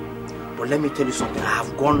 But let me tell you something. I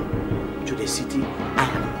have gone to the city. I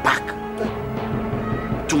am back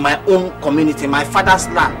to my own community, my father's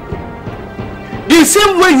land. The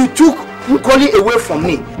same way you took Nkoli away from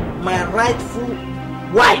me, my rightful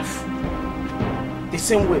wife, the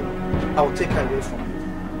same way I will take her away from you.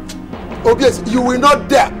 Obvious, you will not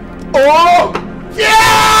dare. Oh!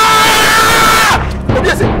 Yeah!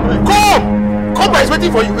 Obvious, Compa is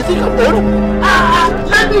waiting for you. You think I'm old?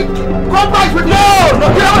 Let me. Compa is waiting. No.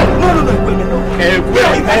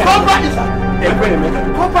 Compa is.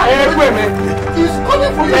 Compa is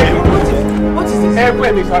coming for you. What is this?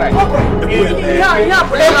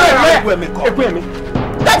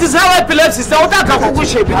 That is how epilepsy is.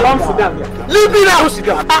 Leave me now.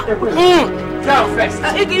 I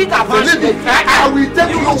will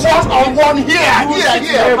take you one-on-one here.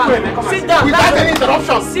 Sit down. Without any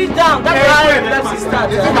interruption. Sit down. That's how epilepsy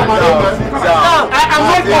starts. Sit down. I'm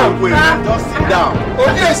welcome. Just sit down.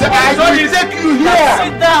 Okay, sir. I will take you here.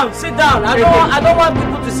 Sit down. I don't want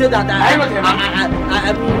people to say that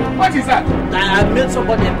what is that? I made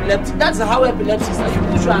somebody epileptic. That's how epilepsy starts.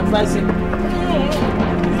 You should advise him.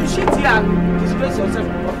 You shit here and disgrace yourself.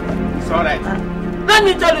 It's alright. Let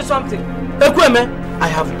me tell you something. I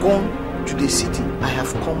have gone to the city. I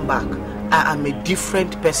have come back. I am a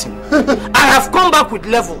different person. I have come back with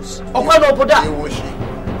levels.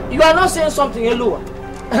 You are not saying something, Elua.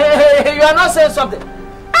 You are not saying something.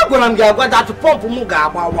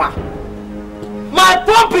 My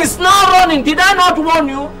pump is now running. Did I not warn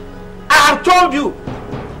you? I have told you.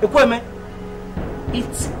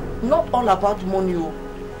 It's not all about money.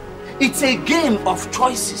 It's a game of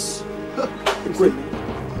choices.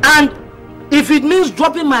 And if it means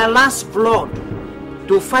dropping my last blood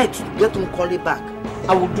to fight to get Nkoli back,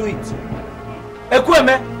 I will do it.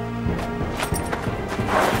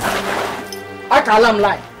 I can't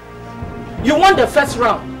lie. You won the first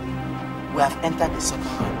round. We have entered the second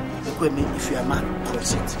round. If you are mad,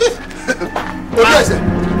 cross it.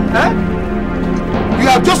 You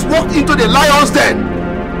have just walked into the lion's den.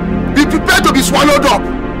 Be prepared to be swallowed up.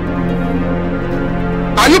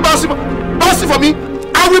 Are you bouncing for me?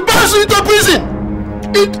 I will bounce you into prison.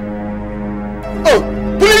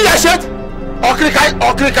 Pulling your shirt.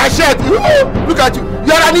 Shirt. Look at you.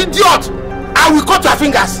 You are an idiot. I will cut your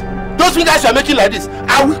fingers. Those fingers you are making like this,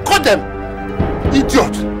 I will cut them.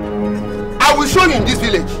 Idiot. I will show you in this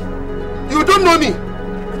village. You don't know me.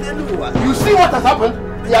 You see what has happened?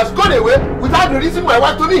 He has gone away without releasing my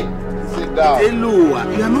wife to me. Sit down. You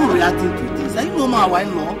are not reacting to this. Are you know my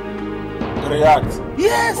wife law? React?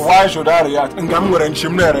 Yes. Why should I react? Hey!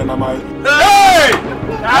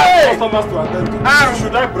 Customers to attend to.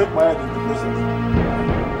 Should I break my head in the process?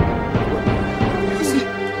 You see,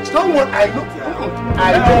 someone I know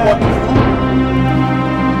what to do.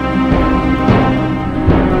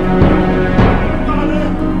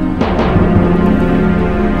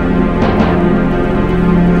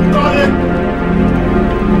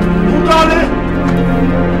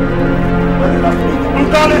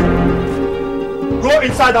 Go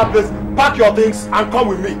inside that place, pack your things, and come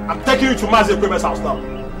with me. I'm taking you to Mazi Ekweme's house now.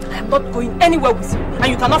 I am not going anywhere with you, and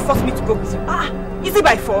you cannot force me to go with you. Is it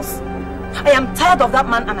by force? I am tired of that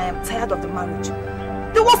man, and I am tired of the marriage.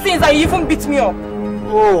 The worst thing is that you even beat me up.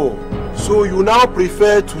 Oh, so you now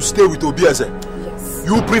prefer to stay with Obieze? Yes.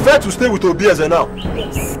 You prefer to stay with Obieze now?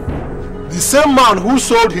 Yes. The same man who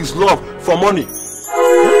sold his love for money.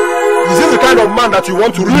 Is this the kind of man that you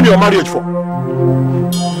want to ruin your marriage for?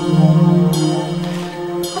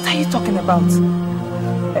 What are you talking about?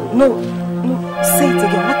 No, say it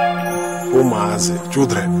again. Oh, Mazi,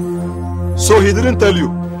 children. So he didn't tell you?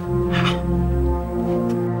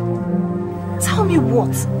 Tell me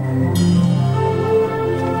what?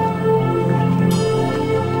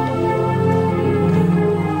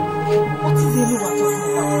 What is it you are talking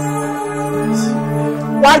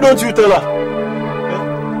about? Why don't you tell her?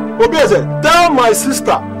 Obieze, tell my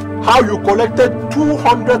sister how you collected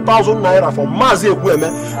 200,000 naira from Mazi Ekweme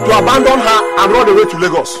to abandon her and run away to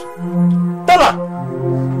Lagos. Tell her.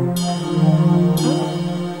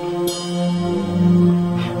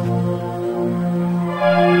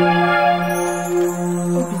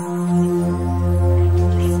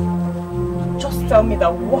 Just tell me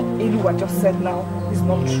that what Eluwa just said now is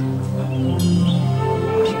not true.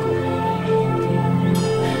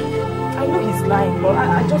 I know he's lying, but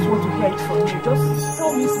I just want to hear it from you. Just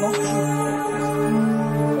tell me it's not true.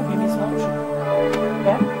 Tell me it's not true.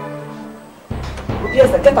 Yeah?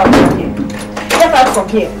 Yes, get out from here. Get out from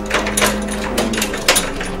here.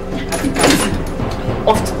 As you can see,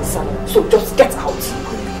 off to the salon. So just get out.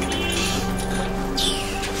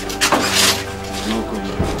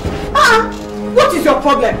 What is your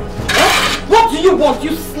problem? Eh? What do you want,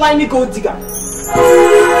 you slimy gold digger?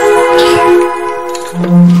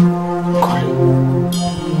 Colin,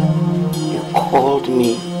 you called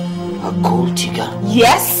me a gold digger?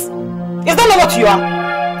 Yes? Is that not what you are?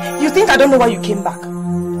 You think I don't know why you came back?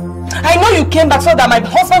 I know you came back so that my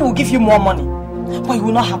husband will give you more money. But it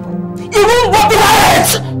will not happen. It won't work.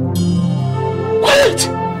 Quiet!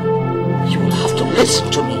 You will have to listen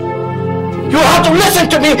to me. You have to listen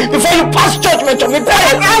to me before you pass judgment on me.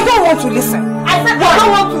 I don't want to listen. I said I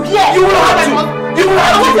don't want to hear. You will have to. You will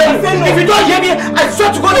have to. If you don't hear me, I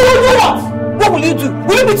swear to God, you will do what? What will you do?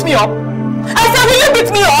 Will you beat me up? I said, will you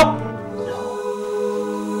beat me up? No.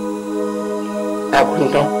 I will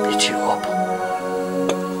not beat you up.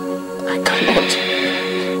 I cannot.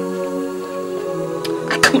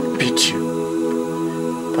 I cannot beat you.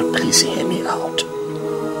 But please hear me out.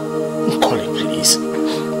 Colin, please.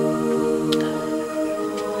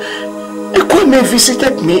 Ekweme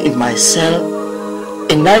visited me in my cell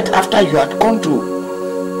a night after you had gone to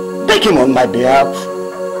beg him on my behalf.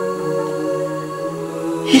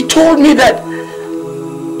 He told me that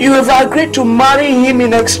you have agreed to marry him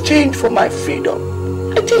in exchange for my freedom.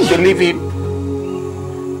 I didn't believe him.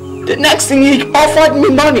 The next thing, he offered me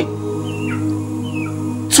money.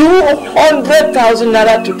 200,000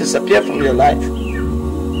 naira to disappear from your life.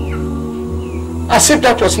 As if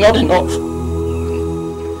that was not enough.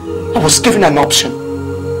 I was given an option.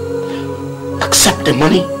 Accept the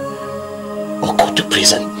money or go to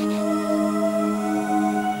prison.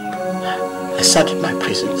 I sat in my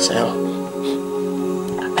prison cell.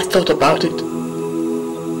 I thought about it.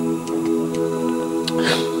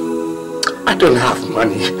 I don't have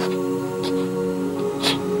money.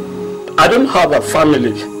 I don't have a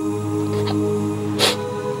family.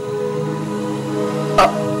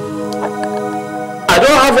 I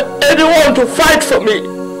don't have anyone to fight for me.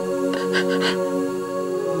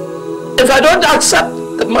 If I don't accept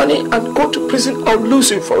the money and go to prison, I'll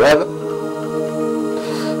lose him forever.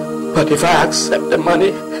 But if I accept the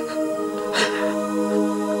money,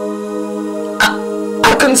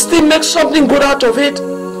 I can still make something good out of it.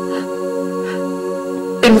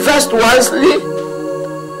 Invest wisely,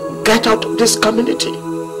 get out of this community.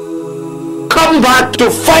 Come back to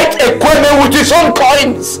fight Ekweme with his own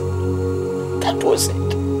coins. That was it.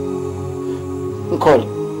 Uncle,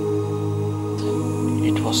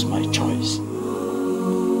 it was my choice.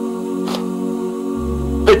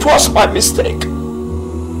 It was my mistake.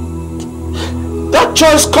 That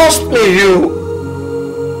choice cost me you.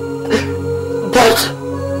 But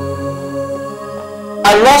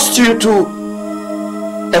I lost you to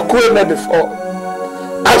Ekweme before.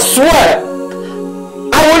 I swear,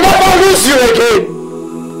 I will never lose you again.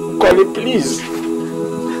 Colin, please.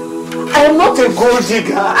 I am not a gold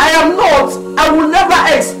digger. I am not. I will never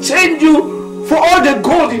exchange you for all the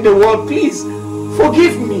gold in the world. Please,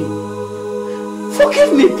 forgive me.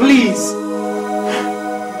 Forgive me, please.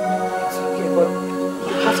 It's okay, but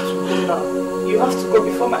you have to go now. You have to go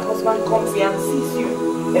before my husband comes here and sees you.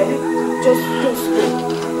 Eh? Just go.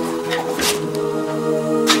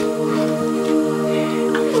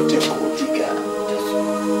 I'm not a gold digger.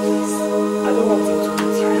 I don't want him to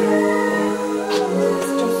meet you here.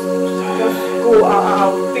 Just go.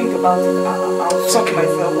 I'll think about it. I'll sort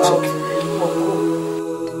myself out.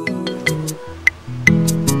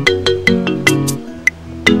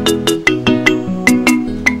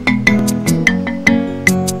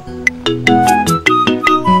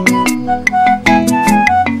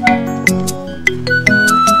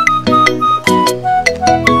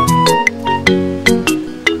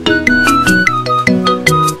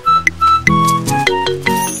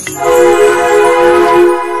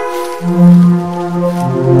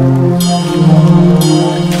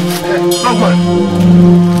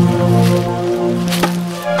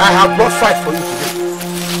 Fight for you today.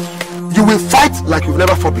 You will fight like you've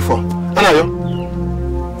never fought before. Anayo,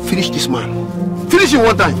 finish this man. Finish him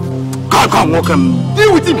one time. Come, walk him.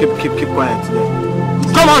 Deal with him. Keep quiet today.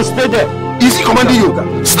 Come on, stay there. Is he commanding you?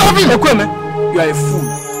 Stop him. Ekweme, you are a fool.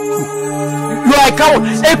 You are a coward.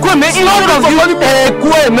 Ekweme,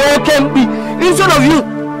 instead of you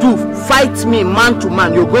to fight me man to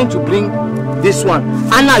man, you're going to bring this one.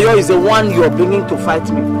 Anayo is the one you're bringing to fight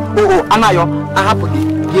me. Oh, Anayo, I have to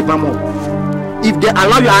give him more. If they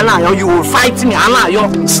allow you, Anayo, you will fight me, Anayo.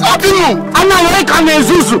 Stop you! Anayo, I can't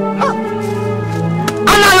Zuzu.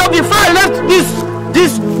 Anayo, before I left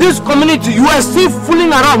this community, you were still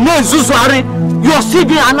fooling around. No Zuzu, you are still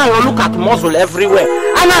being Anayo. Look at muscle everywhere.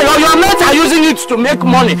 Anayo, your mates are using it to make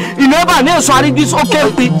money. You never know, sorry, this okay.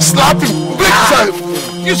 Slap him. Break yourself.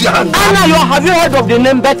 Use your hand. Anayo, have you heard of the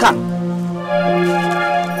name Becca?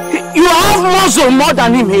 You have muscle more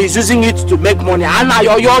than him. He is using it to make money.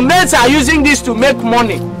 Anayo, your mates are using this to make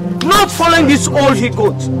money. Not following this old he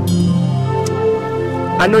goat.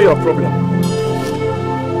 I know your problem.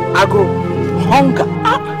 I go hunger.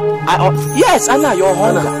 Yes, Anayo, you're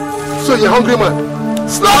hunger. So you're hungry, man?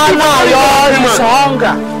 Slap him. Anayo is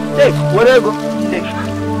hunger. Take, where you go? Take.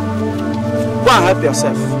 Go and help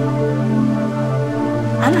yourself.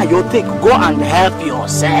 Anayo, take. Go and help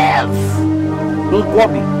yourself.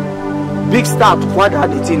 Big start, what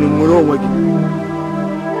had it in Muro?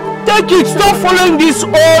 Take it, stop following this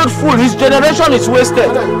old fool. His generation is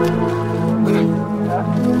wasted.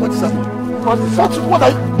 What is that? What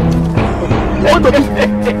are you?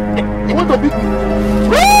 You want to beat me?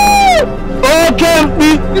 Okay,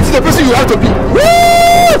 this is the person you have to beat.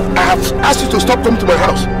 I have asked you to stop coming to my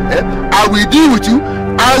house. I will deal with you.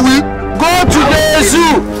 I will go to the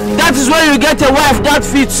zoo. That is where you get a wife that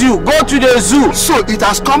fits you. Go to the zoo. So it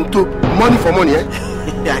has come to money for money, eh?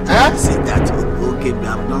 I didn't say that. Okay, I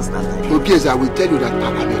have not started. Okay, so I will tell you that I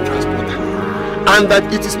am a transporter. And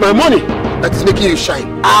that it is my money that is making you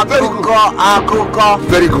shine. Very good.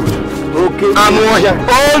 Very good. Okay.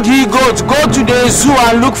 Old he goes. Go to the zoo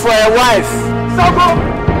and look for a wife.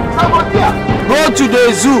 Go to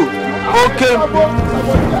the zoo. Okay.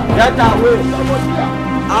 Get away.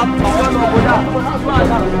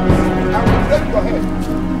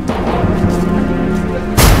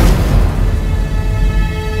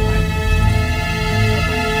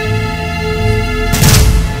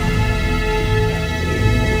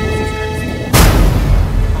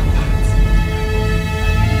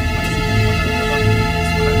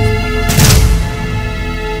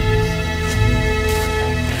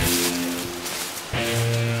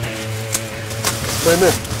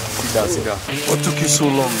 Sit down. What took you so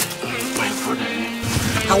long? My father,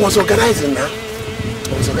 I was organizing now.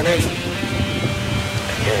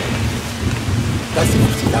 That's the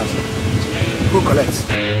 50,000. Who collects?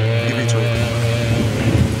 Give it to him.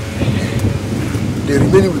 The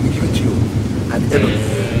remaining will be given to you at the end of the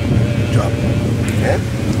job.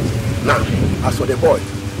 Now, as for the boy,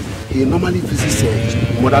 he normally visits his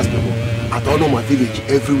mother's people at Onoma village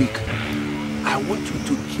every week. I want you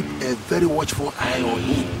to keep a very watchful eye on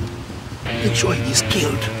him. Make sure he is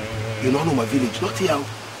killed in Onoma village, not here.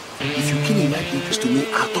 If you kill him like interest to me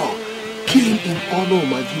at all, kill him in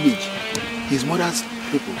Onoma village. His mother's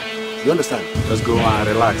people. You understand? Let's go and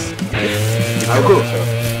relax. I'll go.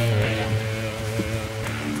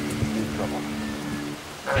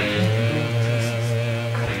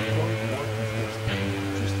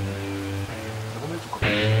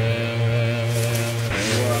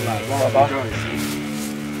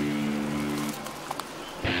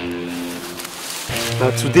 Now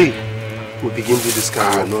today, we begin to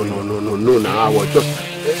discuss. No. Now I was just.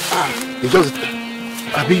 It's just.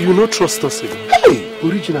 Abi, you no trust us again. Hey,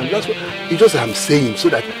 original. That's what. It's just I'm saying so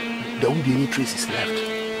that there won't be any traces left.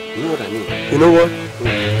 You know what I mean? You know what?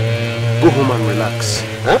 Go home and relax.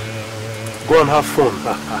 Huh? Go and have fun.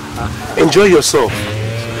 Enjoy yourself.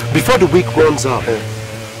 Before the week runs out,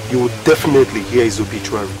 you will definitely hear his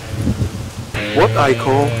obituary. What I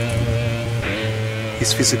call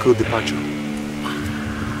his physical departure.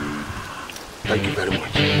 Thank you very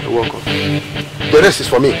much. You're welcome. The rest is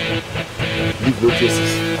for me. Leave no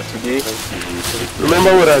traces. Today,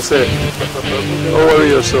 remember what I said. Don't worry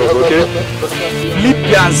yourself, okay?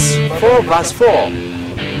 Philippians 4 verse 4.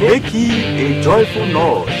 Make ye a joyful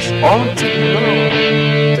noise unto the Lord.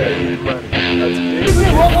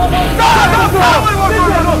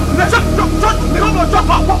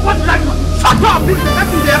 Shut up!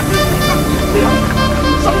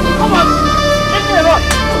 Come on! Leave me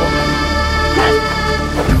alone!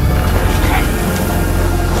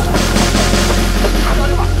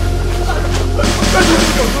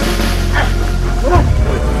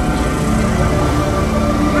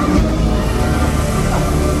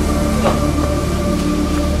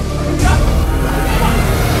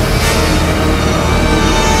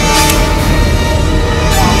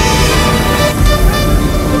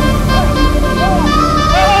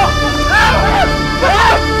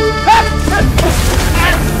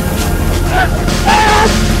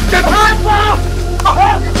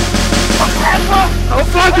 How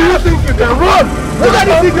far do you think you can run? Look at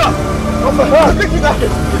the figure! Take me down.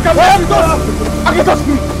 Get off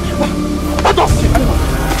me. Get off me.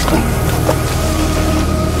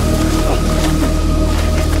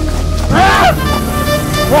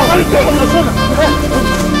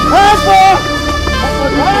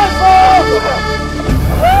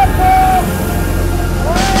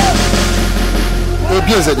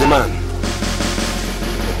 Abuse the man.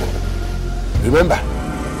 Remember,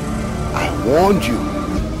 I warned you.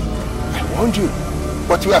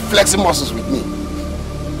 But you are flexing muscles with me.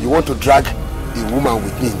 You want to drag a woman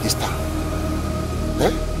with me in this town?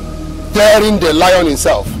 Eh? Daring the lion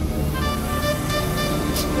himself.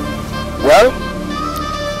 Well,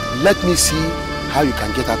 let me see how you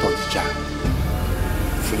can get out of the jar.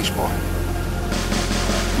 Foolish boy.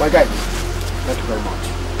 My guy, thank you very much.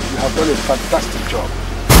 You have done a fantastic job.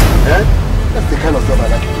 Eh? That's the kind of job I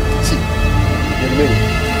like to do. See, the remaining.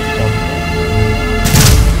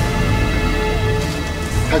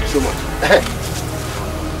 Thank you so much.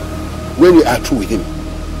 When we are through with him,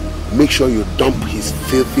 make sure you dump his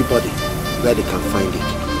filthy body where they can find it.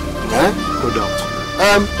 Eh? No doubt.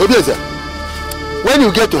 Obieze, when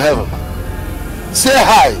you get to heaven, say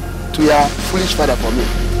hi to your foolish father for me.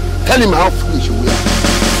 Tell him how foolish you are.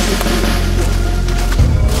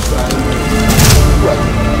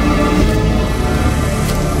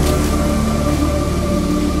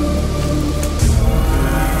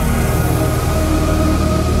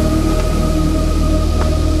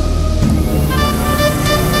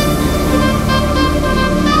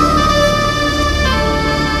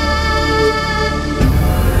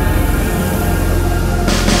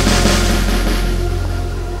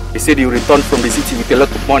 He said you returned from the city with a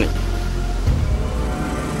lot of money.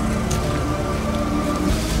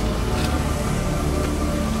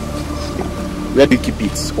 Where do you keep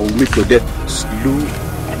it, or will make your death slow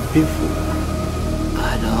and painful?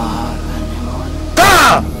 I don't have any money.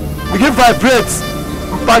 Ah! Begin vibrate.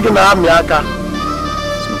 I'm packing my arm, Yaka.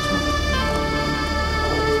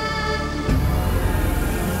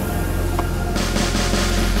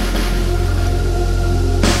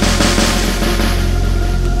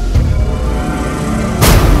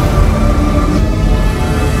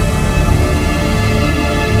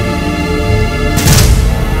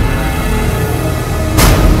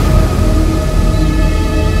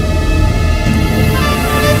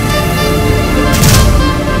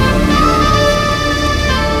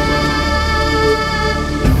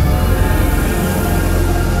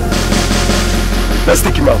 Let's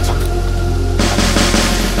take him out.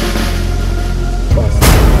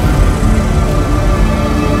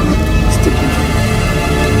 Let's take him out.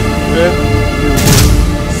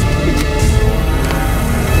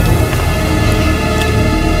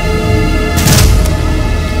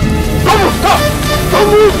 Come on, stop! Don't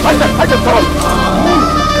move! I can stop!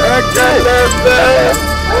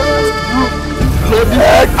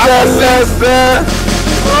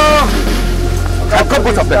 I'll come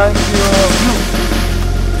both of them. Thank you.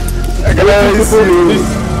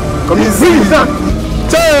 Come easy.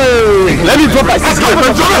 Let me drop my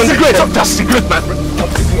cigarette. Drop my cigarette. Drop that cigarette, my friend.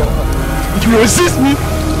 If you resist me,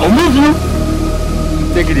 I'll move you.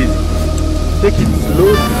 Take it easy. Take it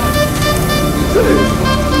slowly.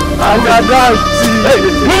 I got that. Hey,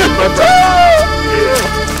 move it.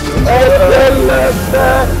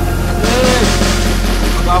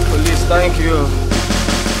 Police, thank you.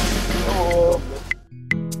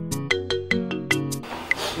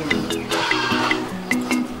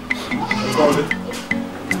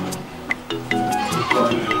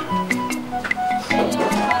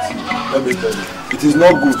 Let me tell you, it is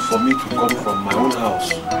not good for me to come from my own house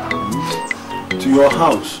to your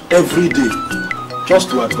house every day just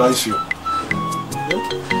to advise you.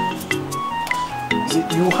 See,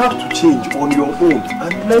 you have to change on your own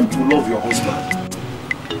and learn to love your husband.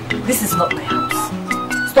 This is not my house.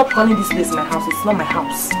 Stop calling this place my house. It's not my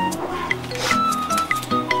house.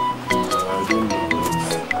 I don't know.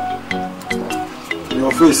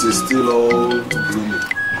 Your face is still all gloomy.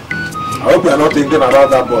 I hope you are not thinking about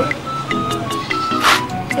that boy.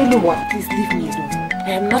 Anyone, please leave me alone.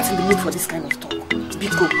 I am not in the mood for this kind of talk.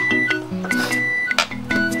 Biko.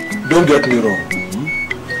 Don't get me wrong.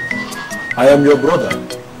 I am your brother,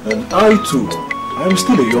 and I too, I am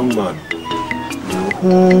still a young man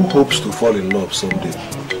who hopes to fall in love someday.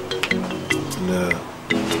 And,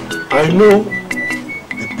 I know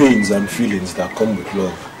the pains and feelings that come with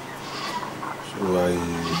love. So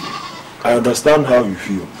I understand how you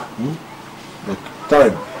feel. But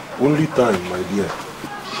time, only time, my dear.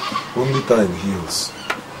 Only time heals.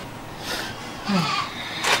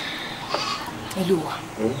 Eluwa,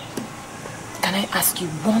 can I ask you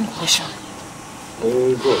one question?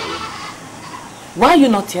 Oh, God. Why are you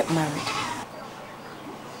not yet married?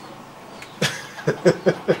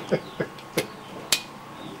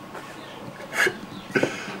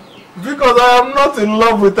 Because I am not in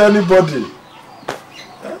love with anybody.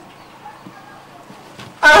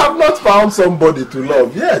 I have not found somebody to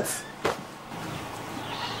love yet.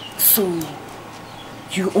 So,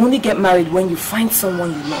 you only get married when you find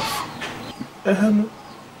someone you love?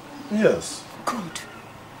 Yes. Good.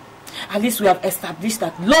 At least we have established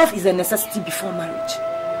that love is a necessity before marriage.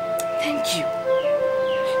 Thank you.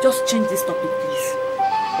 Just change this topic, please.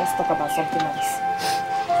 Let's talk about something else.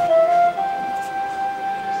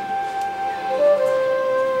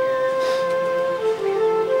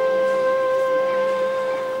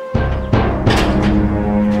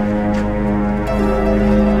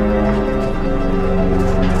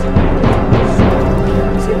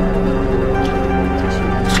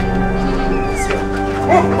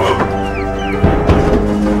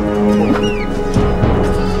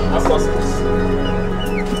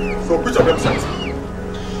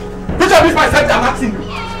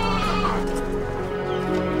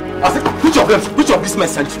 Which of these men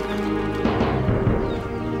sent you?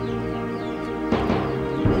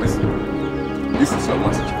 Listen, this is your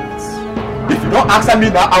last chance. If you don't answer me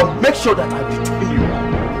now, I'll make sure that I detain you.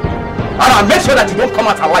 And I'll make sure that you don't come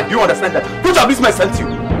out alive. Do you understand that? Which of these men sent you?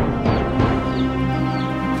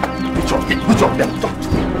 Which of them? Talk to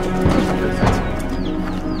me.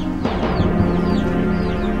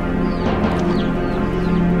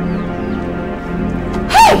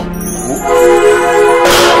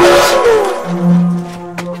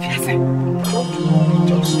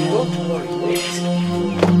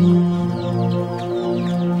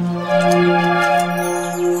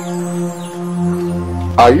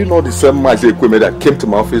 Are you not the same man that came to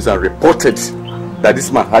my office and reported that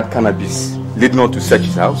this man had cannabis, leading on to search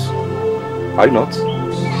his house? Are you not?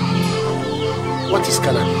 What is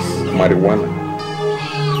cannabis? Marijuana.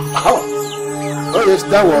 Oh yes,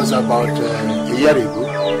 that was about a year ago.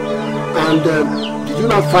 And did you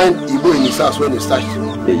not find Igbo in his house when you searched him?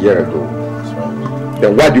 A year ago.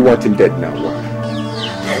 Then why do you want him dead now?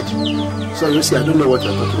 Dead? So you see, I don't know what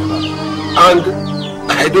you're talking about.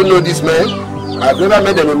 And I don't know this man. I've never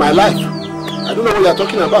met them in my life. I don't know what you're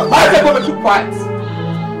talking about. I said, go keep quiet.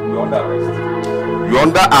 You're under arrest. You're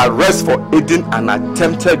under arrest for aiding an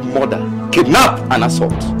attempted murder, kidnap, and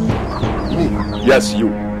assault. Me? Yes, you.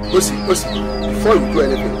 Osi, before you do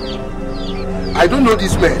anything, I don't know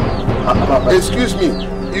this man. Excuse me.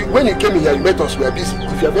 When you came in here, you met us, we were busy.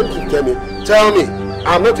 If you are going to tell me,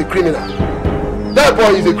 I'm not a criminal. That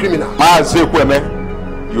boy is a criminal.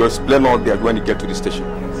 You explain all that when you get to the station.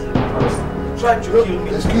 Trying to kill me.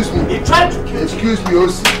 Excuse me. He tried to kill me. Excuse me,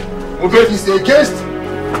 Osi. It is against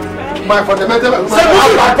my fundamental. I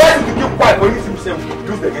advise you to keep quiet when you see himself.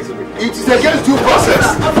 It is against due process.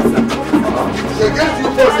 It is against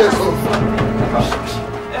due process.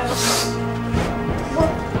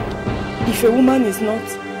 If a woman is not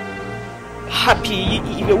happy,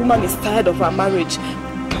 if a woman is tired of her marriage,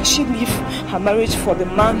 can she leave her marriage for the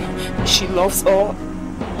man she loves, or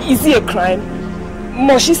is it a crime?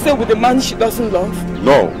 Must she stay with the man she doesn't love?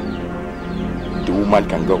 No. The woman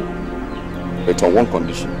can go. But on one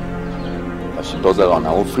condition. That she does it on her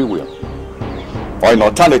own free will. Or in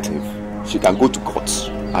alternative, she can go to court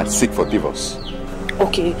and seek for divorce.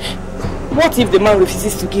 Okay. What if the man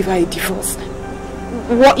refuses to give her a divorce?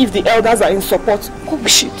 What if the elders are in support? What will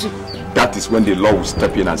she do? That is when the law will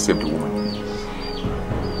step in and save the woman.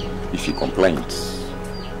 If she complains,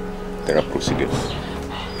 there are procedures.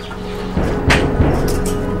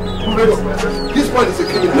 This one is a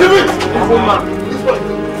criminal. Leave it! This one is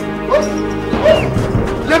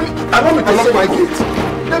I want me to lock my gate.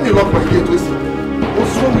 Let me lock my gate, listen.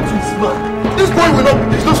 What's wrong with you, this man? This boy will not,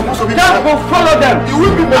 he's not supposed to be in my house. Go follow them. He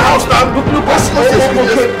will be in my house now.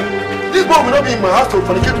 This boy will not be in my house to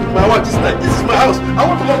fornicate with my wife this night. This is my house. I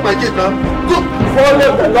want to lock my gate now. Go.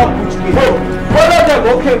 Follow the lock which we hold. Follow them,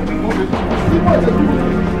 okay?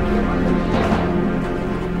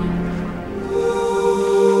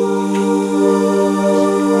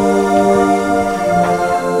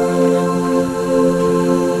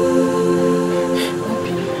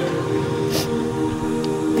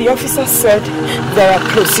 The officer said there are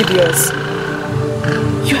procedures.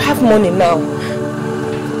 You have money now.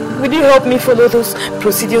 Will you help me follow those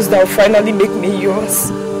procedures that will finally make me yours?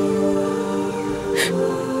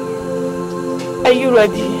 Are you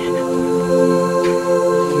ready?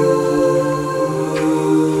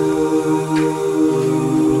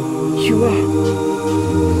 You are.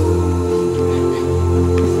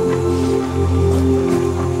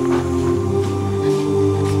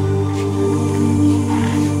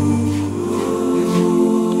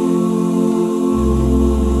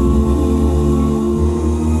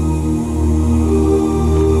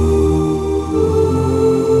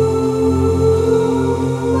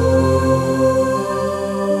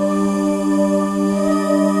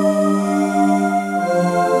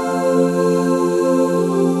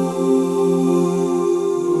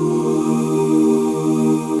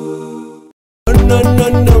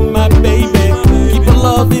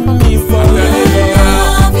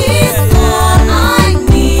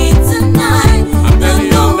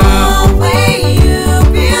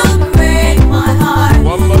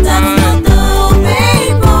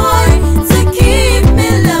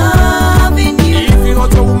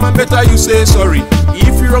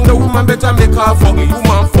 wrong, the woman better make her forgive.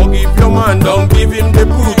 Woman forgive your man, don't give him the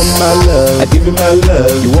boot. You want my love, I give you my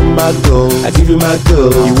love. You want my gold, I give you my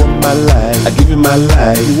gold. You want my life, I give you my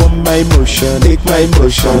life. You want my emotion, take my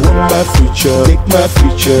emotion. You want my future, take my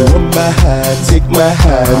future. You want my heart, take my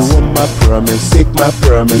heart. You want my promise, take my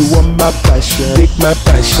promise. You want my passion, take my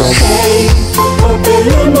passion. Hey, oh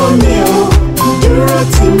baby, mommy, you're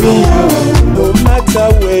to me. No matter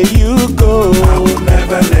where you go, I will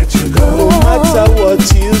never let you go. No matter what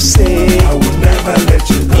you say, I will never let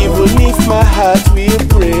you go. Even if my heart will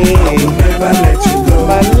break, I will never let you go.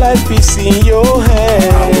 My life is in your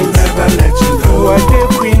hands, I will never let you go. You are the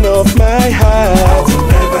queen of my heart, I will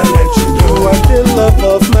never let you go. You are the love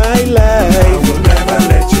of my life, I will never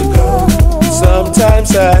let you go.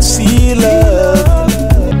 Sometimes I see love.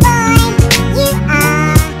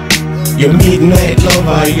 Your midnight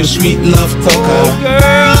lover, your sweet love talker. Oh,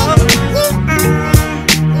 girl.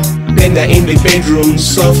 Tender in the bedroom,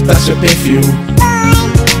 soft as your perfume.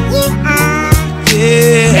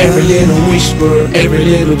 Yeah. Every little whisper, every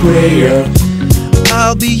little prayer.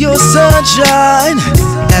 I'll be your sunshine,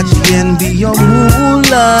 at the end be your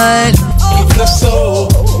moonlight. If not so,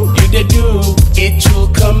 you did do, it will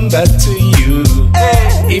come back to